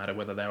it doesn't matter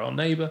whether they're our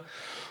neighbour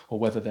or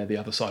whether they're the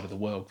other side of the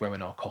world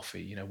growing our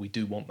coffee. We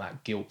do want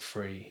that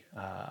guilt-free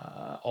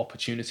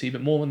opportunity,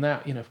 but more than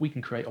that, if we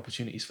can create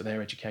opportunities for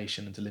their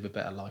education and to live a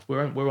better life,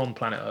 we're on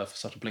planet Earth for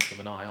such a blink of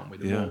an eye, aren't we?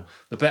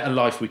 The better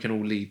life we can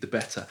all lead, the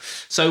better.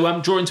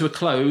 So, drawing to a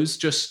close,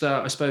 just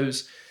I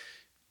suppose.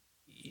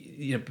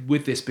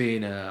 With this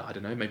being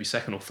maybe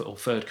second or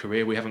third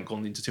career, we haven't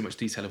gone into too much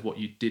detail of what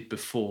you did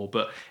before,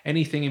 but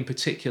anything in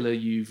particular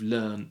you've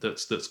learned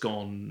that's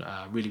gone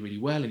really, really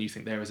well, and you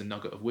think there is a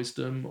nugget of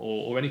wisdom,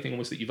 or anything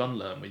almost that you've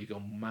unlearned where you go,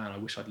 "Man, I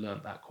wish I'd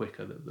learned that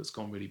quicker, that's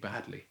gone really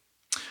badly"?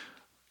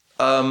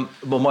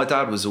 Well, my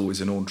dad was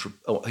always an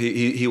entrepreneur.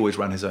 He always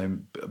ran his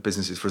own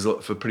businesses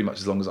for pretty much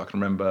as long as I can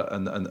remember,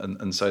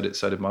 and so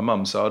did my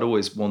mum. So I'd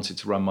always wanted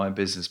to run my own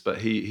business, but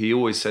he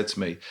always said to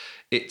me,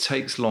 "It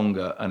takes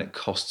longer and it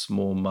costs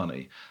more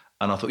money."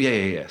 And I thought, yeah,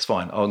 it's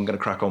fine. I'm going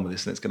to crack on with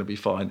this and it's going to be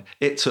fine.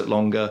 It took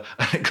longer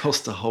and it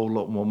cost a whole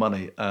lot more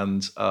money.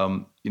 And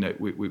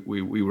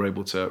we were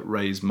able to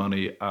raise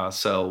money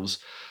ourselves,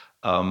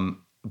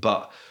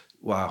 but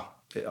wow,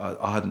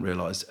 I hadn't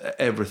realised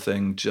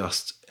everything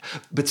just.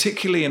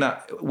 Particularly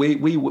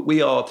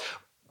we are,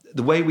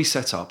 the way we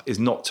set up is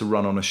not to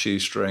run on a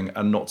shoestring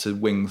and not to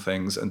wing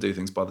things and do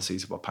things by the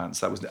seat of our pants.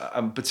 That was,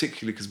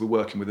 particularly because we're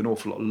working with an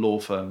awful lot of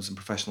law firms and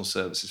professional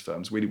services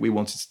firms. We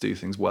wanted to do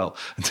things well,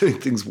 and doing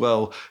things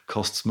well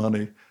costs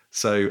money.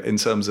 So in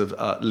terms of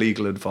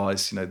legal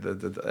advice,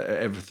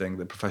 everything,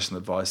 the professional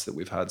advice that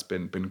we've had has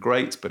been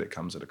great, but it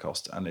comes at a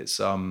cost, and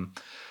it's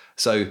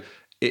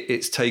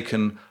it's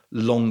taken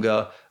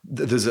longer.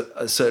 There's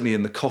certainly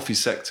in the coffee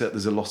sector,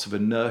 there's a lot of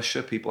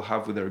inertia people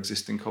have with their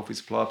existing coffee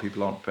supplier.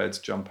 People aren't prepared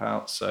to jump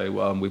out.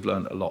 So we've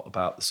learned a lot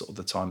about the sort of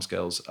the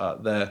timescales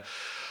there.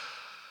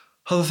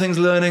 Other things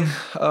learning,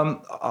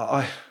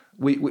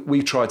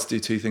 we tried to do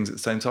 2 things at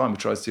the same time. We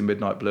tried to do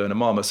Midnight Blue and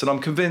Amamis, and I'm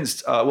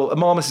convinced.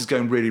 Amamis is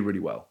going really, really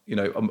well.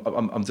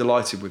 I'm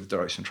delighted with the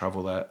direction of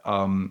travel there.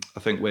 I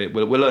think we're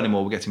learning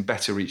more. We're getting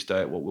better each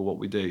day at what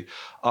we do.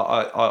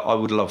 I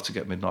would love to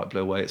get Midnight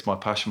Blue away. It's my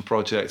passion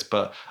project,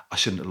 but I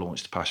shouldn't have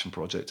launched a passion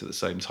project at the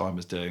same time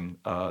as doing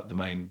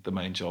the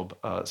main job.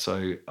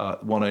 So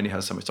one only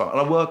has so much time, and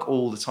I work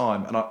all the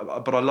time.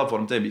 But I love what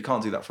I'm doing. But you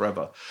can't do that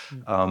forever.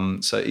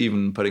 So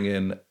even putting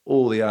in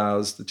all the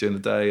hours during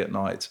the day, at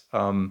night.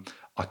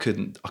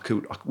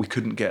 We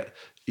couldn't get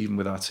even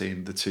with our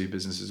team, the two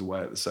businesses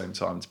away at the same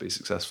time to be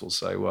successful.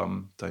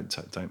 So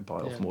don't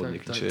bite off more than you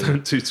can chew.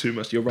 Don't do too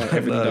much. You're right.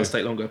 Everything does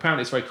take longer.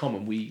 Apparently, it's very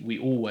common. We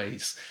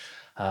always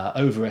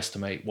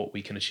overestimate what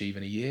we can achieve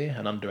in a year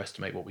and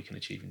underestimate what we can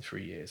achieve in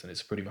 3 years, and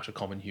it's pretty much a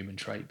common human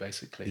trait,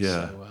 basically.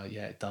 Yeah. So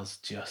it does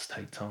just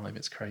take time.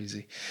 It's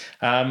crazy.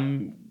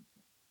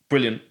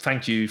 Brilliant.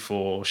 Thank you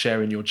for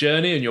sharing your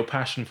journey and your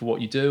passion for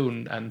what you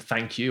do. And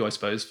thank you, I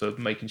suppose, for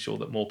making sure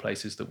that more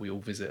places that we all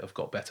visit have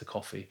got better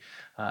coffee.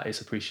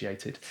 It's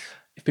appreciated.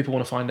 If people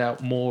want to find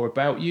out more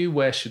about you,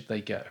 where should they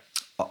go?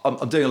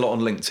 I'm doing a lot on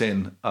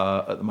LinkedIn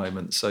at the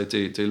moment. So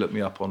do look me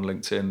up on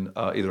LinkedIn,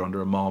 either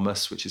under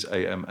Amamus, which is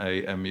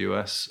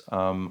AMAMUS,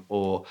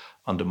 or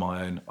under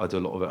my own. I do a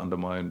lot of it under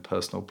my own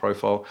personal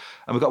profile.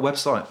 And we've got a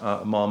website,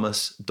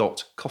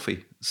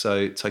 amamus.coffee.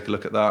 So take a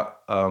look at that.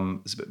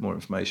 There's a bit more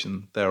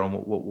information there on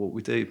what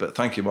we do. But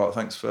thank you, Mark.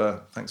 Thanks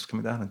for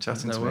coming down and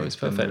chatting to me. No worries,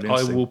 perfect. Really,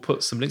 I will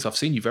put some links. I've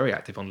seen you very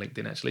active on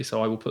LinkedIn, actually.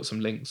 So I will put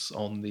some links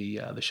on the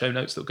show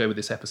notes that will go with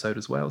this episode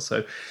as well.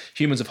 So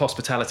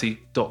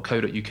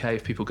humansofhospitality.co.uk.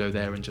 If people go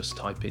there and just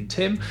type in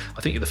Tim,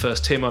 I think you're the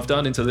first Tim I've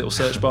done into the little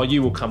search bar.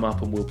 You will come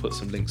up, and we'll put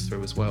some links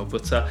through as well.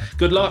 But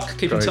good luck.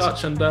 Keep in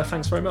touch, and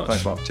thanks very much.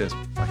 Thanks, Mark. Cheers.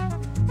 Bye.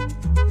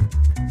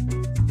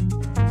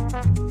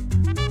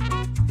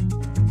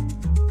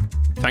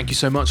 Thank you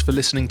so much for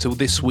listening to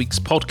this week's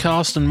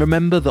podcast, and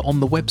remember that on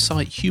the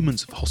website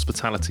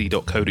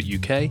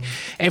humansofhospitality.co.uk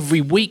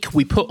every week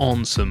we put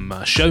on some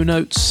show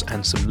notes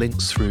and some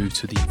links through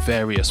to the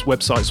various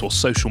websites or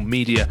social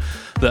media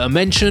that are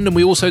mentioned, and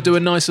we also do a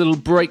nice little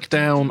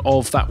breakdown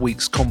of that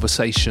week's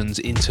conversations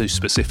into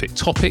specific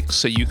topics,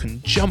 so you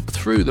can jump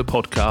through the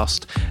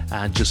podcast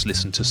and just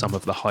listen to some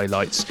of the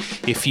highlights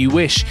if you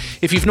wish.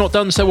 If you've not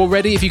done so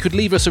already, if you could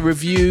leave us a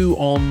review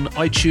on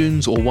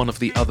iTunes or one of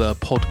the other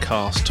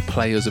podcast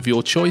players of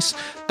your choice,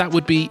 that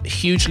would be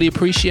hugely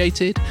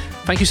appreciated.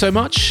 Thank you so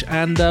much,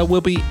 and we'll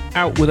be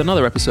out with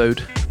another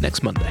episode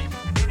next Monday.